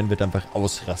Gwen. Gwen wird einfach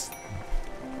ausrasten.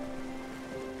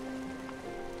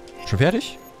 Schon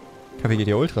fertig? Kaffee geht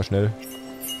ja ultra schnell.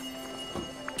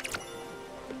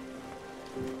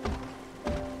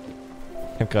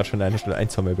 Ich habe gerade schon eine Stunde ein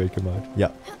Zombie-Bild gemalt.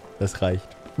 Ja, das reicht.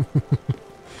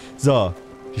 So.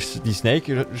 Die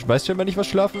Snake weiß schon mal nicht, was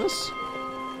Schlafen ist.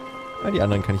 Ah, die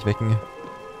anderen kann ich wecken.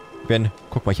 Gwen,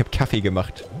 guck mal, ich habe Kaffee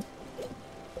gemacht.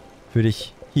 Für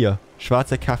dich. Hier,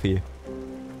 schwarzer Kaffee.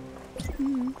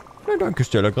 Nein, danke,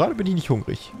 Stella. Gerade bin ich nicht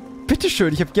hungrig.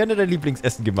 Bitteschön, ich habe gerne dein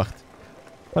Lieblingsessen gemacht.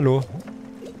 Hallo.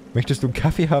 Möchtest du einen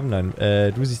Kaffee haben? Nein.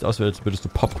 Du siehst aus, als würdest du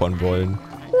Popcorn wollen.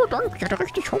 Oh, danke, ich hatte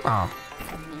richtig Hunger.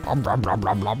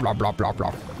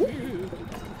 Blablabla.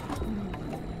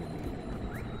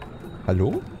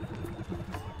 Hallo?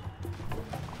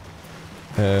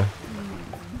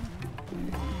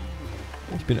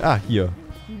 Ich bin... Ah, hier.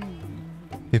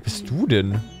 Wer bist du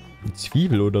denn? Eine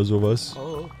Zwiebel oder sowas?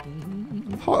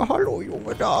 Hallo,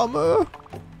 junge Dame.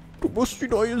 Du musst die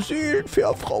neue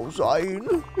Seelenfährfrau sein.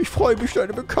 Ich freue mich,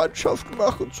 deine Bekanntschaft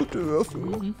machen zu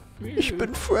dürfen. Ich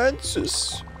bin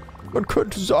Francis. Man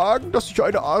könnte sagen, dass ich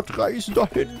eine Art reisender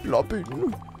Händler bin.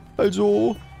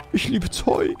 Also, ich liebe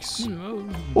Zeugs.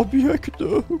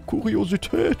 Objekte,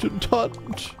 Kuriositäten,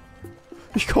 Tant.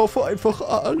 Ich kaufe einfach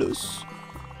alles.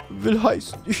 Will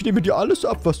heißen, ich nehme dir alles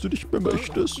ab, was du nicht mehr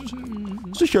möchtest.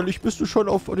 Sicherlich bist du schon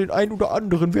auf den ein oder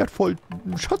anderen wertvollen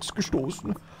Schatz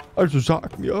gestoßen. Also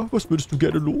sag mir, was würdest du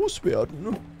gerne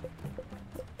loswerden?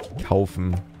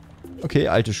 Kaufen. Okay,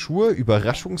 alte Schuhe,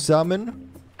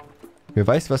 Überraschungssamen. Wer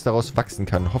weiß, was daraus wachsen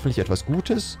kann. Hoffentlich etwas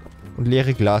Gutes und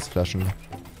leere Glasflaschen.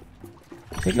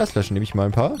 Leere Glasflaschen nehme ich mal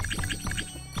ein paar.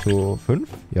 So, 5,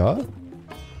 ja.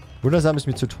 Wundersam ist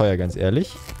mir zu teuer, ganz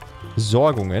ehrlich.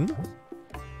 Besorgungen.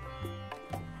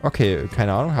 Okay,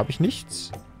 keine Ahnung, habe ich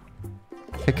nichts.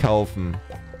 Verkaufen.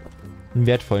 Einen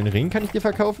wertvollen Ring kann ich dir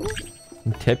verkaufen.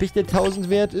 Ein Teppich, der 1000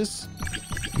 wert ist.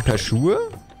 Ein paar Schuhe.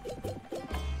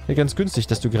 Ja, ganz günstig,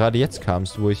 dass du gerade jetzt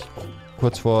kamst, wo ich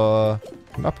kurz vor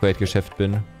dem Upgrade-Geschäft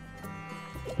bin.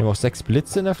 Wir haben auch 6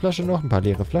 Blitze in der Flasche noch. Ein paar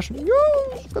leere Flaschen. Ja,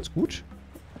 ganz gut.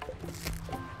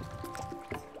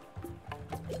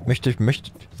 Möchte.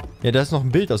 Ja, da ist noch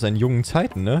ein Bild aus seinen jungen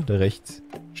Zeiten, ne? Da rechts.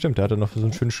 Stimmt, da hat er noch so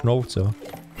einen schönen Schnauzer.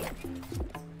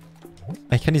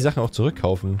 Ich kann die Sachen auch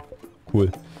zurückkaufen.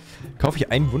 Cool. Kaufe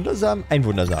ich einen Wundersamen? Ein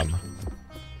Wundersamen.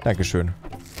 Dankeschön.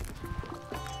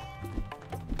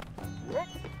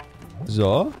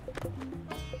 So.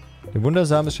 Der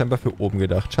Wundersamen ist scheinbar für oben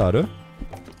gedacht. Schade.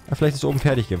 Aber vielleicht ist oben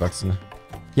fertig gewachsen.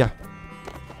 Ja.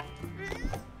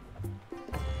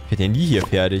 Ich werde ja nie hier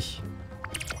fertig.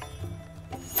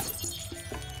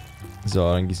 So,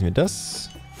 dann gießen wir das.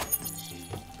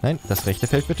 Nein, das rechte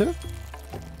Feld bitte.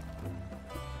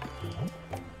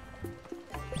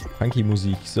 Funky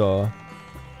Musik, so.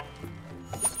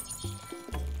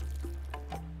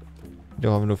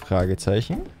 Da haben wir nur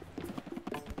Fragezeichen.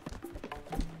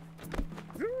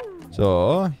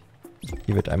 So.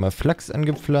 Hier wird einmal Flachs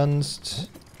angepflanzt.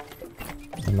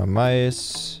 Einmal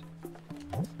Mais.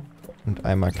 Und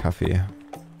einmal Kaffee.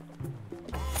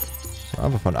 So,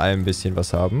 einfach von allem ein bisschen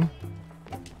was haben.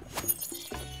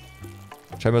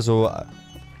 Scheinbar so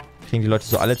kriegen die Leute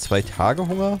so alle 2 Tage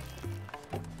Hunger.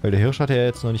 Weil der Hirsch hat ja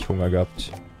jetzt noch nicht Hunger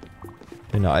gehabt.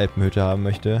 Der eine Alpenhütte haben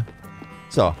möchte.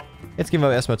 So. Jetzt gehen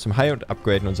wir erstmal zum Hai und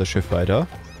upgraden unser Schiff weiter.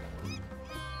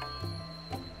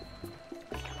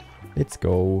 Let's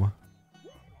go.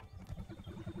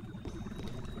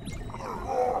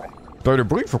 Deine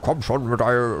Briefe kommen schon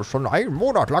einen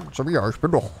Monat lang zu mir. Ich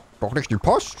bin doch nicht die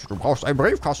Post. Du brauchst einen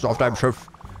Briefkasten auf deinem Schiff.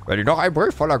 Wenn ich noch einen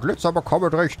Brief voller Glitzer bekomme,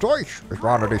 dreh ich durch. Ich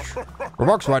warne dich. Du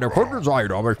magst meine Kundin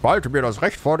sein, aber ich behalte mir das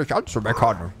Recht vor, dich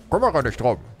anzumeckern. Kümmere dich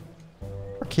drum.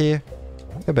 Okay.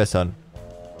 Verbessern.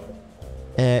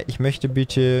 Ich möchte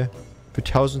bitte für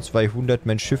 1200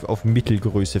 mein Schiff auf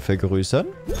Mittelgröße vergrößern.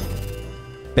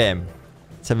 Bam.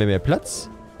 Jetzt haben wir mehr Platz.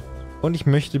 Und ich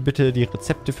möchte bitte die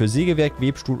Rezepte für Sägewerk,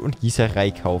 Webstuhl und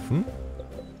Gießerei kaufen.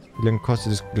 Wie lange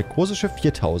kostet das große Schiff?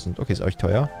 4000. Okay, ist euch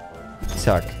teuer.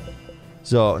 Zack.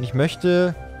 So, und ich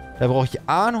möchte... Da brauche ich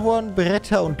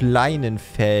Ahornbretter und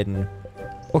Leinenfäden.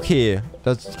 Okay,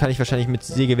 das kann ich wahrscheinlich mit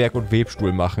Sägewerk und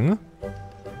Webstuhl machen.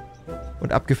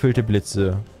 Und abgefüllte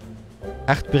Blitze.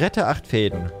 8 Bretter, 8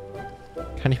 Fäden.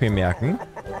 Kann ich mir merken.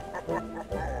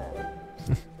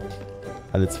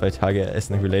 Alle 2 Tage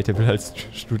essen relatable als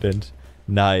Student.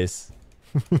 Nice.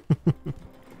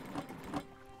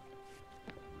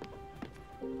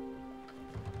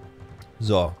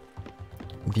 So.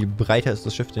 Wie breiter ist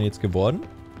das Schiff denn jetzt geworden?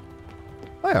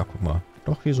 Ah ja, guck mal.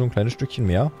 Doch, hier so ein kleines Stückchen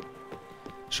mehr.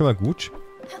 Schon mal gut.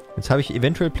 Jetzt habe ich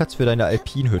eventuell Platz für deine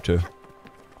Alpinhütte.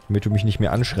 Damit du mich nicht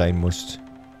mehr anschreien musst.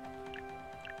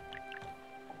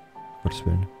 Gottes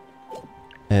Willen.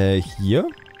 Hier?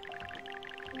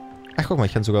 Ach, guck mal,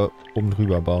 ich kann sogar oben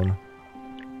drüber bauen.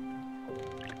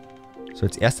 So,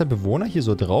 als erster Bewohner hier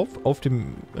so drauf, auf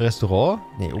dem Restaurant.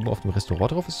 Ne, oben auf dem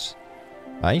Restaurant drauf ist...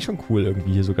 War eigentlich schon cool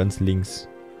irgendwie hier so ganz links.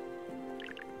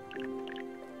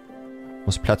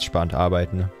 Muss platzsparend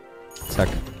arbeiten. Zack.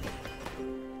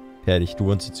 Fertig, du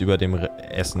wohnst jetzt über dem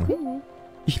Essen.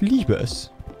 Ich liebe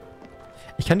es.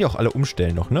 Ich kann die auch alle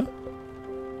umstellen noch, ne?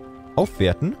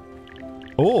 Aufwerten.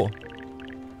 Oh.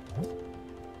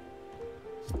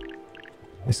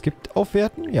 Es gibt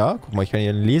Aufwerten, ja. Guck mal, ich kann hier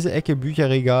eine Leseecke,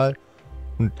 Bücherregal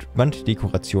und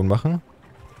Wanddekoration machen.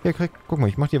 Ja, guck mal,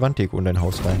 ich mach dir Wanddeko in dein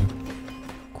Haus rein.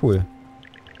 Cool.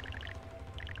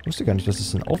 Ich wusste gar nicht, dass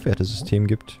es ein Aufwertesystem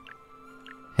gibt.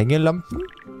 Hängelampen?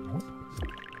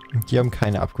 Die haben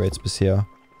keine Upgrades bisher.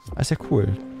 Ah, ist ja cool,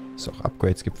 dass es auch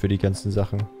Upgrades gibt für die ganzen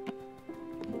Sachen.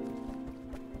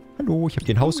 Hallo, ich habe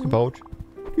dir ein Haus gebaut.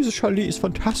 Dieses Chalet ist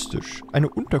fantastisch. Eine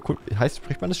Unterkunft...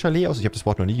 Spricht man das Chalet aus? Ich habe das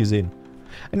Wort noch nie gesehen.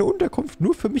 Eine Unterkunft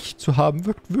nur für mich zu haben,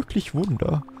 wirkt wirklich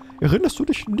Wunder. Erinnerst du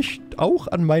dich nicht auch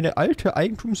an meine alte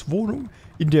Eigentumswohnung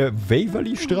in der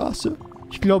Waverly-Straße?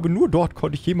 Ich glaube, nur dort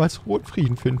konnte ich jemals Ruhe und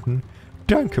Frieden finden.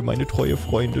 Danke, meine treue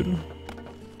Freundin.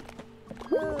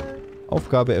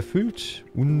 Aufgabe erfüllt.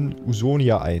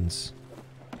 Usonia 1.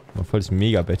 Mal volles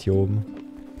Megabett hier oben.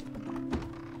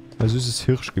 Ein süßes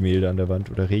Hirschgemälde an der Wand.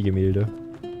 Oder Rehgemälde.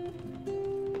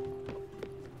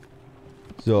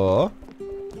 So.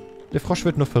 Der Frosch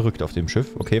wird noch verrückt auf dem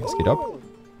Schiff. Okay, was geht ab?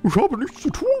 Ich habe nichts zu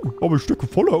tun, aber ich stecke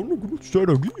voller ungenutzter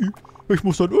Energie. Ich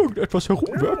muss an irgendetwas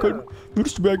herumwerkeln.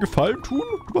 Würdest du mir einen Gefallen tun?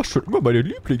 Du warst schon immer meine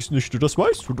Lieblingsnichte, das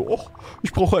weißt du doch.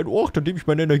 Ich brauche einen Ort, an dem ich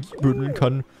meine Energie bündeln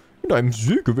kann. In einem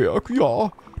Sägewerk,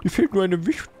 ja. Dir fehlen nur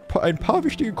ein paar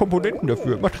wichtige Komponenten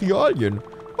dafür, Materialien.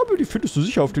 Aber die findest du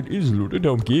sicher auf den Inseln und in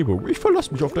der Umgebung. Ich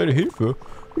verlasse mich auf deine Hilfe.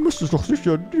 Du müsstest doch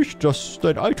sicher nicht, dass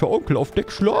dein alter Onkel auf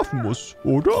Deck schlafen muss,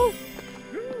 oder?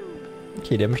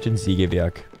 Okay, der möchte ein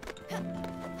Sägewerk.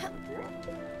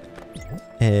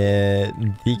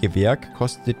 Ein Sägewerk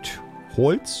kostet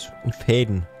Holz und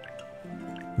Fäden.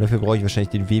 Und dafür brauche ich wahrscheinlich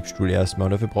den Webstuhl erstmal.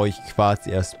 Und dafür brauche ich Quarz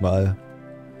erstmal.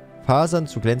 Fasern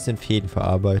zu glänzenden Fäden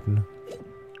verarbeiten.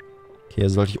 Okay,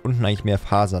 also sollte ich unten eigentlich mehr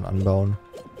Fasern anbauen.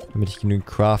 Damit ich genügend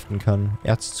craften kann.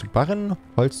 Erz zu Barren,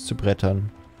 Holz zu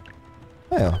Brettern.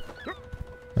 Naja.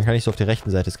 Dann kann ich so auf der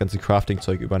rechten Seite das ganze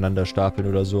Crafting-Zeug übereinander stapeln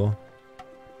oder so.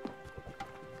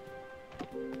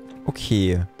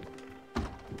 Okay.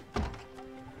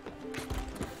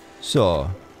 So.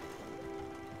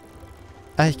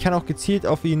 Ah, ich kann auch gezielt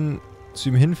auf ihn zu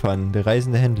ihm hinfahren. Der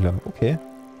reisende Händler. Okay.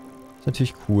 Ist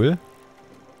natürlich cool.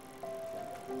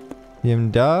 Wir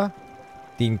haben da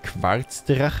den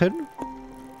Quarzdrachen.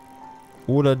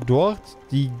 Oder dort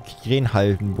die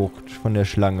Grenhaldenbucht von der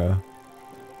Schlange.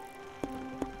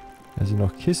 Da sind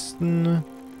noch Kisten.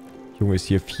 Junge, ist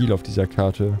hier viel auf dieser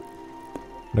Karte.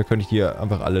 Und da könnte ich die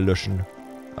einfach alle löschen.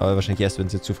 Aber wahrscheinlich erst, wenn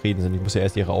sie zufrieden sind. Ich muss ja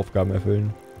erst ihre Aufgaben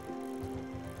erfüllen.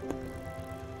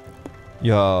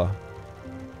 Ja.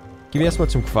 Gehen wir erstmal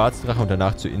zum Quarzdrache und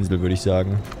danach zur Insel, würde ich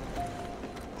sagen.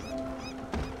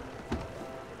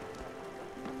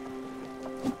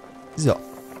 So.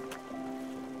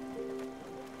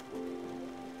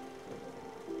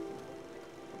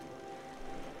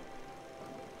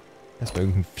 Erstmal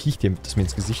irgendein Viech, das mir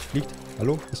ins Gesicht fliegt.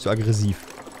 Hallo? Bist du aggressiv?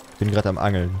 Ich bin gerade am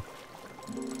Angeln.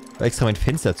 Ich habe extra mein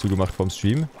Fenster zugemacht vom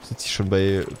Stream. Sitze ich schon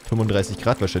bei 35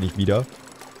 Grad wahrscheinlich wieder.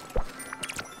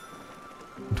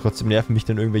 Und trotzdem nerven mich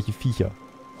dann irgendwelche Viecher.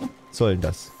 Was soll denn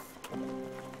das?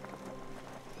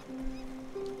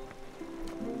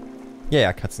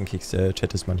 Ja,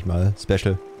 Katzenkicks-Chat ist manchmal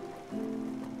special.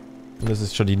 Und das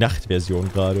ist schon die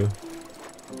Nachtversion gerade.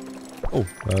 Oh,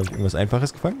 da habe ich irgendwas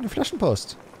Einfaches gefangen. Eine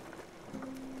Flaschenpost.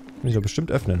 Kann ich doch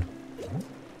bestimmt öffnen.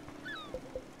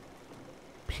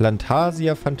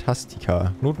 Plantasia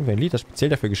Fantastica. Noten für ein Lied, das speziell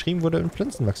dafür geschrieben wurde, um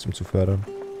Pflanzenwachstum zu fördern.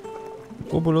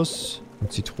 Obolus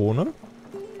und Zitrone.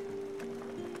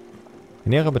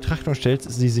 In näherer Betrachtung stellt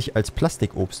sie sich als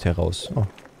Plastikobst heraus. Oh,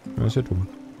 das ist ja dumm.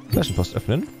 Flaschenpost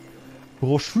öffnen.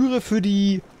 Broschüre für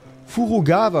die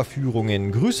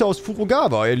Furugawa-Führungen. Grüße aus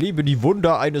Furugawa. Erlebe die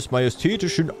Wunder eines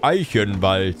majestätischen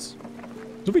Eichenwalds.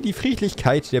 Sowie die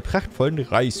Friedlichkeit der prachtvollen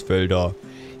Reisfelder.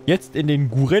 Jetzt in den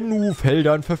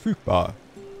Gurenu-Feldern verfügbar.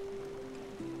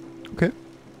 Okay.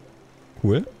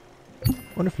 Cool.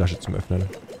 Und eine Flasche zum Öffnen.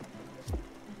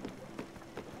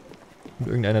 Und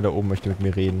irgendeiner da oben möchte mit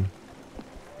mir reden.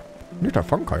 Netter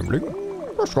Fangkeimling.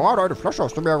 Du hast gerade eine Flasche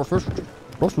aus dem Meer gefischt.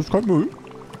 Das ist kein Müll.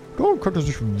 Da könnte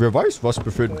sich wer weiß was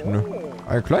befinden.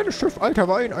 Ein kleines Schiff, alter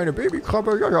Wein, eine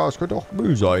Babykrabbe. Ja, es könnte auch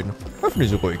Müll sein. Öffne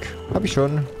sie ruhig. Hab ich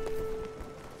schon.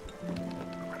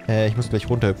 Ich muss gleich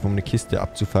runterhüpfen, um eine Kiste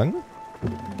abzufangen.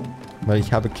 Weil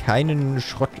ich habe keinen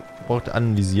Schrottort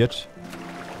anvisiert.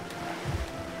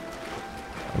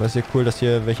 Aber ist ja cool, dass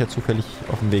hier welcher zufällig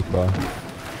auf dem Weg war.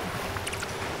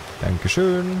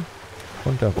 Dankeschön.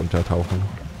 Und da runter tauchen.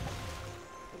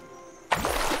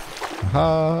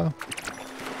 Aha.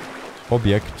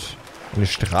 Objekt. Eine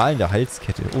strahlende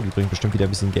Halskette. Oh, die bringt bestimmt wieder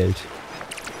ein bisschen Geld.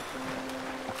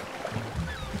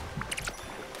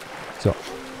 So.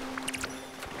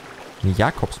 Eine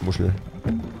Jakobsmuschel.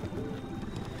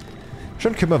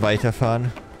 Schon können wir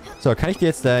weiterfahren. So, kann ich dir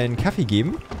jetzt deinen Kaffee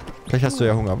geben? Vielleicht hast du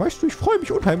ja Hunger. Weißt du, ich freue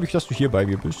mich unheimlich, dass du hier bei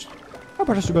mir bist.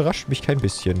 Aber das überrascht mich kein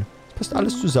bisschen. Es passt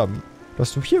alles zusammen.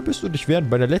 Dass du hier bist und dich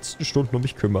während meiner letzten Stunden um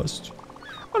mich kümmerst.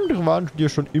 Andere waren dir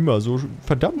schon immer so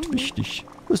verdammt wichtig.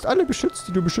 Du hast alle beschützt,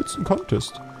 die du beschützen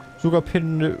konntest. Sogar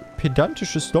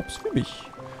pedantische Snobs wie mich.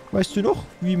 Weißt du noch,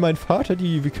 wie mein Vater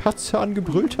die Katze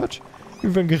angebrüllt hat?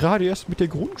 Wir waren gerade erst mit der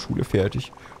Grundschule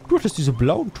fertig. Du hattest diese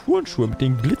blauen Turnschuhe mit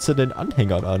den glitzernden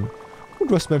Anhängern an.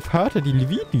 Und du hast meinem Vater die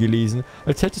Leviten gelesen,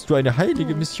 als hättest du eine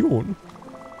heilige Mission.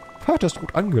 Vater ist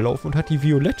gut angelaufen und hat die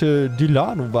violette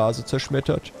Delano-Vase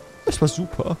zerschmettert. Das war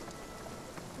super.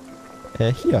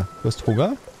 Hier, du hast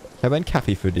Hunger? Ich habe einen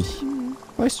Kaffee für dich.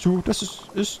 Weißt du, das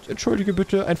ist, entschuldige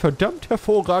bitte, ein verdammt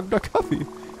hervorragender Kaffee.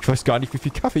 Ich weiß gar nicht, wie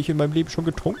viel Kaffee ich in meinem Leben schon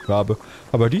getrunken habe,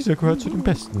 aber dieser gehört zu den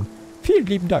besten. Vielen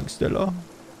lieben Dank, Stella.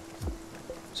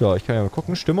 So, ich kann ja mal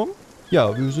gucken. Stimmung?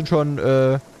 Ja, wir sind schon,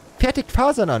 fertigt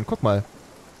Fasern an. Guck mal.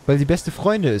 Weil sie beste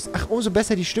Freunde ist. Ach, umso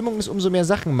besser die Stimmung ist, umso mehr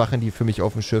Sachen machen die für mich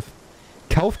auf dem Schiff.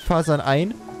 Kauft Fasern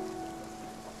ein.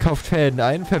 Kauft Fäden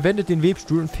ein. Verwendet den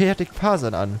Webstuhl und fertigt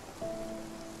Fasern an.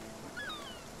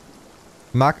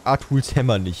 Mag Artuls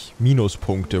Hämmer nicht.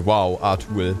 Minuspunkte. Wow,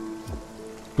 Artul.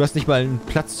 Du hast nicht mal einen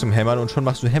Platz zum Hämmern und schon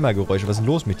machst du Hämmergeräusche. Was ist denn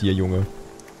los mit dir, Junge?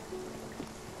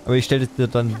 Aber ich stelle dir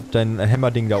dann dein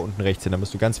Hämmerding da unten rechts hin. Dann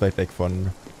bist du ganz weit weg von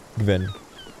Gwen.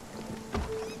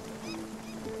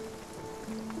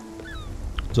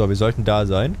 So, wir sollten da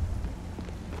sein.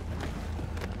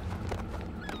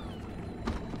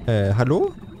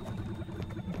 Hallo?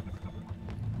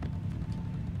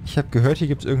 Ich habe gehört, hier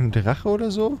gibt es irgendeinen Drache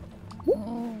oder so.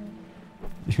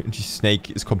 Die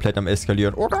Snake ist komplett am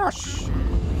Eskalieren. Oh, das!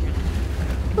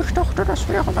 Ich dachte, das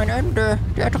wäre mein Ende.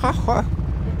 Der Drache.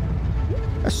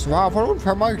 Es war wohl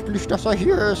unvermeidlich, dass er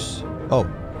hier ist. Oh.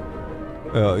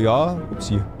 Ja,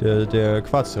 upsie. Der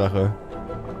Quarzdrache.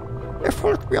 Er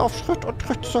folgt mir auf Schritt und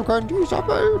Tritt sogar in dieser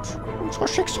Welt. Unsere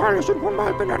Schicksale sind nun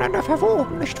mal miteinander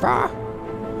verwoben, nicht wahr?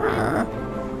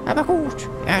 Aber gut,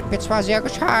 er hat mir zwar sehr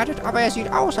geschadet, aber er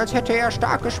sieht aus, als hätte er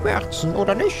starke Schmerzen,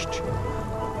 oder nicht?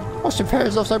 Aus dem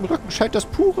Felsen auf seinem Rücken scheint das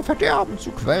pure Verderben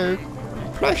zu quellen.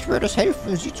 Vielleicht würde es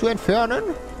helfen, sie zu entfernen?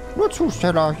 Nur zu,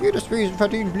 Stella. Jedes Wesen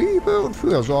verdient Liebe und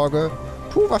Fürsorge.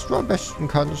 Tu, was du am besten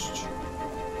kannst.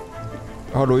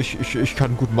 Hallo, ich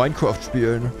kann gut Minecraft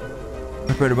spielen.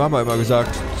 Hat meine Mama immer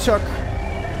gesagt. Zack.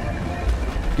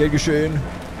 Gern geschehen.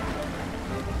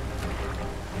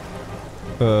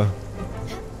 Okay.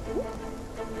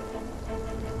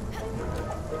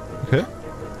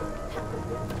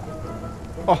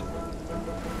 Oh.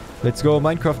 Let's go,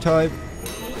 Minecraft-Time.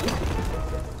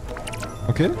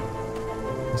 Okay.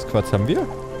 Das Quarz haben wir.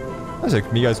 Das ist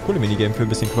ja mega das coole Minigame für ein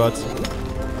bisschen Quarz.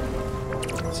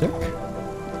 Zack.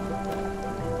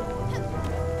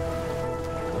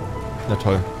 Na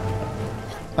toll.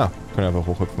 Ah, können einfach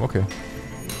hochhüpfen, okay.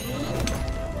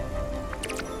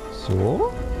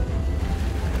 So.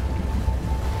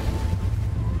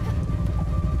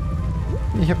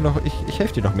 Ich habe noch... Ich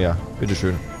helfe dir noch mehr.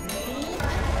 Bitteschön.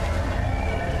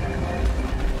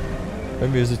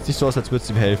 Irgendwie sieht es nicht so aus, als würde es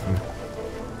ihm helfen.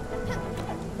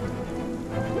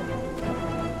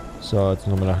 So, jetzt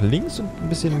nochmal nach links und ein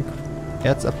bisschen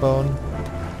Erz abbauen.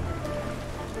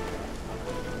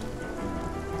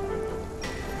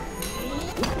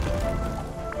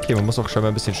 Okay, man muss auch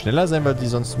scheinbar ein bisschen schneller sein, weil die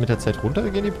sonst mit der Zeit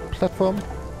runtergehen, die Plattform.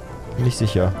 Bin nicht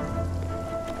sicher.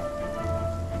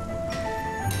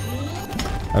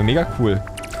 Aber mega cool.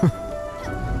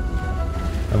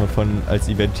 Aber von als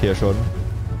Event her schon.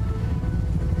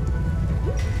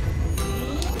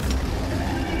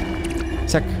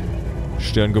 Zack.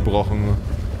 Stirn gebrochen.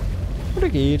 Und er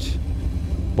geht.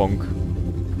 Bonk.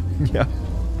 Ja.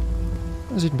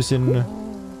 Das sieht ein bisschen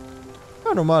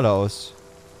ja, normaler aus.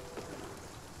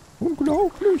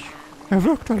 Unglaublich. Er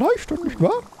wirkt erleichtert, nicht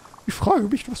wahr? Ich frage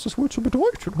mich, was das wohl zu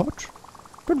bedeuten hat.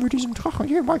 Wenn wir diesem Drachen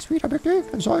jemals wieder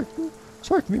begegnen sollten,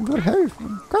 sollten wir ihm wohl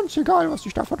helfen. Ganz egal, was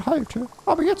ich davon halte.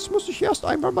 Aber jetzt muss ich erst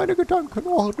einmal meine Gedanken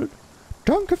ordnen.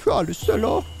 Danke für alles,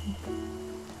 Stella.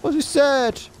 Was ist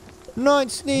sad? Nein,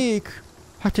 Sneak.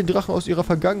 Hat den Drachen aus ihrer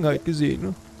Vergangenheit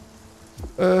gesehen.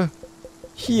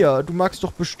 Hier, du magst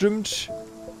doch bestimmt...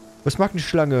 Was mag eine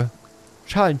Schlange?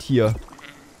 Schalentier.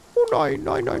 Oh nein,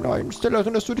 nein, nein, nein. Stella,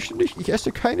 erinnerst du dich nicht? Ich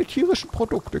esse keine tierischen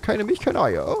Produkte, keine Milch, keine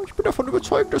Eier. Ich bin davon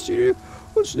überzeugt, dass sie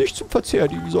uns nicht zum Verzehr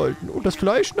dienen sollten. Und das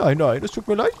Fleisch? Nein, nein. Es tut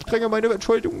mir leid, ich dränge meine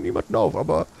Entschuldigung niemanden auf,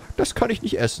 aber das kann ich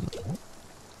nicht essen.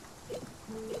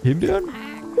 Himbeeren?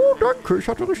 Oh, danke, ich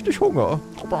hatte richtig Hunger.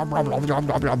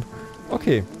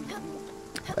 Okay.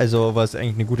 Also war es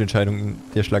eigentlich eine gute Entscheidung,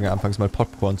 der Schlange anfangs mal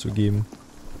Popcorn zu geben.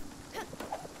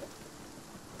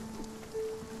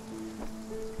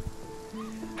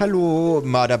 Hallo,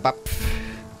 Motherbup.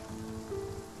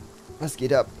 Was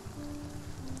geht ab?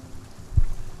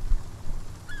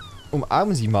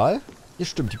 Umarmen Sie mal. Ja,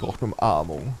 stimmt, die braucht eine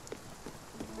Umarmung.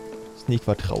 Sneak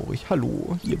war traurig.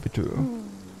 Hallo, hier bitte.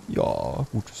 Ja,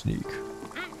 gute Sneak.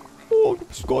 Oh, du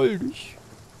bist goldig.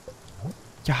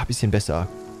 Ja, ein bisschen besser.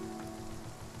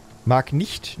 Mag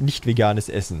nicht veganes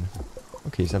Essen.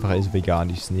 Okay, ist einfach alles vegan,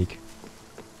 die Sneak.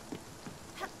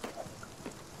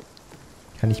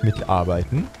 Kann ich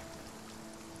mitarbeiten?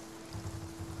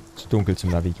 Zu dunkel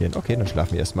zum Navigieren. Okay, dann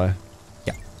schlafen wir erstmal.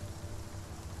 Ja.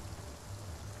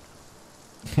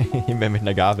 Immer mit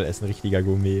einer Gabel essen, richtiger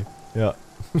Gourmet. Ja.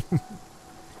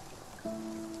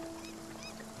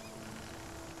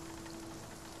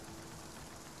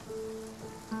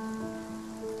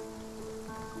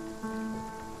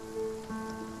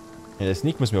 Ja, der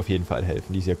Sneak muss mir auf jeden Fall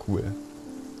helfen. Die ist ja cool.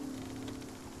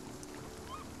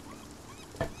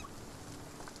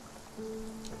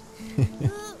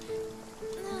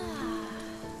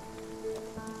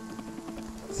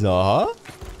 So.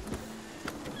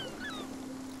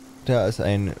 Da ist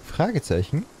ein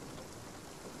Fragezeichen.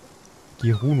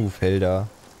 Geruno-Felder.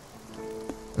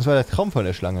 Das war der Traum von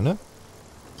der Schlange, ne?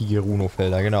 Die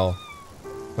Geruno-Felder, genau.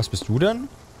 Was bist du dann?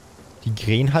 Die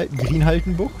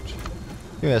Greenhaltenbucht? Gehen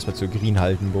wir erstmal zur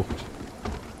Greenhaltenbucht.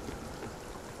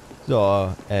 So,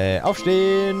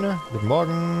 aufstehen. Guten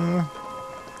Morgen.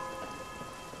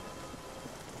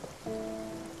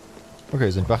 Okay,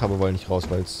 sind wach, aber wollen nicht raus,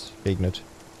 weil es regnet.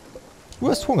 Du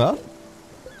hast Hunger?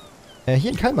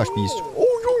 Hier ein Kalmarspieß. Oh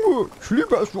Junge, ich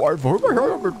liebe es so einfach. Immer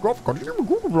her mit Kopf, kann ich immer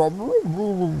gut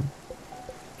bleiben.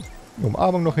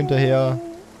 Umarmung noch hinterher.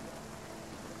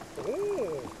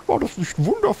 War das nicht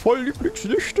wundervoll,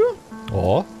 Lieblingsnichte?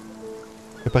 Oh.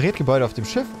 Repariert Gebäude auf dem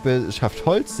Schiff, beschafft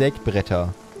Holz, sägt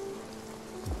Bretter.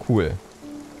 Cool.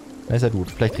 Das ist ja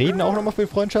gut. Vielleicht reden auch nochmal für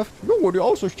Freundschaft? Junge, die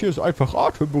Aussicht hier ist einfach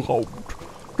atemberaubend.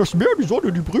 Das Meer, die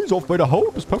Sonne, die Brise auf meiner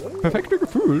Haut, das perfekte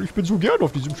Gefühl. Ich bin so gern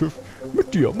auf diesem Schiff.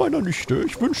 Mit dir, meiner Nichte.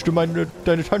 Ich wünschte,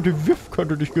 deine Tante Viv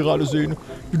könnte dich gerade sehen,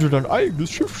 wie du dein eigenes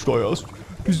Schiff steuerst.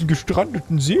 Diesen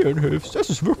gestrandeten Seelen hilfst.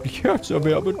 Das ist wirklich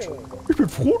herzerwärmend. Ich bin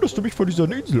froh, dass du mich von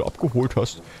dieser Insel abgeholt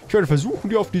hast. Ich werde versuchen,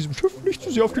 dir auf diesem Schiff nicht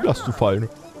zu sehr auf die Last zu fallen.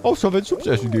 Außer wenn es ums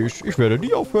Essen geht. Ich werde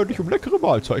nie aufhören, dich um leckere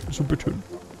Mahlzeiten zu bitten.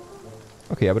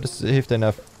 Okay, aber das hilft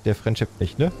der Friendship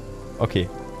nicht, ne? Okay.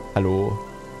 Hallo.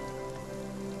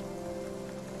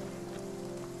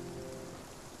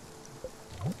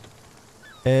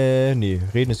 Nee,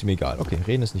 reden ist ihm egal. Okay,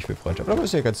 reden ist nicht für Freundschaft. Aber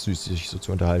ist ja ganz süß, sich so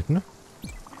zu unterhalten, ne?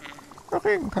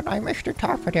 Regen kann einem echt den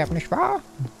Tag verderben, nicht wahr?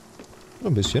 So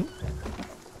ein bisschen.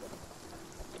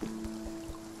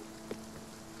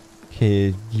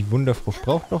 Okay, die Wunderfrucht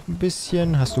braucht noch ein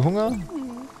bisschen. Hast du Hunger?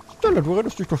 Stella, du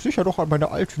erinnerst dich doch sicher noch an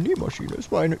meine alte Nähmaschine.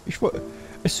 Es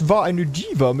war eine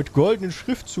Diva mit goldenen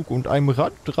Schriftzug und einem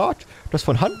Draht, das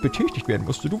von Hand betätigt werden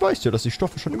musste. Du weißt ja, dass ich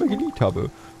Stoffe schon immer geliebt habe.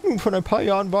 Nun, vor ein paar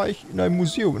Jahren war ich in einem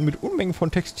Museum mit Unmengen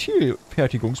von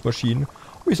Textilfertigungsmaschinen.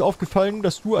 Mir ist aufgefallen,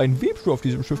 dass du einen Webstuhl auf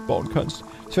diesem Schiff bauen kannst.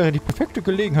 Es wäre die perfekte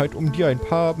Gelegenheit, um dir ein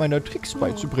paar meiner Tricks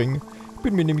beizubringen. Ich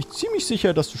bin mir nämlich ziemlich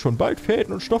sicher, dass du schon bald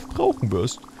Fäden und Stoff brauchen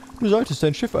wirst. Du solltest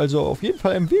dein Schiff also auf jeden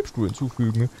Fall einem Webstuhl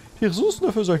hinzufügen. Die Ressourcen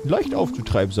dafür sollten leicht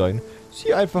aufzutreiben sein.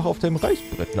 Sieh einfach auf deinem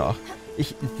Reißbrett nach.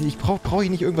 Brauche ich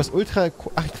nicht irgendwas ultra...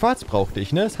 Ach, Quarz brauchte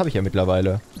ich, ne? Das habe ich ja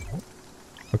mittlerweile.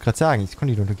 Ich wollte gerade sagen, das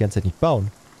konnte ich nur die ganze Zeit nicht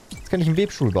bauen. Jetzt kann ich einen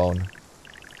Webstuhl bauen.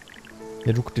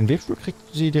 Ja, den Webstuhl kriegt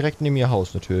sie direkt neben ihr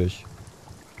Haus, natürlich.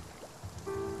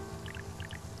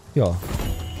 Ja.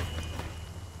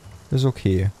 Das ist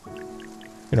okay.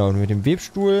 Genau, und mit dem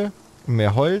Webstuhl und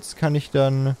mehr Holz kann ich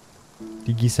dann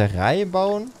die Gießerei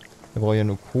bauen. Da brauche ich ja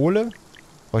nur Kohle.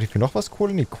 Brauche ich für noch was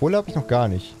Kohle? Ne, Kohle habe ich noch gar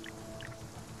nicht.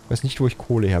 Ich weiß nicht, wo ich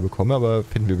Kohle herbekomme, aber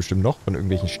finden wir bestimmt noch von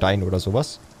irgendwelchen Steinen oder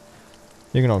sowas.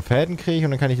 Ja, genau, Fäden kriege ich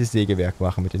und dann kann ich das Sägewerk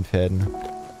machen mit den Fäden.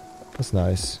 Das ist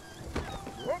nice.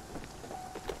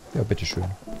 Ja, bitteschön.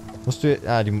 Musst du...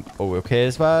 Ah, oh, okay.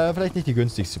 Das war vielleicht nicht die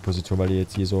günstigste Position, weil die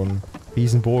jetzt hier so einen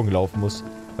riesen Bogen laufen muss.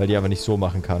 Weil die aber nicht so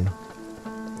machen kann.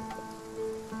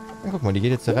 Ja, guck mal, die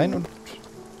geht jetzt da rein und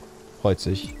freut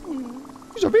sich.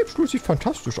 Dieser Webstuhl sieht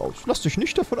fantastisch aus. Lass dich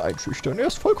nicht davon einschüchtern. Er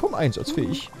ist vollkommen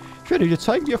einsatzfähig. Ich werde dir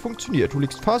zeigen, wie er funktioniert. Du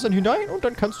legst Fasern hinein und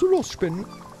dann kannst du losspinnen.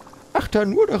 Achte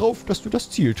nur darauf, dass du das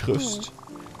Ziel triffst.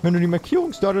 Wenn du die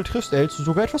Markierungsnadel triffst, erhältst du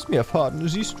sogar etwas mehr Faden.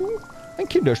 Siehst du? Ein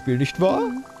Kinderspiel, nicht wahr?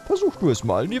 Versuch du es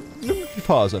mal. Nimm die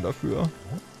Fasern dafür.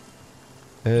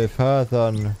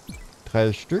 Fasern.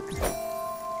 3 Stück.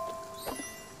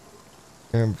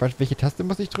 Welche Taste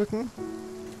muss ich drücken?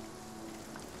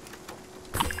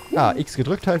 Ah, X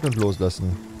gedrückt halten und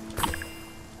loslassen.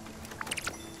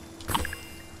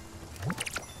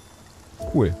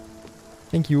 Cool.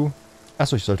 Thank you.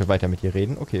 Achso, ich sollte weiter mit ihr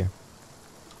reden. Okay.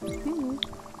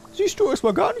 Siehst du, es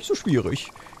war gar nicht so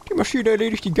schwierig. Die Maschine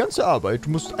erledigt die ganze Arbeit. Du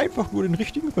musst einfach nur den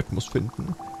richtigen Rhythmus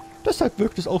finden. Deshalb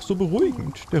wirkt es auch so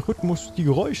beruhigend. Der Rhythmus, die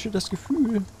Geräusche, das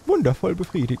Gefühl. Wundervoll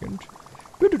befriedigend.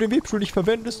 Wenn du den Webstuhl nicht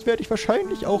verwendest, werde ich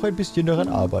wahrscheinlich auch ein bisschen daran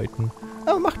arbeiten.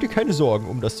 Aber mach dir keine Sorgen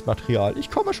um das Material.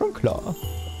 Ich komme schon klar.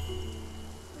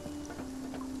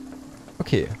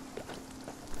 Okay.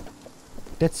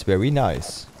 That's very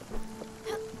nice.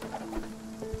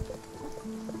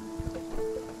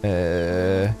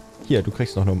 Hier, du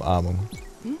kriegst noch eine Umarmung.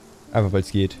 Einfach weil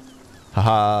es geht.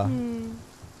 Haha.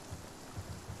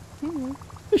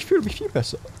 Ich fühle mich viel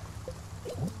besser.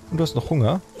 Und du hast noch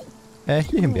Hunger?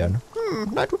 Hier Himbeeren.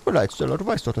 Nein, tut mir leid, Stella. Du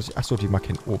weißt doch, dass ich... Achso, die mag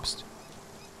kein Obst.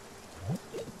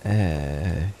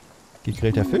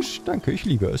 Gegrillter Fisch? Danke, ich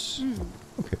liebe es.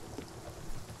 Okay.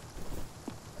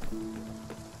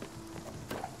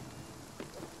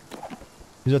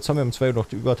 Dieser Zombie um 2 Uhr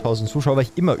noch über 1000 Zuschauer, weil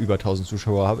ich immer über 1000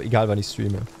 Zuschauer habe, egal wann ich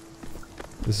streame.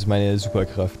 Das ist meine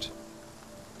Superkraft.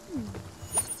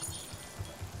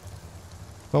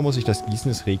 Warum muss ich das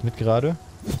gießen? Es regnet gerade.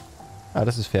 Ah,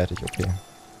 das ist fertig, okay.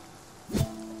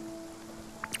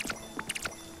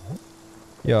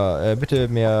 Ja, bitte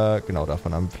mehr, genau,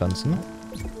 davon anpflanzen.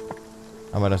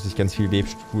 Aber dass ich ganz viel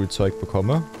Webstuhlzeug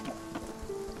bekomme.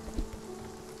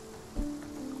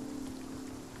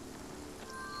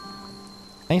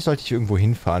 Eigentlich sollte ich irgendwo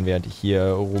hinfahren, während ich hier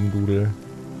rumdudel.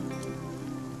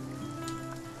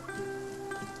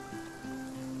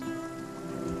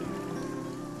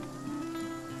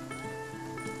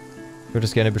 Ich würde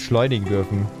es gerne beschleunigen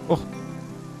dürfen. Och.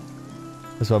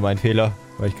 Das war mein Fehler,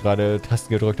 weil ich gerade Tasten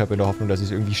gedrückt habe in der Hoffnung, dass ich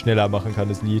es irgendwie schneller machen kann,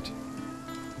 das Lied.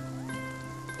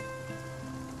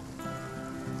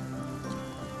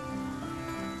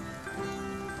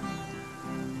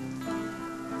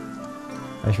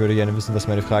 Ich würde gerne wissen, was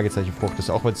meine Fragezeichenfrucht ist,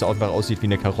 auch wenn es einfach aussieht wie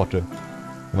eine Karotte.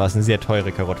 Dann war es eine sehr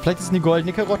teure Karotte. Vielleicht ist es eine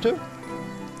goldene Karotte?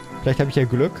 Vielleicht habe ich ja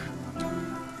Glück.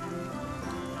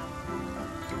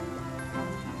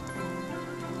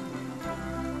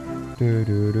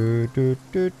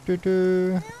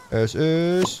 Es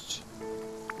ist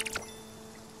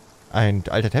ein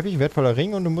alter Teppich, wertvoller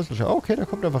Ring und ein Muskelschaft. Oh, okay, da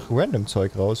kommt einfach random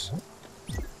Zeug raus.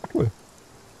 Cool.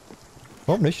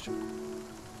 Warum nicht?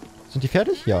 Sind die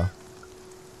fertig? Ja.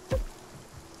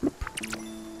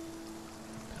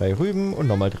 3 Rüben und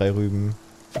nochmal 3 Rüben.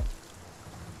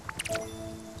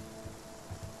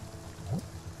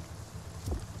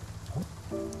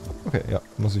 Okay, ja.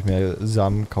 Muss ich mir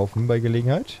Samen kaufen bei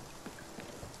Gelegenheit.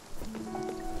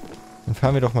 Dann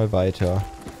fahren wir doch mal weiter.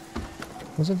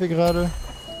 Wo sind wir gerade?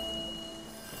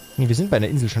 Nee, wir sind bei einer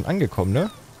Insel schon angekommen, ne?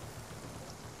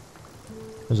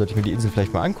 Dann sollte ich mir die Insel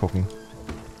vielleicht mal angucken.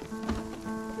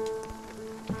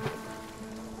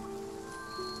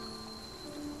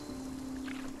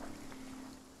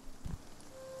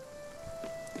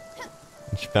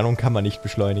 Entfernung kann man nicht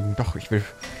beschleunigen. Doch, ich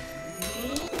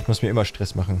muss mir immer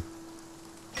Stress machen.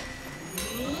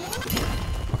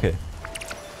 Okay.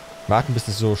 Warten, bis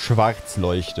es so schwarz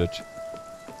leuchtet.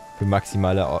 Für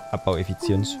maximale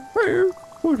Abbaueffizienz. Hey,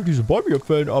 ich wollte diese Bäume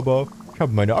abfällen, aber ich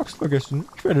habe meine Axt vergessen.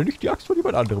 Ich werde nicht die Axt von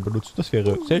jemand anderem benutzen. Das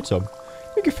wäre seltsam.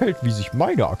 Mir gefällt, wie sich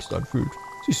meine Axt anfühlt.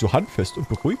 Sie ist so handfest und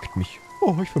beruhigt mich.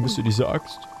 Oh, ich vermisse diese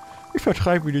Axt. Ich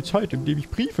vertreibe mir die Zeit, indem ich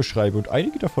Briefe schreibe und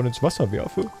einige davon ins Wasser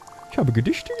werfe. Ich habe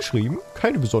Gedichte geschrieben,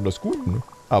 keine besonders guten,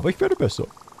 aber ich werde besser.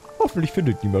 Hoffentlich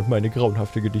findet niemand meine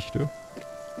grauenhafte Gedichte.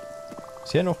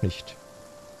 Bisher noch nicht.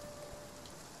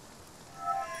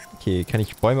 Okay, kann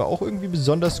ich Bäume auch irgendwie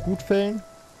besonders gut fällen?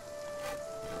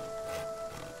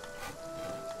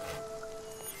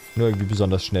 Nur irgendwie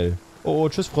besonders schnell. Oh,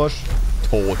 tschüss Frosch.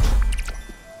 Tot.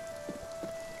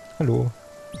 Hallo.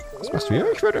 Was machst du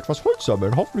hier? Ich werde etwas Holz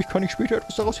sammeln. Hoffentlich kann ich später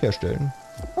etwas daraus herstellen.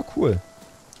 Ah, cool.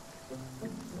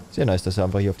 Sehr nice, dass er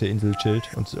einfach hier auf der Insel chillt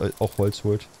und auch Holz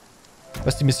holt.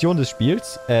 Was ist die Mission des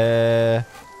Spiels?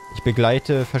 Ich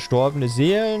begleite verstorbene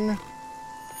Seelen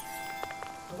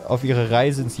auf ihre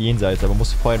Reise ins Jenseits, aber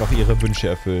muss vorher noch ihre Wünsche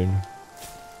erfüllen.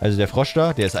 Also der Frosch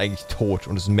da, der ist eigentlich tot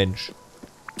und ist ein Mensch.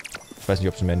 Ich weiß nicht,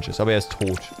 ob es ein Mensch ist, aber er ist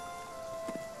tot.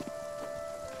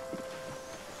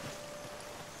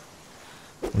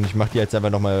 Und ich mache die jetzt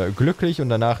einfach nochmal glücklich und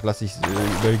danach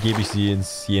übergebe ich sie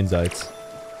ins Jenseits.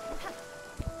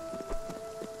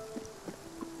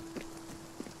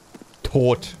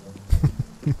 Tot.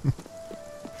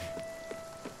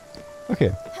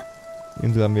 Okay. Die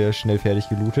Insel haben wir schnell fertig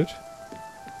gelootet.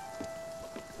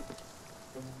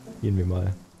 Gehen wir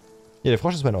mal. Ja, der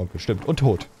Frosch ist mein Onkel, stimmt. Und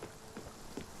tot.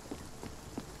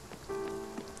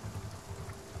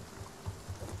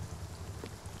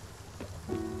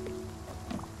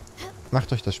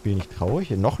 Macht euch das Spiel nicht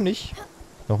traurig? Noch nicht.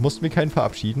 Noch mussten wir keinen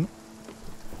verabschieden.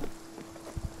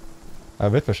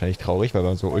 Aber wird wahrscheinlich traurig, weil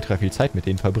man so ultra viel Zeit mit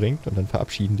denen verbringt und dann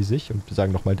verabschieden die sich und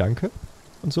sagen nochmal Danke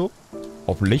und so.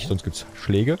 Hoffentlich, sonst gibt's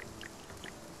Schläge.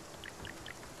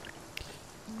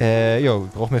 Ja,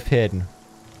 brauchen wir Fäden.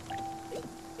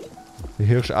 Der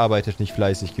Hirsch arbeitet nicht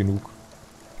fleißig genug.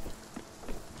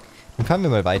 Dann fahren wir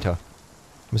mal weiter.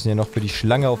 Wir müssen ja noch für die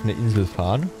Schlange auf eine Insel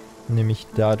fahren. Nämlich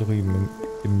da drüben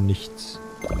im Nichts.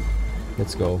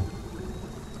 Let's go.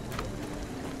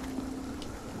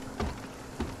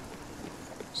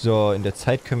 So, in der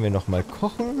Zeit können wir nochmal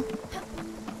kochen.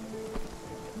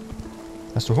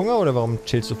 Hast du Hunger oder warum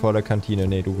chillst du vor der Kantine?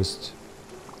 Nee, du bist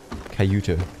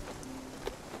Kajüte.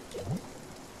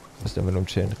 Was denn, wenn du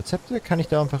chillen? Rezepte kann ich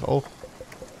da einfach auch...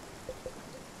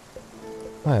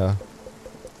 Naja.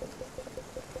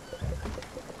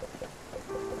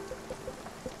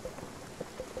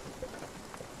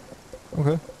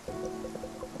 Okay.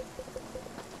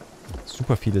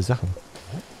 super viele Sachen.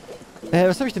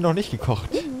 Was habe ich denn noch nicht gekocht?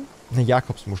 Eine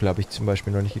Jakobsmuschel habe ich zum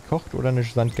Beispiel noch nicht gekocht. Oder eine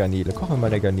Sandgarnele. Kochen wir mal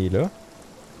eine Garnele.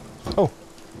 Oh.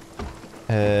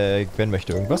 Gwen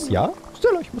möchte irgendwas? Ja?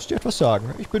 Stella, ich muss dir etwas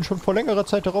sagen. Ich bin schon vor längerer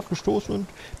Zeit darauf gestoßen und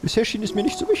bisher schien es mir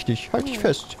nicht so wichtig. Halt dich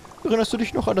fest. Erinnerst du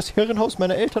dich noch an das Herrenhaus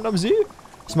meiner Eltern am See?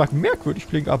 Es mag merkwürdig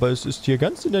klingen, aber es ist hier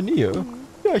ganz in der Nähe.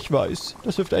 Ja, ich weiß.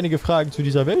 Das wirft einige Fragen zu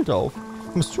dieser Welt auf.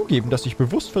 Ich muss zugeben, dass ich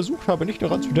bewusst versucht habe, nicht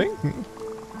daran zu denken.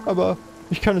 Aber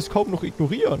ich kann es kaum noch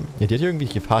ignorieren. Ja, die hat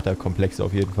irgendwelche Vaterkomplexe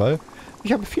auf jeden Fall.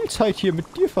 Ich habe viel Zeit hier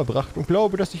mit dir verbracht und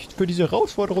glaube, dass ich für diese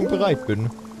Herausforderung bereit bin.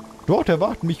 Dort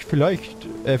erwarten mich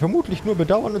vermutlich nur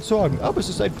Bedauern und Sorgen, aber es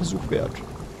ist ein Versuch wert.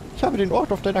 Ich habe den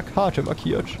Ort auf deiner Karte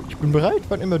markiert. Ich bin bereit,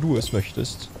 wann immer du es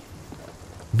möchtest.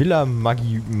 Villa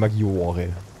Maggiore.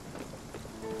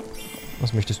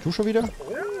 Was möchtest du schon wieder?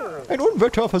 Ein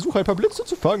Unwetter, versuch ein paar Blitze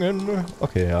zu fangen.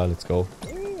 Okay, ja, let's go.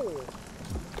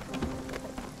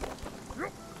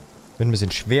 Wird ein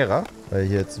bisschen schwerer, weil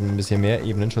hier jetzt ein bisschen mehr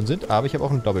Ebenen schon sind, aber ich habe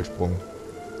auch einen Doppelsprung.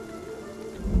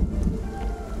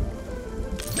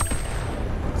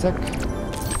 Zack.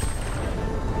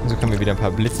 Und so können wir wieder ein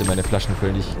paar Blitze in meine Flaschen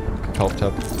füllen, die ich gekauft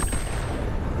habe.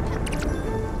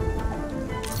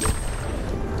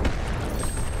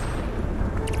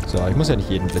 So, ich muss ja nicht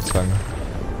jeden Blitz fangen.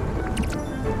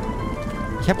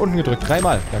 Ich habe unten gedrückt.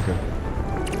 3-mal. Danke.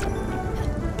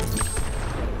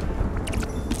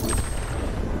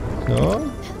 So.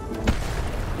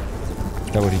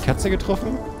 Da wurde die Katze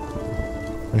getroffen.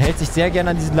 Man hält sich sehr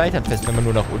gerne an diesen Leitern fest, wenn man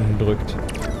nur nach unten drückt.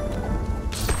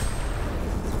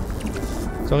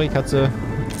 Sorry, Katze.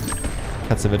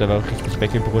 Katze wird aber auch richtig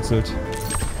weggebrutzelt.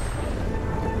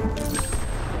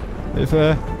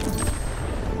 Hilfe!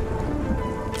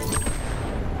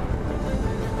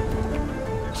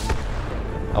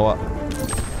 Aua.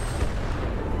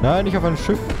 Nein, nicht auf ein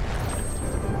Schiff.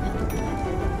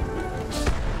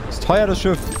 Ist teuer, das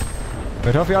Schiff.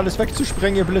 Hört auf, hier alles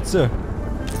wegzusprengen, ihr Blitze.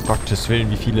 Gottes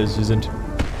Willen, wie viele es hier sind.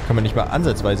 Kann man nicht mal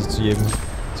ansatzweise zu jedem.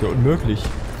 Ist ja unmöglich.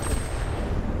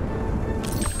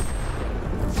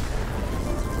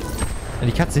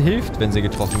 Die Katze hilft, wenn sie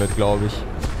getroffen wird, glaube ich.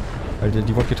 Weil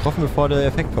die wurde getroffen, bevor der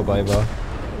Effekt vorbei war.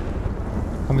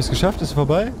 Haben wir es geschafft? Ist es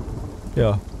vorbei?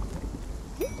 Ja.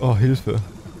 Oh, Hilfe.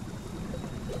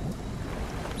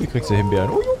 Hier kriegst du Himbeeren.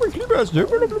 Oh Junge, ich liebe es.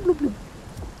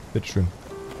 Bitteschön.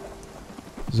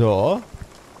 So.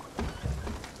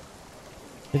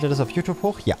 Lädt er das auf YouTube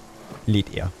hoch? Ja.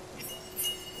 Lädt er.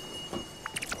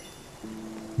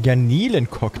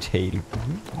 Garnelencocktail.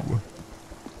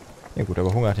 Ja gut,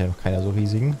 aber Hunger hat ja noch keiner so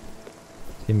riesigen.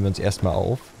 Das heben wir uns erstmal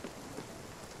auf.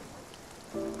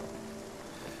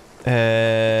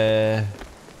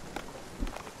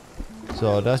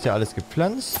 So, da ist ja alles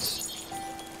gepflanzt.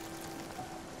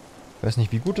 Ich weiß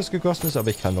nicht, wie gut das gegossen ist, aber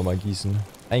ich kann nochmal gießen.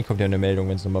 Eigentlich kommt ja eine Meldung,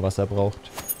 wenn es nochmal Wasser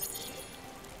braucht.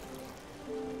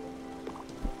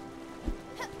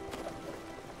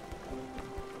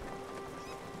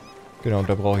 Genau, und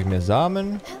da brauche ich mehr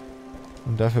Samen.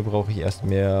 Und dafür brauche ich erst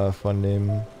mehr von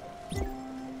dem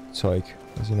Zeug,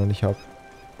 was ich noch nicht habe.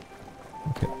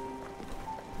 Okay.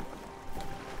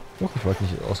 Doch, ich wollte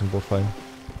nicht aus dem Boot fallen.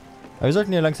 Aber wir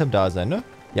sollten ja langsam da sein, ne?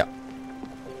 Ja.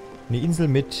 Eine Insel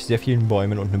mit sehr vielen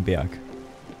Bäumen und einem Berg.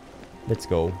 Let's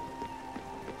go.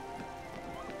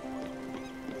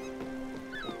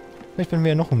 Vielleicht finden wir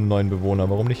ja noch einen neuen Bewohner,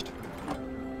 warum nicht?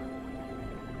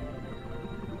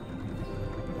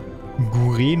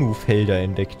 Gurenu-Felder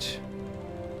entdeckt.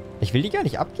 Ich will die gar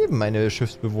nicht abgeben, meine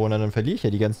Schiffsbewohner. Dann verliere ich ja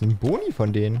die ganzen Boni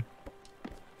von denen.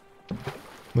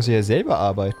 Muss ich ja selber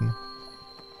arbeiten.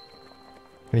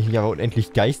 Kann ich nicht aber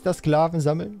unendlich Geistersklaven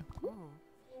sammeln?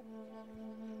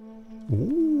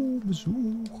 Oh, Besuch.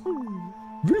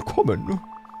 Willkommen.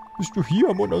 Bist du hier,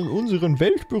 um an unseren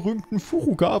weltberühmten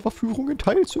Furugawa-Führungen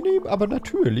teilzunehmen? Aber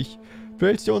natürlich. Du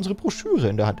hältst ja unsere Broschüre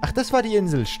in der Hand. Ach, das war die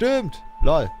Insel. Stimmt.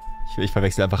 Lol. Ich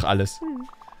verwechsel einfach alles.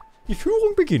 Die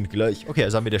Führung beginnt gleich. Okay,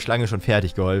 also haben wir der Schlange schon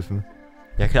fertig geholfen.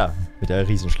 Ja klar, mit der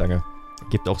Riesenschlange.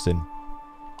 Gibt auch Sinn.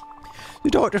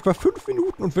 Sie dauert etwa 5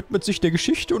 Minuten und widmet sich der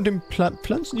Geschichte und dem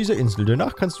Pflanzen dieser Insel.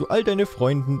 Danach kannst du all deinen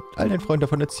Freunden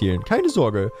davon erzählen. Keine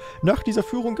Sorge, nach dieser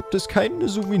Führung gibt es keinen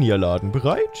Souvenirladen.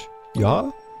 Bereit?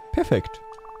 Ja? Perfekt.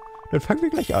 Dann fangen wir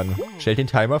gleich an. Stell den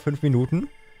Timer 5 Minuten.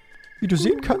 Wie du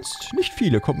sehen kannst, nicht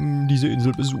viele kommen diese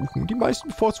Insel besuchen. Die meisten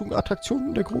bevorzugen Attraktionen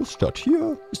in der Großstadt.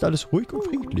 Hier ist alles ruhig und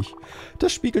friedlich.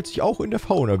 Das spiegelt sich auch in der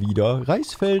Fauna wider.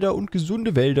 Reisfelder und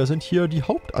gesunde Wälder sind hier die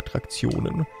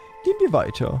Hauptattraktionen. Gehen wir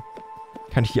weiter.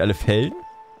 Kann ich die alle fällen?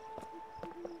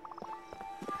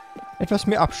 Etwas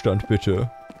mehr Abstand, bitte.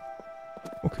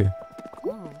 Okay.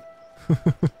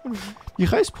 Die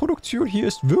Reisproduktion hier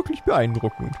ist wirklich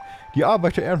beeindruckend. Die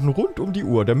Arbeiter ernten rund um die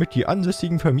Uhr, damit die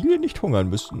ansässigen Familien nicht hungern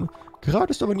müssen.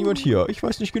 Gerade ist aber niemand hier. Ich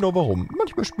weiß nicht genau warum.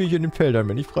 Manchmal spiele ich in den Feldern,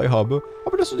 wenn ich frei habe.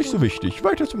 Aber das ist nicht so wichtig.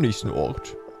 Weiter zum nächsten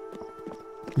Ort.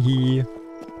 Je.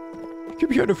 Ich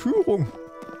gebe euch eine Führung.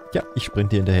 Ja, ich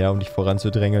sprinte hinterher, um dich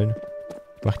voranzudrängeln.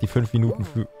 Mach die 5 Minuten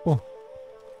für... Oh.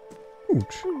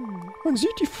 Gut.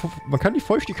 Man kann die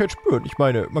Feuchtigkeit spüren. Ich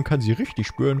meine, man kann sie richtig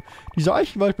spüren. Dieser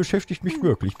Eichenwald beschäftigt mich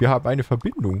wirklich. Wir haben eine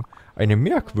Verbindung. Eine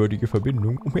merkwürdige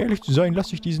Verbindung. Um ehrlich zu sein,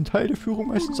 lasse ich diesen Teil der Führung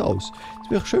meistens aus.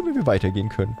 Es wäre schön, wenn wir weitergehen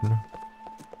könnten.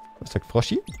 Was sagt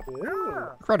Froschi?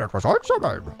 Ich werde etwas Holz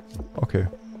sammeln. Okay.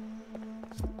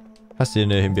 Hast dir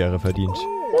eine Himbeere verdient.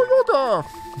 Oh,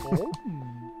 Junge!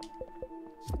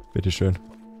 Bitteschön.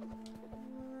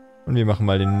 Und wir machen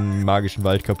mal den magischen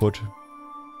Wald kaputt.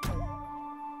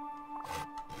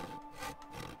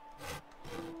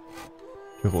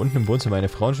 Ich höre unten im Wohnzimmer eine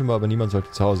Frauenstimme, aber niemand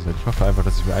sollte zu Hause sein. Ich hoffe einfach,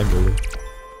 dass ich mir einbilde.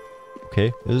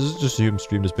 Okay, das ist hier im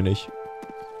Stream, das bin ich.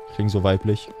 Kling so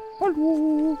weiblich.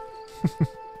 Hallo!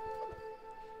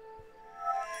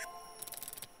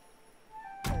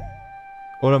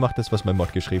 Oder macht das, was mein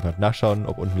Mod geschrieben hat. Nachschauen,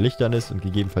 ob unten Licht an ist und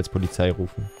gegebenenfalls Polizei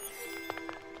rufen.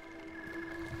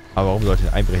 Aber warum sollte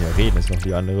ein Einbrecher reden, ist noch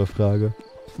die andere Frage.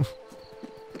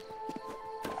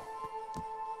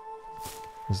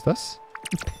 Was ist das?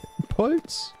 Ein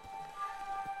Holz?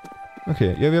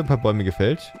 Okay, ja, wir haben ein paar Bäume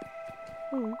gefällt.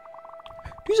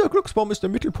 Dieser Glücksbaum ist der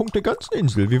Mittelpunkt der ganzen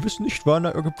Insel. Wir wissen nicht, wann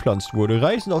er gepflanzt wurde.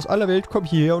 Reisende aus aller Welt kommen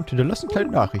hierher und hinterlassen kleine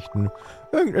Nachrichten.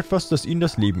 Irgendetwas, das ihnen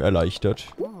das Leben erleichtert.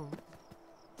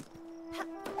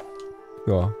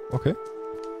 Ja, okay.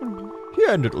 Hier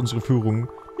endet unsere Führung.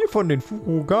 Wir von den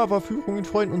Furugawa-Führungen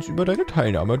freuen uns über deine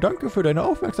Teilnahme. Danke für deine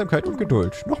Aufmerksamkeit und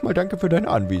Geduld. Nochmal danke für deine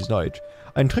Anwesenheit.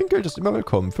 Ein Trinkgeld ist immer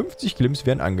willkommen. 50 Glimms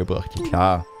werden angebracht. Ja,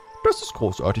 klar. Das ist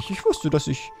großartig. Ich wusste, dass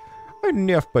ich einen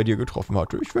Nerv bei dir getroffen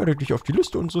hatte. Ich werde dich auf die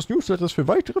Liste unseres Newsletters für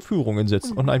weitere Führungen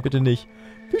setzen. Oh nein, bitte nicht.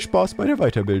 Viel Spaß bei der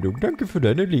Weiterbildung. Danke für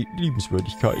deine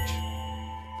Liebenswürdigkeit.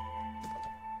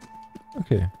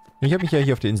 Okay. Ich habe mich ja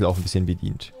hier auf der Insel auch ein bisschen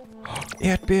bedient.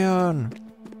 Erdbeeren!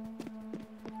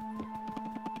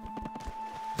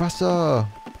 Wasser!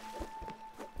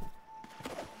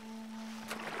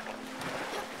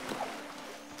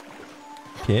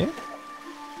 Okay.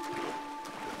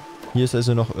 Hier ist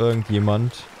also noch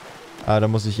irgendjemand. Ah, da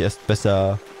muss ich erst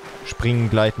besser springen,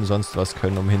 gleiten, sonst was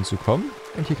können, um hinzukommen.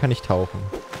 Und hier kann ich tauchen.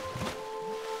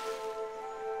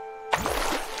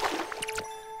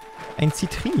 Ein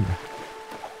Zitrin.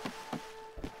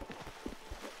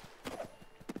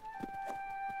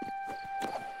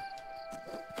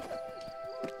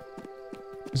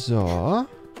 So.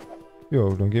 Ja,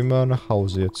 dann gehen wir nach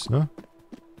Hause jetzt, ne?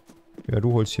 Ja,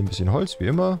 du holst hier ein bisschen Holz, wie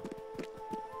immer.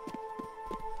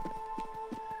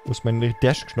 Wo ist mein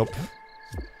Dash-Knopf?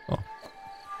 Oh.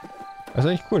 Das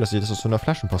ist eigentlich cool, dass ihr das aus so einer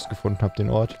Flaschenpost gefunden habt,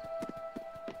 den Ort.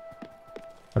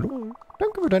 Hallo?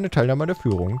 Danke für deine Teilnahme an der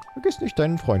Führung. Vergiss nicht,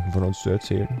 deinen Freunden von uns zu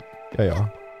erzählen. Ja,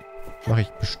 ja. Mache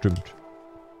ich bestimmt.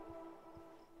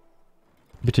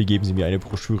 Bitte geben Sie mir eine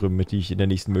Broschüre, mit die ich in der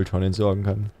nächsten Mülltonne entsorgen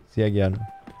kann. Sehr gerne.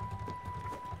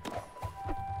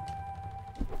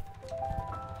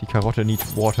 Die Karotte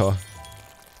needs water.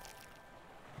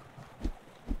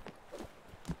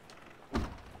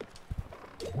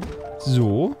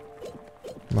 So.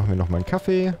 Machen wir nochmal einen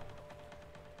Kaffee.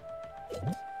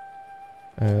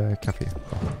 Kaffee.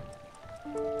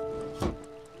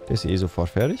 Der ist eh sofort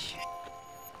fertig.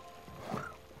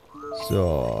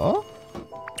 So.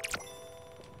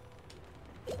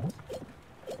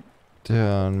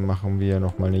 Dann machen wir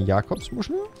nochmal eine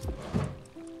Jakobsmuschel.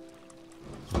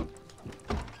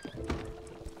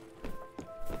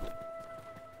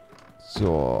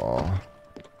 So.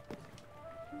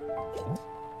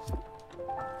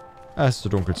 Ah, es ist zu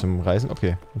dunkel zum Reisen.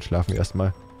 Okay, dann schlafen wir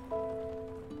erstmal.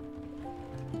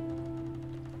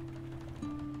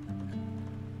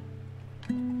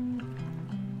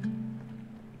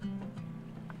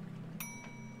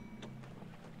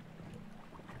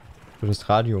 Das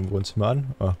Radio im Wohnzimmer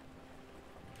an. Oh.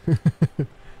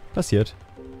 Passiert.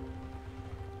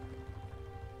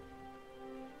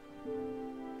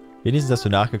 Wenigstens hast du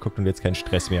nachgeguckt und jetzt keinen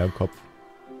Stress mehr im Kopf.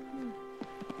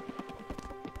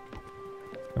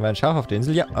 Da war ein Schaf auf der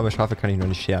Insel. Ja, aber Schafe kann ich noch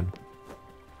nicht scheren.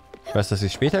 Ich weiß, dass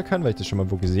ich später kann, weil ich das schon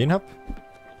mal wo gesehen habe.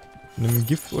 In einem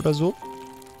GIF oder so.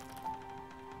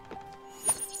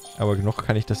 Aber noch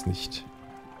kann ich das nicht.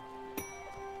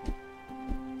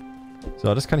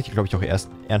 So, das kann ich, glaube ich, auch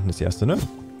erst ernten, das erste, ne?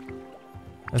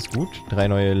 Das ist gut. 3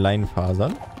 neue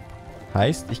Leinenfasern.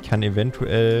 Heißt, ich kann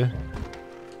eventuell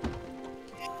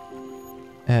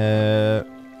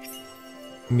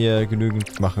mir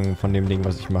genügend machen von dem Ding,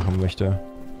 was ich machen möchte.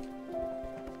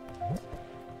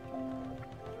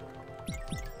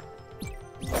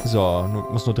 So,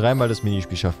 muss nur 3-mal das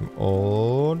Minispiel schaffen.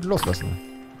 Und loslassen.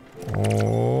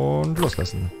 Und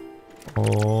loslassen.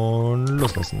 Und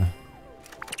loslassen.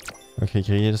 Okay, ich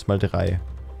kriege jedes Mal 3.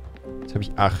 Jetzt habe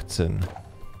ich 18.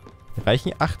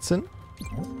 Reichen 18?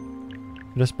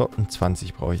 Das baut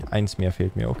 20 brauche ich. 1 mehr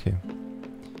fehlt mir. Okay.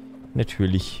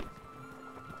 Natürlich.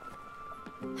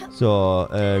 So,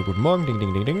 guten Morgen. Ding,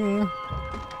 ding, ding, ding.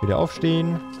 Wieder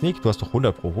aufstehen. Sneak, du hast doch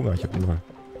 100 pro Hunger. Ich habe nur...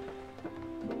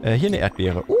 hier eine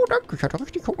Erdbeere. Oh, danke. Ich hatte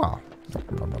richtig Hunger.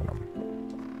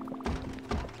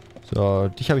 So,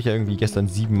 dich habe ich ja irgendwie gestern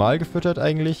 7-mal gefüttert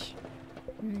eigentlich.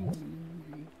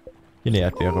 Hier eine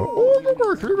Erdbeere. Oh,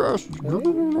 ich liebe es.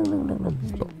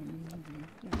 So.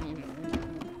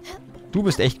 Du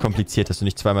bist echt kompliziert, dass du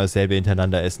nicht 2-mal dasselbe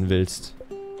hintereinander essen willst.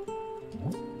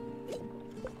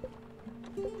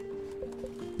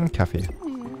 Ein Kaffee.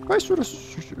 Weißt du, das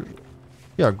ist...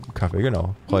 Ja, Kaffee,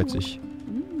 genau. Freut sich.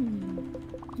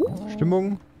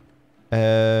 Stimmung.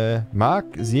 Mag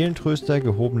Seelentröster,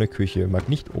 gehobene Küche. Mag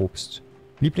nicht Obst.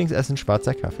 Lieblingsessen,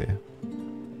 schwarzer Kaffee.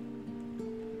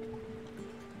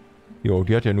 Jo,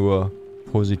 die hat ja nur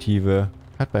positive...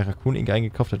 Hat bei Raccoon Inc.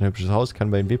 eingekauft, hat ein hübsches Haus,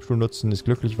 kann bei den Webstuhl nutzen, ist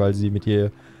glücklich, weil sie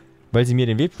mir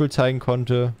den Webstuhl zeigen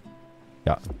konnte.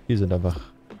 Ja, die sind einfach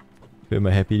für immer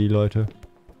happy, die Leute.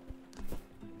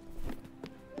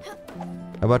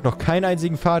 Aber hat noch keinen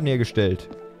einzigen Faden hergestellt.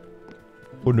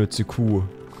 Unnütze Kuh.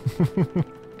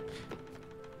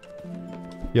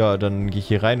 Ja, dann gehe ich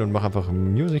hier rein und mache einfach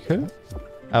ein Musical.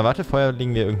 Ah, warte, vorher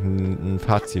legen wir irgendein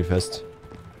Fahrziel fest.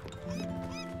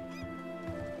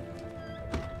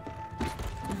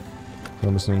 Wir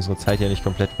müssen unsere Zeit ja nicht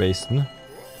komplett wasten.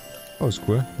 Oh, ist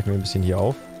cool. Packen wir ein bisschen hier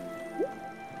auf.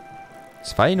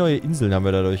 2 neue Inseln haben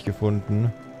wir dadurch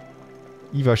gefunden.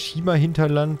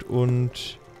 Iwashima-Hinterland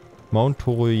und Mount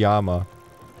Toroyama.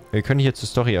 Wir können hier zur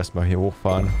Story erstmal hier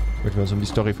hochfahren. Damit wir uns um die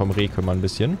Story vom Reh kümmern ein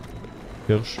bisschen.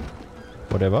 Hirsch.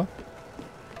 Whatever.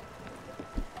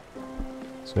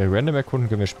 So, random erkunden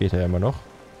können wir später ja immer noch.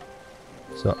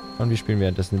 So, und wir spielen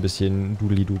währenddessen ein bisschen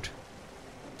Doodly-Dood.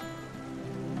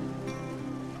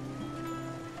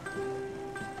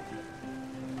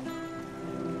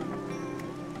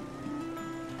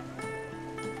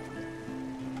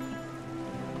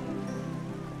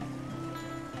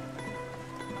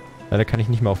 Leider kann ich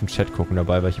nicht mehr auf den Chat gucken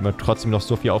dabei, weil ich immer trotzdem noch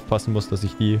so viel aufpassen muss, dass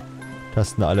ich die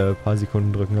Tasten alle paar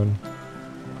Sekunden drücken kann.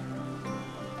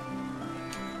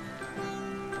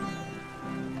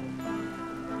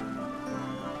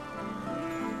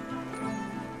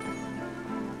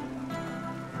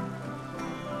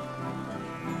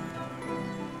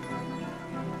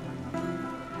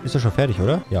 Ist er schon fertig,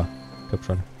 oder? Ja, ich glaube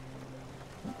schon.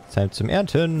 Zeit zum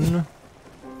Ernten.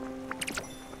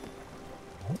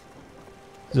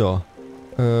 So.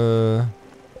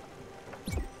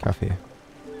 Kaffee.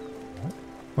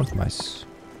 Und Mais.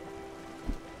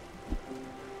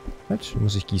 Halt,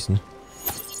 muss ich gießen.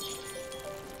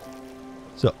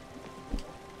 So.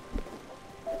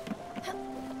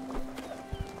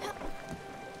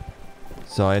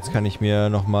 So, jetzt kann ich mir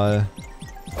nochmal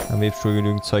am Webstuhl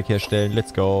genügend Zeug herstellen.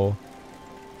 Let's go.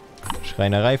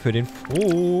 Schreinerei für den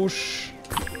Frosch.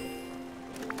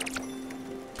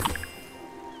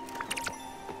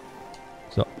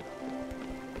 So.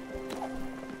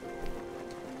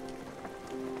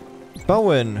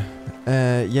 Bauen.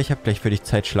 Ja, ich habe gleich für dich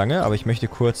Zeitschlange, aber ich möchte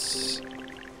kurz...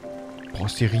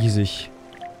 Brauchst du riesig.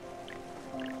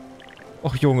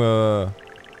 Och, Junge.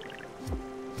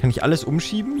 Kann ich alles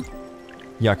umschieben?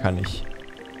 Ja, kann ich.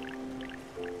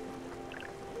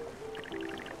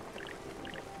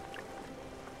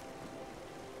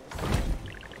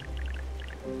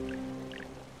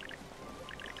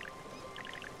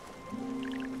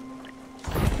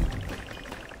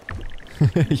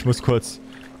 Ich muss kurz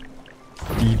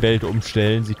die Welt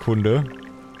umstellen. Sekunde.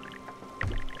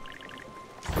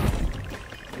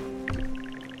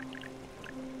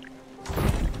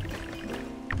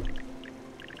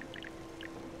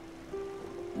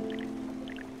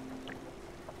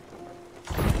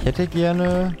 Ich hätte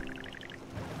gerne...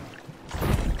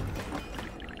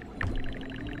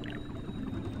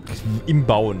 Im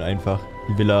Bauen einfach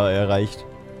die Villa erreicht.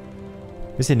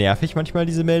 Bisschen nervig manchmal,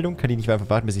 diese Meldung. Kann ich nicht einfach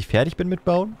warten, bis ich fertig bin mit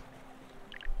Bauen?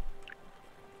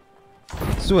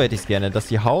 So hätte ich es gerne, dass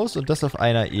die Haus und das auf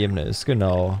einer Ebene ist.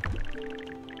 Genau.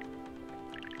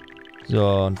 So,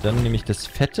 und dann nehme ich das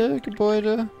fette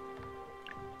Gebäude.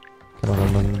 Kann auch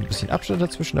noch mal ein bisschen Abstand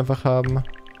dazwischen einfach haben.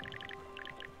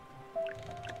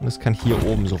 Und es kann hier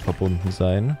oben so verbunden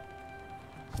sein.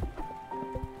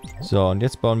 So, und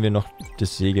jetzt bauen wir noch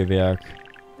das Sägewerk.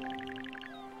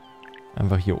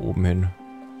 Einfach hier oben hin.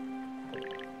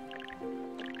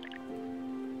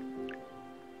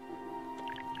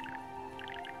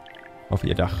 Auf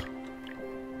ihr Dach.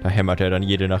 Da hämmert er dann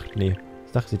jede Nacht. Nee,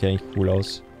 das Dach sieht ja nicht cool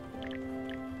aus.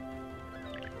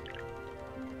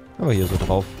 Aber hier so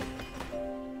drauf.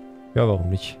 Ja, warum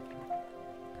nicht?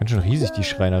 Ganz schön riesig, die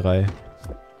Schreinerei.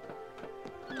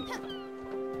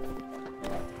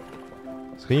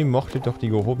 Srem mochte doch die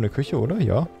gehobene Küche, oder?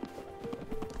 Ja.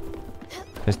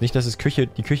 Heißt nicht, dass es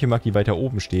die Küche mag, die weiter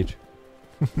oben steht.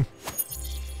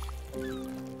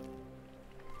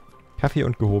 Kaffee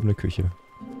und gehobene Küche.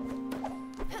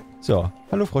 So,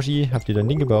 hallo Froschi, habt ihr dein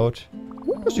Ding gebaut?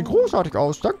 Das sieht großartig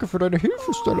aus. Danke für deine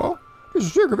Hilfe, Stella.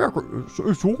 Dieses Sägewerk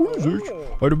ist so riesig.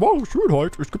 Eine wahre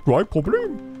Schönheit. Es gibt nur ein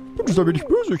Problem. Bitte sei mir nicht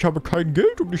böse. Ich habe kein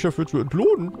Geld, um dich dafür zu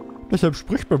entlohnen. Deshalb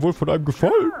spricht man wohl von einem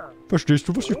Gefallen. Verstehst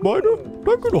du, was ich meine?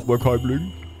 Danke nochmal,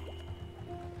 Keimling.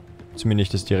 Willst du mir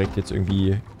nicht das direkt jetzt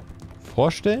irgendwie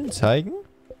vorstellen, zeigen?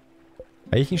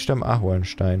 Eichenstamm,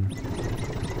 Ahornstein.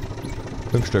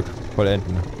 5 Stück,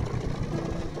 vollenden.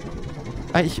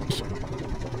 Ah, ich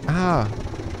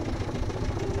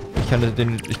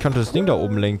konnte das Ding da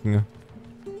oben lenken.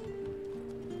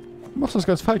 Du machst das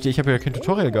ganz falsch. Ich habe ja kein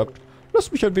Tutorial gehabt.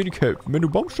 Lass mich ein wenig helfen. Wenn du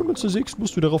Baumstämme zersägst,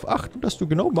 musst du darauf achten, dass du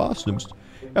genau Maß nimmst.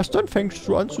 Erst dann fängst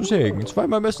du an zu sägen.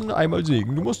 2-mal messen, 1-mal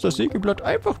sägen. Du musst das Sägeblatt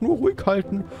einfach nur ruhig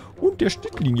halten und der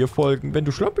Schnittlinie folgen. Wenn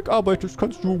du schlampig arbeitest,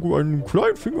 kannst du einen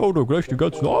kleinen Finger oder gleich den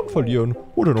ganzen Arm verlieren.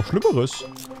 Oder noch Schlimmeres.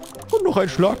 Und noch ein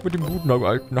Schlag mit dem guten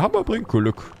alten Hammer bringt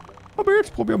Glück. Aber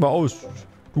jetzt probier mal aus,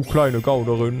 du kleine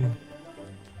Gaunerin.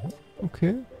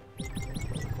 Okay.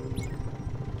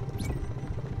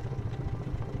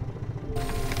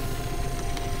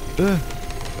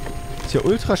 Ist ja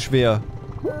ultra schwer.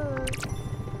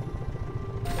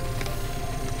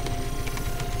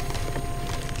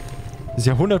 Ist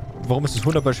ja 100... Warum ist es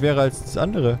 100-mal schwerer als das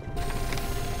andere?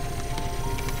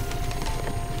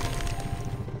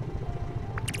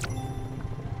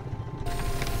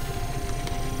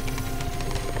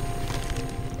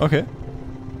 Okay.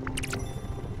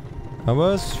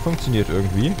 Aber es funktioniert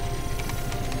irgendwie.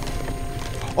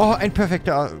 Oh, ein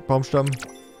perfekter Baumstamm.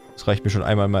 Es reicht mir schon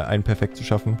einmal mal einen perfekt zu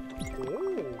schaffen.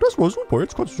 Das war super.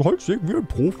 Jetzt kannst du Holz sägen wie ein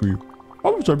Profi.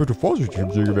 Aber sei bitte vorsichtig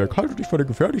im Sägewerk. Halte dich von den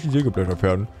gefährlichen Sägeblättern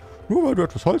fern. Nur weil du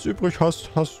etwas Holz übrig hast,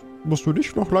 musst du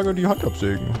nicht noch lange die Hand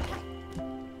absägen.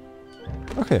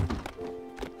 Okay.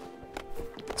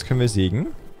 Jetzt können wir sägen.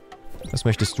 Was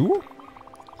möchtest du?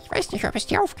 Ich weiß nicht, ob es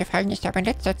dir aufgefallen ist, aber ich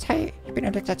bin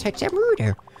in letzter Zeit sehr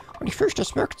müde. Und ich fürchte,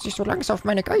 es wirkt sich so langsam auf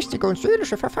meine geistige und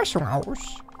seelische Verfassung aus.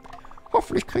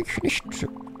 Hoffentlich kriege ich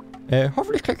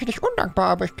nicht undankbar,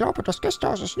 aber ich glaube, das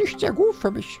Gästehaus ist nicht sehr gut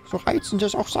für mich, so reizend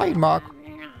es auch sein mag.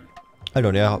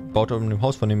 Alter, der baut um dem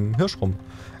Haus von dem Hirsch rum.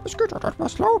 Es geht dort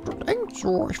etwas laut und eng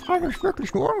zu. Ich frage mich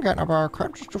wirklich nur ungern, aber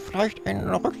könntest du vielleicht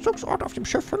einen Rückzugsort auf dem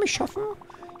Schiff für mich schaffen?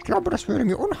 Ich glaube, das würde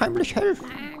mir unheimlich helfen.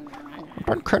 Und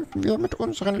dann könnten wir mit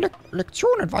unseren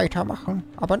Lektionen weitermachen.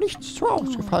 Aber nichts zu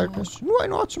Ausgefallenes. Nur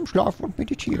ein Ort zum Schlafen und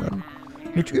Meditieren.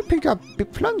 Mit üppiger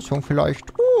Bepflanzung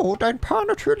vielleicht. Oh, und ein paar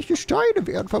natürliche Steine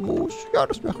wären famos. Ja,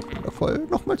 das wäre wundervoll.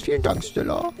 Nochmals vielen Dank,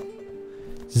 Stella.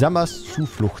 Sammers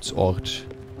Zufluchtsort.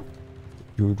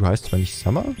 Du heißt zwar nicht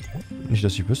Summer. Nicht,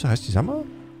 dass ich wüsste, heißt die Summer?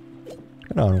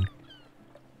 Keine Ahnung.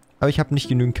 Aber ich habe nicht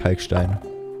genügend Kalkstein.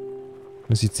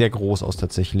 Das sieht sehr groß aus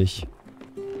tatsächlich.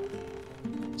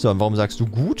 So, und warum sagst du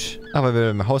gut? Aber weil wir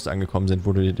im Haus angekommen sind,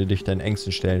 wo du dich deinen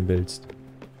Ängsten stellen willst.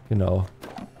 Genau.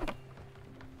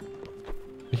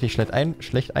 Richtig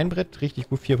schlecht ein Brett, richtig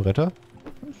gut 4 Bretter.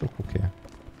 Ist doch okay.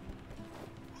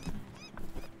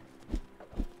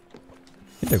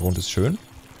 Hintergrund ist schön.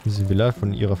 Diese Villa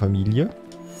von ihrer Familie.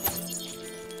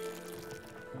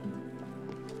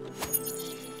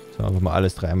 So, einfach mal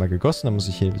alles 3 einmal gegossen. Dann muss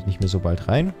ich hier nicht mehr so bald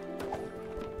rein.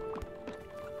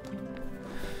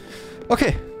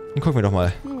 Okay, dann gucken wir doch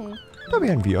mal. Da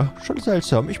wären wir. Schon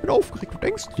seltsam. Ich bin aufgeregt und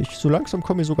ängstlich. So langsam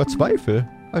kommen mir sogar Zweifel.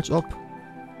 Als ob...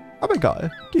 Aber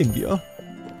egal. Gehen wir.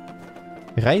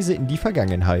 Reise in die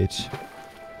Vergangenheit.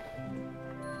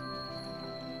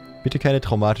 Bitte keine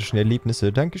traumatischen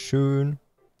Erlebnisse. Dankeschön.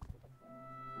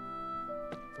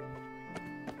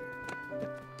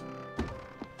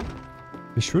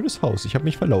 Wie schönes Haus. Ich habe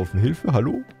mich verlaufen. Hilfe,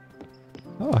 hallo?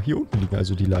 Ah, hier unten liegen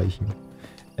also die Leichen.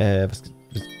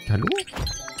 Hallo?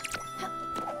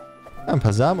 Ah, ein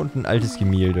paar Samen und ein altes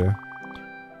Gemälde.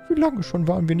 Wie lange schon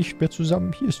waren wir nicht mehr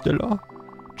zusammen hier, Stella?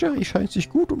 Jerry scheint sich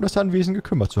gut um das Anwesen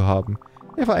gekümmert zu haben.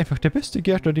 Er war einfach der beste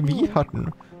Gärtner, den wir je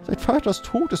hatten. Seit Vaters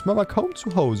Tod ist Mama kaum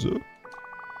zu Hause.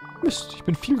 Mist, ich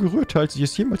bin viel gerührter, als ich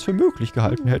es jemals für möglich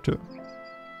gehalten hätte.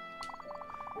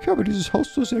 Ich habe dieses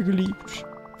Haus so sehr geliebt.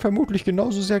 Vermutlich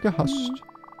genauso sehr gehasst.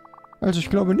 Also ich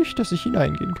glaube nicht, dass ich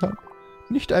hineingehen kann.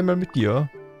 Nicht einmal mit dir.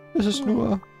 Es ist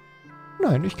nur...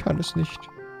 Nein, ich kann es nicht.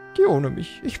 Geh ohne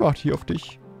mich. Ich warte hier auf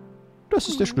dich. Das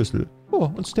ist der Schlüssel. Oh,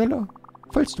 und Stella,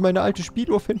 falls du meine alte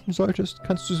Spieluhr finden solltest,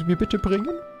 kannst du sie mir bitte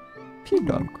bringen? Vielen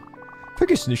Dank.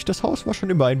 Vergiss nicht, das Haus war schon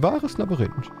immer ein wahres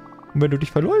Labyrinth. Und wenn du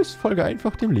dich verläufst, folge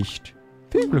einfach dem Licht.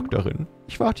 Viel Glück darin.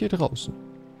 Ich warte hier draußen.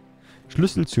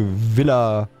 Schlüssel zu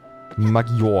Villa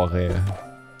Maggiore.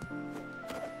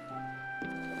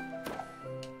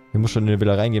 Hier muss schon in die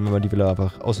Villa reingehen, wenn man die Villa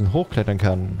einfach außen hochklettern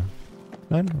kann.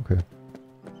 Nein? Okay.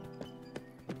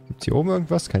 Gibt's hier oben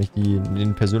irgendwas? Kann ich die in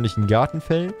den persönlichen Garten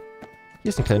fällen? Hier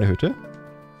ist eine kleine Hütte.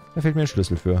 Da fehlt mir ein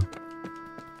Schlüssel für.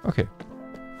 Okay.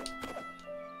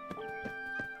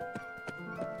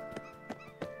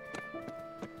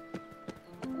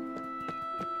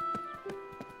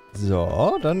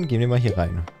 So, dann gehen wir mal hier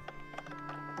rein.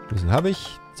 Schlüssel habe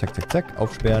ich. Zack, zack, zack.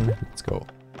 Aufsperren. Let's go.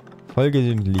 Folge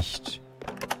dem Licht.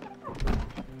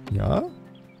 Ja.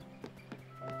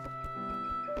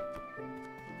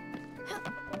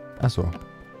 Achso.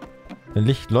 Wenn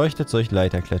Licht leuchtet, soll ich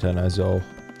Leiter klettern, also auch.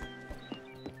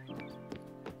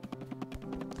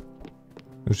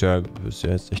 Ist ja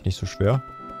jetzt echt nicht so schwer.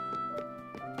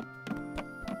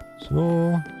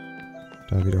 So.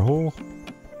 Da wieder hoch.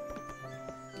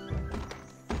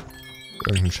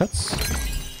 Irgendein Schatz.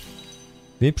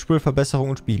 Webspulverbesserung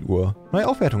und Spieluhr. Neue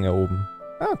Aufwertung erhoben.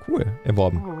 Ah, cool.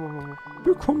 Erworben.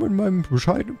 Willkommen in meinem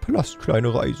bescheidenen Palast,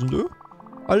 kleine Reisende.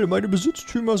 Alle meine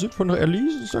Besitztümer sind von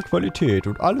erlesenster Qualität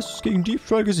und alles ist gegen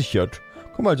Diebstahl gesichert.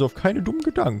 Komm also auf keine dummen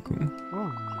Gedanken.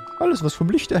 Alles, was vom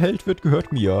Licht erhellt wird,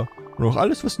 gehört mir. Und auch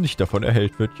alles, was nicht davon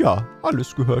erhellt wird, ja,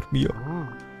 alles gehört mir.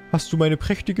 Hast du meine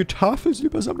prächtige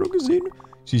Tafelsilbersammlung gesehen?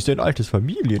 Sie ist ein altes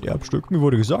Familienerbstück. Mir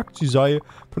wurde gesagt, sie sei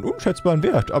von unschätzbarem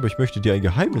Wert, aber ich möchte dir ein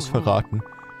Geheimnis verraten.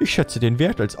 Ich schätze den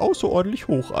Wert als außerordentlich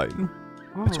hoch ein.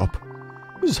 Als ob.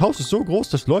 Dieses Haus ist so groß,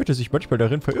 dass Leute sich manchmal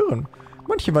darin verirren.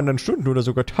 Manche wandern Stunden oder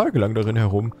sogar tagelang darin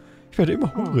herum. Ich werde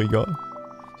immer hungriger.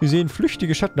 Sie sehen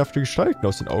flüchtige, schattenhafte Gestalten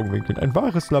aus den Augenwinkeln. Ein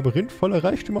wahres Labyrinth voller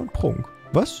Reichtümer und Prunk.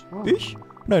 Was? Ich?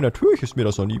 Nein, natürlich ist mir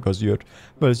das noch nie passiert,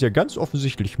 weil es ja ganz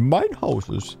offensichtlich mein Haus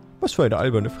ist. Was für eine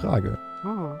alberne Frage.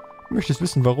 Du möchtest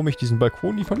wissen, warum ich diesen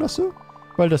Balkon nie verlasse?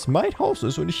 Weil das mein Haus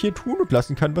ist und ich hier tun und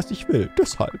lassen kann, was ich will.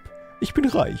 Deshalb. Ich bin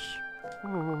reich.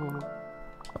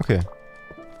 Okay.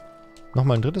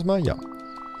 Nochmal ein drittes Mal? Ja.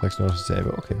 Sagst du noch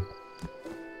dasselbe? Okay.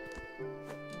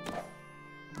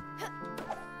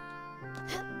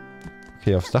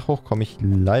 Okay, aufs Dach hoch komme ich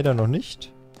leider noch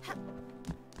nicht.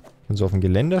 Ich kann so auf dem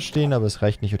Geländer stehen, aber es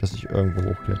reicht nicht, dass ich irgendwo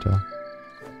hochkletter.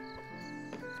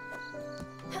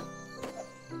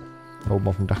 Da oben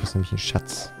auf dem Dach ist nämlich ein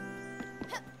Schatz.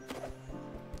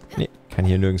 Nee, kann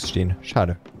hier nirgends stehen.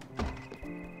 Schade.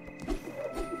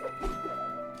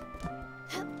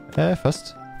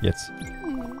 Fast. Jetzt.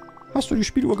 Hast du die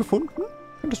Spieluhr gefunden?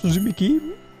 Könntest du sie mir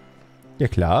geben? Ja,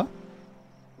 klar.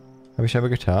 Habe ich aber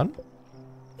getan.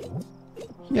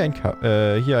 Hier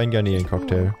ein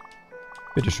Garnelencocktail.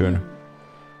 Bitteschön.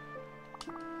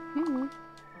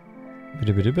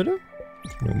 Bitte, bitte, bitte.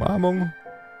 Eine Umarmung.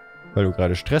 Weil du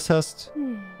gerade Stress hast.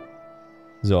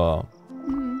 So.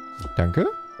 Danke.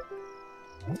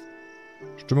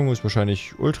 Stimmung ist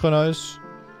wahrscheinlich ultra nice.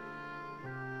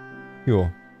 Jo.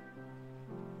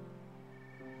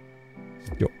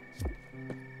 Jo.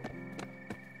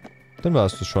 Dann war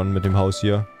es das schon mit dem Haus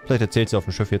hier. Vielleicht erzählst du auf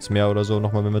dem Schiff jetzt mehr oder so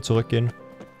nochmal, wenn wir zurückgehen.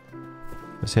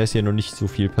 Bisher ist hier noch nicht so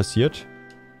viel passiert.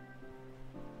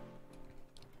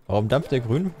 Warum dampft der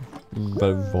grün?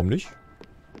 Warum nicht?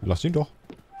 Lass ihn doch.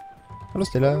 Hallo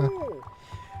Stella.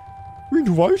 Wie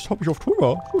du weißt, habe ich oft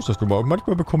Hunger. So ist das nun mal.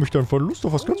 Manchmal bekomme ich dann voll Lust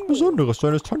auf was ganz Besonderes.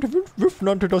 Deine Tante Wiff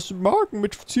nannte das Magen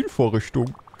mit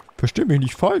Zielvorrichtung. Versteh mich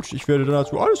nicht falsch. Ich werde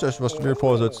dazu alles essen, was du mir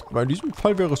vorsetzt. Aber in diesem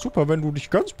Fall wäre es super, wenn du dich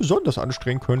ganz besonders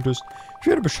anstrengen könntest. Ich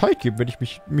werde Bescheid geben, wenn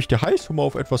mich der Heißhunger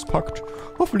auf etwas packt.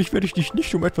 Hoffentlich werde ich dich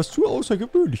nicht um etwas zu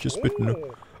Außergewöhnliches bitten.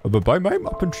 Aber bei meinem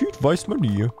Appetit weiß man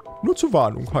nie. Nur zur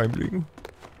Warnung, Heimling.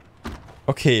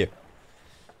 Okay.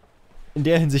 In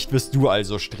der Hinsicht wirst du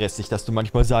also stressig, dass du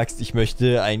manchmal sagst, ich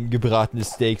möchte ein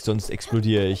gebratenes Steak, sonst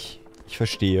explodiere ich. Ich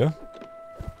verstehe.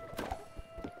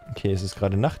 Okay, es ist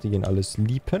gerade Nacht, die gehen alles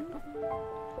liepen.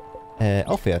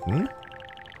 Aufwerten.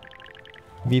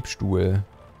 Webstuhl.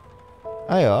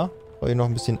 Ah ja, brauche ich noch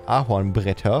ein bisschen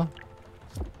Ahornbretter.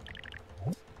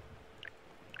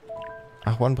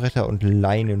 Ahornbretter und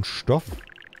Leinenstoff.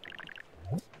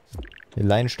 Den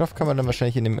Leinenstoff kann man dann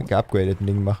wahrscheinlich in dem geupgradeten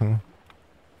Ding machen.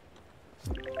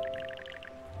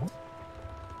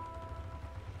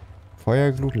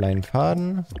 Feuerglut,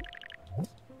 Leinenfaden.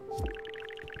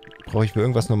 brauche ich für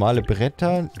irgendwas normale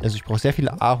Bretter. Also ich brauche sehr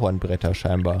viele Ahornbretter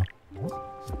scheinbar.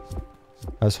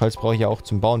 Das Holz brauche ich ja auch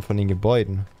zum Bauen von den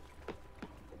Gebäuden.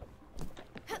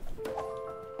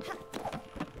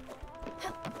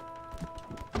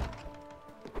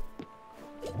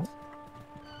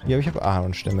 Hier habe ich aber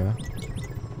Ahornstämme.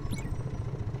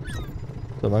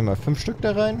 So, machen wir mal 5 Stück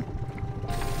da rein.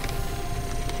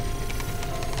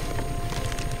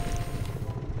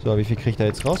 So, wie viel kriege ich da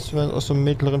jetzt raus? Aus so einem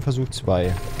mittleren Versuch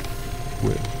 2.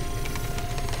 Cool.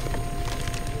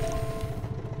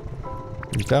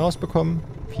 Wie ich da rausbekommen?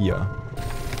 4.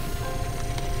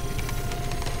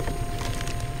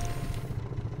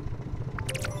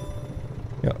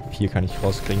 Ja, 4 kann ich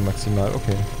rauskriegen maximal.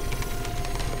 Okay.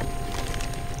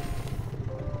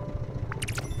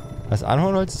 Das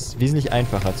Ahornholz ist wesentlich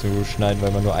einfacher zu schneiden,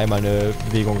 weil man nur einmal eine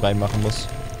Bewegung reinmachen muss.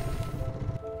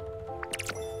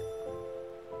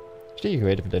 Stehe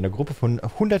geratet mit einer Gruppe von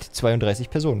 132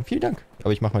 Personen. Vielen Dank.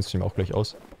 Aber ich mache mein Stream auch gleich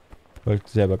aus. Wollte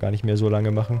selber gar nicht mehr so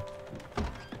lange machen.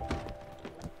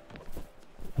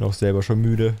 Bin auch selber schon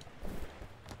müde.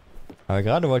 Aber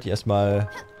gerade wollte ich erstmal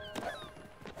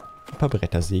ein paar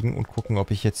Bretter sägen und gucken,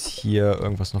 ob ich jetzt hier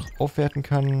irgendwas noch aufwerten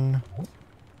kann.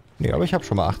 Nee, aber ich habe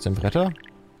schon mal 18 Bretter.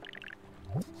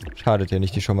 Schadet ja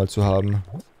nicht, die schon mal zu haben.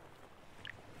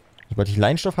 Sobald ich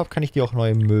Leinstoff habe, kann ich die auch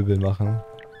neue Möbel machen.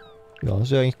 Ja,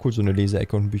 ist ja eigentlich cool, so eine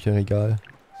Leseecke und ein Bücherregal.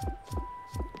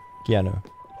 Gerne.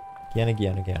 Gerne,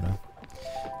 gerne, gerne.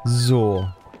 So.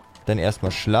 Dann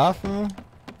erstmal schlafen.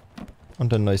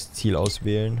 Und dann ein neues Ziel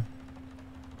auswählen.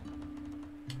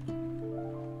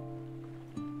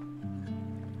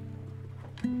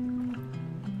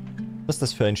 Was ist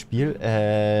das für ein Spiel?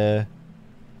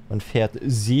 Man fährt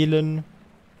Seelen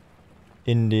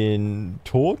in den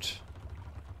Tod.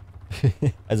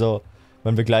 Also,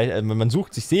 man begleitet, man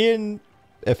sucht sich Seelen,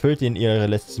 erfüllt ihnen ihre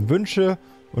letzten Wünsche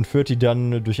und führt die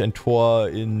dann durch ein Tor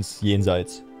ins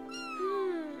Jenseits.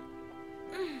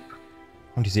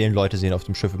 Und die Seelenleute sehen auf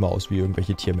dem Schiff immer aus wie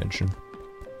irgendwelche Tiermenschen.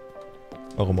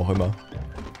 Warum auch immer.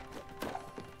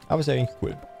 Aber ist ja eigentlich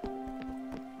cool.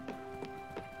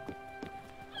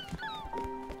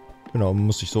 Genau, man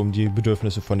muss sich so um die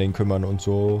Bedürfnisse von denen kümmern und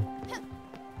so.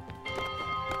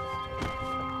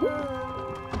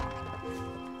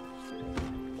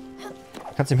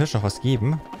 Kannst dem Hirsch noch was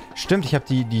geben? Stimmt, ich habe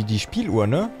die Spieluhr,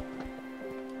 ne?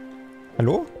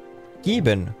 Hallo?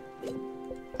 Geben.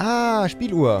 Ah,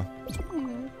 Spieluhr.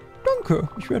 Danke,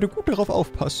 ich werde gut darauf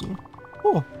aufpassen.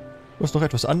 Oh, du hast noch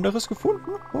etwas anderes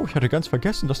gefunden? Oh, ich hatte ganz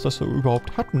vergessen, dass das so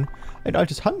überhaupt hatten. Ein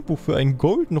altes Handbuch für einen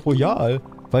Golden Royal.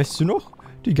 Weißt du noch?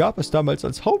 Die gab es damals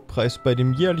als Hauptpreis bei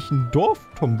dem jährlichen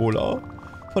Dorftombola.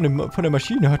 Von der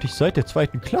Maschine hatte ich seit der 2.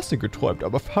 Klasse geträumt,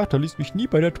 aber Vater ließ mich nie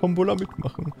bei der Tombola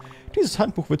mitmachen. Dieses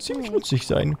Handbuch wird ziemlich nützlich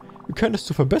sein. Wir können es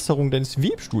zur Verbesserung deines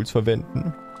Webstuhls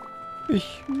verwenden.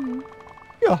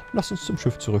 Ja, lass uns zum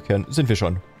Schiff zurückkehren. Sind wir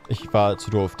schon. Ich war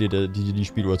zu doof, dir die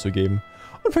Spieluhr zu geben.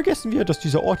 Und vergessen wir, dass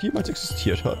dieser Ort jemals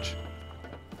existiert hat.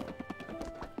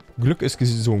 Glück ist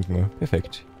gesunken.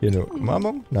 Perfekt. Hier eine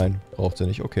Umarmung? Nein, braucht sie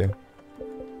nicht. Okay.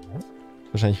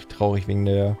 Wahrscheinlich traurig wegen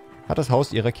der... Hat das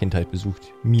Haus ihrer Kindheit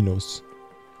besucht. Minus.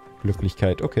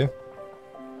 Glücklichkeit. Okay.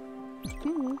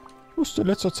 Ich musste in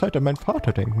letzter Zeit an meinen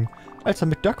Vater denken. Als er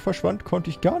mit Duck verschwand, konnte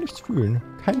ich gar nichts fühlen.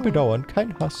 Kein Bedauern,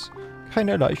 kein Hass,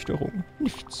 keine Erleichterung.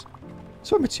 Nichts.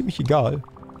 Es war mir ziemlich egal.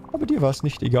 Aber dir war es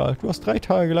nicht egal. Du hast 3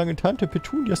 Tage lang in Tante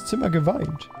Petunias Zimmer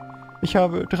geweint. Ich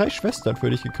habe 3 Schwestern für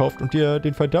dich gekauft und dir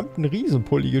den verdammten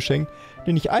Riesenpulli geschenkt,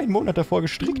 den ich einen Monat davor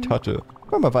gestrickt hatte.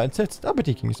 Mama war entsetzt, aber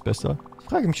dir ging es besser. Ich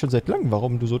frage mich schon seit langem,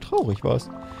 warum du so traurig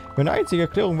warst. Meine einzige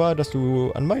Erklärung war, dass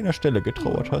du an meiner Stelle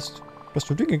getrauert hast. Dass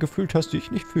du Dinge gefühlt hast, die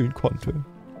ich nicht fühlen konnte.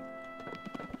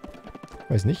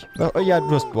 Weiß nicht. Ja,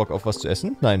 du hast Bock auf was zu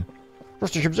essen? Nein. Du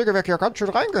hast dich im Sägewerk ja ganz schön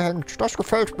reingehängt. Das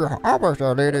gefällt mir. Arbeit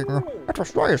erledigen.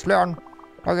 Etwas Neues lernen.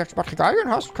 Da du jetzt Materialien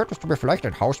hast, könntest du mir vielleicht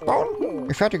ein Haus bauen?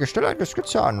 Ich fertige still eine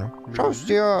Skizze an. Schau es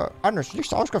dir an, es ist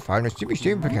nichts ausgefallen. Es ist ziemlich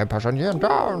simpel. Ein paar Scharnieren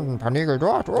da und ein paar Nägel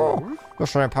dort. Oh, du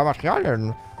hast schon ein paar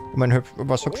Materialien, um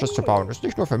was Hübsches zu bauen. Ist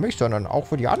nicht nur für mich, sondern auch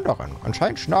für die anderen.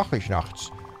 Anscheinend schnarche ich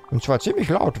nachts. Und zwar ziemlich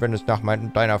laut, wenn es nach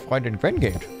deiner Freundin Gwen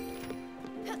geht.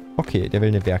 Okay, der will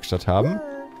eine Werkstatt haben.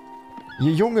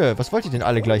 Ihr Junge, was wollt ihr denn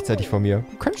alle gleichzeitig von mir?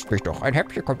 Du kennst mich doch. Ein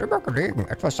Häppchen kommt immer gelegen.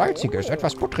 Etwas Salziges,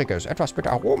 etwas Buttriges, etwas mit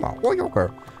Aroma. Oh,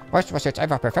 Junge. Weißt du, was jetzt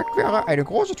einfach perfekt wäre? Eine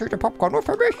große Tüte Popcorn nur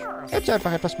für mich. Jetzt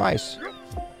einfach etwas Mais.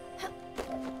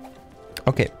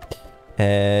 Okay.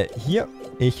 Hier.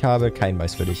 Ich habe kein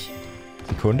Mais für dich.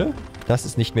 Sekunde. Das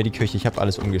ist nicht mehr die Küche. Ich habe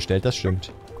alles umgestellt. Das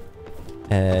stimmt.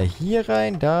 Hier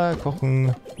rein. Da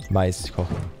kochen. Mais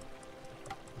kochen.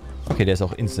 Okay, der ist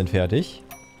auch instant fertig.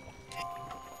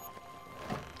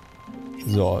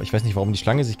 So, ich weiß nicht, warum die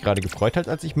Schlange sich gerade gefreut hat,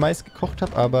 als ich Mais gekocht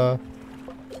habe, aber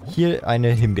hier eine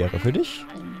Himbeere für dich.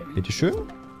 Bitteschön.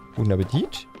 Guten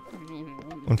Appetit.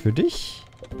 Und für dich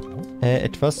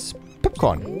etwas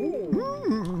Popcorn.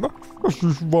 Das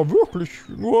war wirklich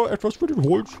nur etwas für den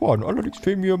hohlen Zahn. Allerdings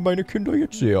fehlen mir meine Kinder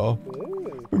jetzt sehr.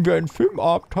 Wenn wir einen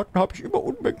Filmabend hatten, habe ich immer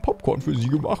Unmengen Popcorn für sie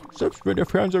gemacht. Selbst wenn der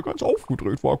Fernseher ganz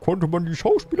aufgedreht war, konnte man die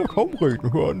Schauspieler kaum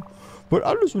reden hören, weil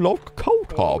alle so laut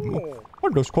gekaut haben.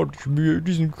 Anders konnte ich mir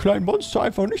diesen kleinen Monster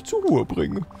einfach nicht zur Ruhe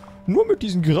bringen. Nur mit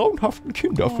diesen grauenhaften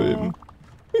Kinderfilmen.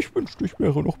 Ich wünschte, ich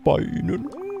wäre noch bei ihnen.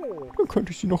 Dann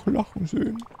könnte ich sie noch lachen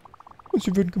sehen. Und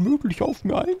sie würden gemütlich auf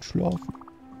mir einschlafen.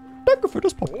 Danke für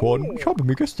das Popcorn. Ich habe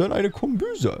mir gestern deine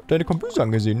Kombüse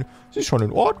angesehen. Sie ist schon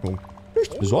in Ordnung.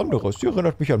 Nichts Besonderes. Sie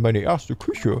erinnert mich an meine erste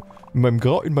Küche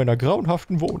in meiner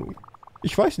grauenhaften Wohnung.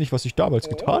 Ich weiß nicht, was ich damals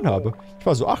getan habe. Ich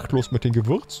war so achtlos mit den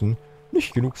Gewürzen.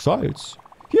 Nicht genug Salz.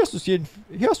 Hier hast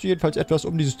du jedenfalls etwas,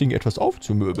 um dieses Ding etwas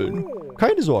aufzumöbeln.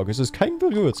 Keine Sorge, es ist kein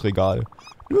Gewürzregal.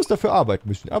 Du wirst dafür arbeiten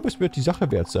müssen, aber es wird die Sache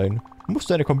wert sein. Du musst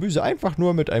deine Kombüse einfach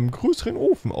nur mit einem größeren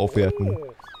Ofen aufwerten.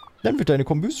 Dann wird deine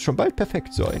Kombüse schon bald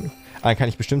perfekt sein. Dann kann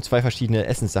ich bestimmt 2 verschiedene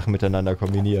Essenssachen miteinander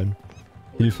kombinieren.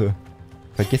 Hilfe.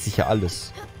 Vergesse ich ja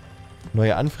alles.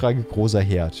 Neue Anfrage, großer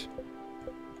Herd.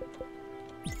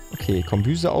 Okay,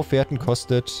 Kombüse aufwerten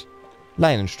kostet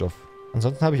Leinenstoff.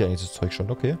 Ansonsten habe ich eigentlich das Zeug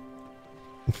schon, okay.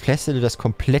 Entfessele das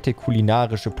komplette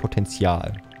kulinarische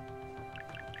Potenzial.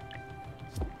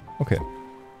 Okay.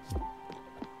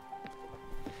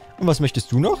 Und was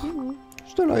möchtest du noch?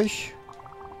 Stella,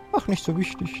 ach, nicht so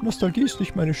wichtig. Nostalgie ist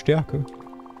nicht meine Stärke.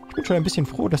 Ich bin schon ein bisschen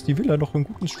froh, dass die Villa noch in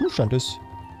gutem Zustand ist.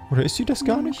 Oder ist sie das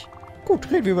gar nicht? Gut,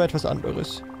 reden wir über etwas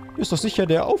anderes. Dir ist doch sicher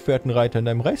der Aufwertenreiter in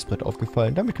deinem Reißbrett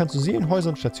aufgefallen. Damit kannst du Seen, Häuser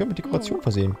und Stationen mit Dekoration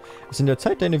versehen. Es ist in der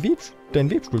Zeit, deinen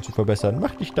Webstuhl zu verbessern.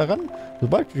 Mach dich daran,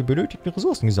 sobald du die benötigten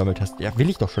Ressourcen gesammelt hast. Ja, will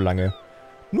ich doch schon lange.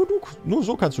 Nur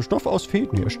so kannst du Stoff aus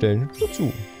Fäden herstellen. Nur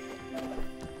zu.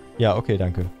 Ja, okay,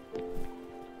 danke.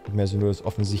 Ich habe mir also nur das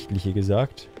Offensichtliche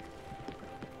gesagt.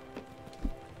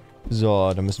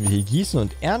 So, dann müssen wir hier gießen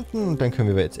und ernten und dann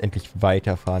können wir jetzt endlich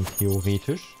weiterfahren,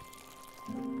 theoretisch.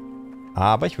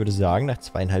 Aber ich würde sagen, nach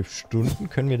 2,5 Stunden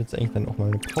können wir jetzt eigentlich dann auch mal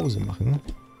eine Pause machen.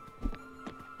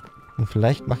 Und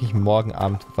vielleicht mache ich morgen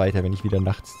Abend weiter, wenn ich wieder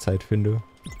Nachtszeit finde.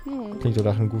 Klingt doch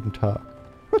nach einem guten Tag.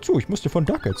 Hör zu, ich muss dir von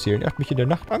Duck erzählen. Er hat mich in der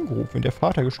Nacht angerufen, wenn der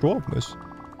Vater gestorben ist.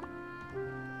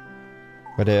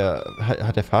 Hat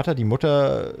der Vater die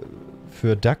Mutter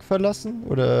für Duck verlassen?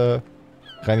 Oder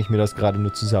reime ich mir das gerade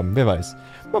nur zusammen? Wer weiß.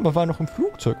 Mama war noch im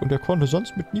Flugzeug und er konnte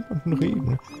sonst mit niemandem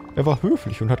reden. Er war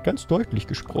höflich und hat ganz deutlich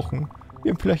gesprochen.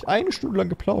 Wir haben vielleicht 1 Stunde lang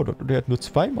geplaudert und er hat nur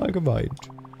 2-mal geweint.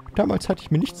 Damals hatte ich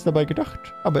mir nichts dabei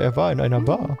gedacht, aber er war in einer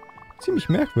Bar. Ziemlich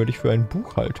merkwürdig für einen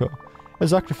Buchhalter. Er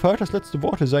sagte, Vaters letzte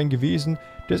Worte seien gewesen,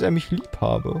 dass er mich lieb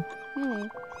habe.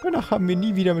 Danach haben wir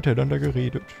nie wieder miteinander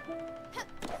geredet.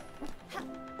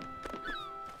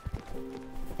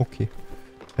 Okay.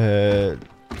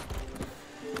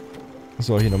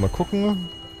 So, hier nochmal gucken.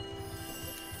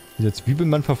 Dieser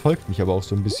Zwiebelmann verfolgt mich aber auch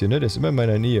so ein bisschen, ne? Der ist immer in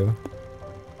meiner Nähe.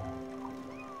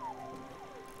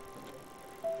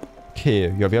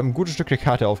 Okay, ja, wir haben ein gutes Stück der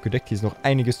Karte aufgedeckt. Hier ist noch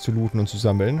einiges zu looten und zu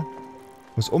sammeln.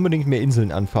 Muss unbedingt mehr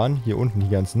Inseln anfahren. Hier unten die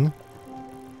ganzen.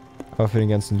 Aber für den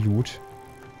ganzen Loot.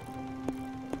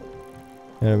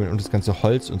 Ja, und das ganze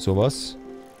Holz und sowas.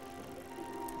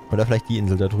 Oder vielleicht die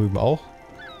Insel da drüben auch.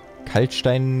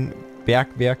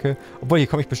 Kalksteinbergwerke. Obwohl, hier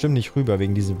komme ich bestimmt nicht rüber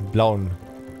wegen diesem blauen.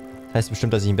 Das heißt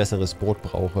bestimmt, dass ich ein besseres Brot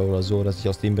brauche oder so, dass ich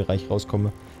aus dem Bereich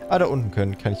rauskomme. Ah, da unten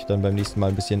kann ich dann beim nächsten Mal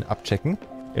ein bisschen abchecken.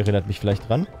 Erinnert mich vielleicht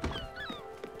dran.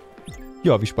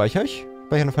 Ja, wie speichere ich?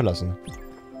 Speichern verlassen.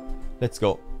 Let's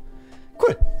go.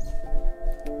 Cool.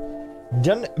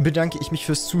 Dann bedanke ich mich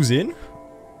fürs Zusehen.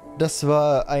 Das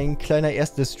war ein kleiner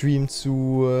erster Stream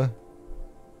zu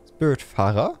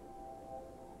Spiritfarer.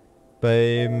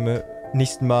 Beim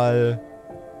nächsten Mal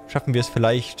schaffen wir es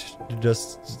vielleicht,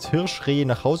 das Hirschreh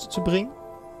nach Hause zu bringen.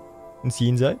 Ins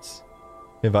Jenseits.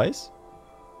 Wer weiß.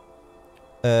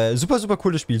 Super, super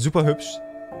cooles Spiel. Super hübsch.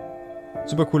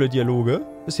 Super coole Dialoge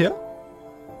bisher.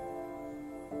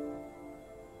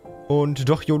 Und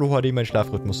doch, YOLO HD, mein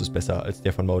Schlafrhythmus ist besser als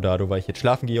der von Maudado, weil ich jetzt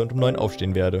schlafen gehe und um 9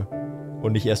 aufstehen werde.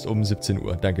 Und nicht erst um 17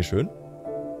 Uhr. Dankeschön.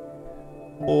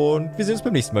 Und wir sehen uns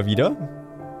beim nächsten Mal wieder.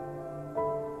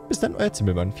 Bis dann, euer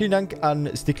Zimmelmann. Vielen Dank an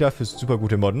Stickler fürs super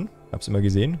gute Modden. Hab's immer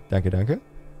gesehen. Danke, danke.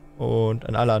 Und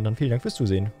an alle anderen vielen Dank fürs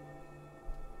Zusehen.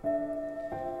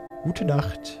 Gute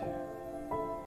Nacht.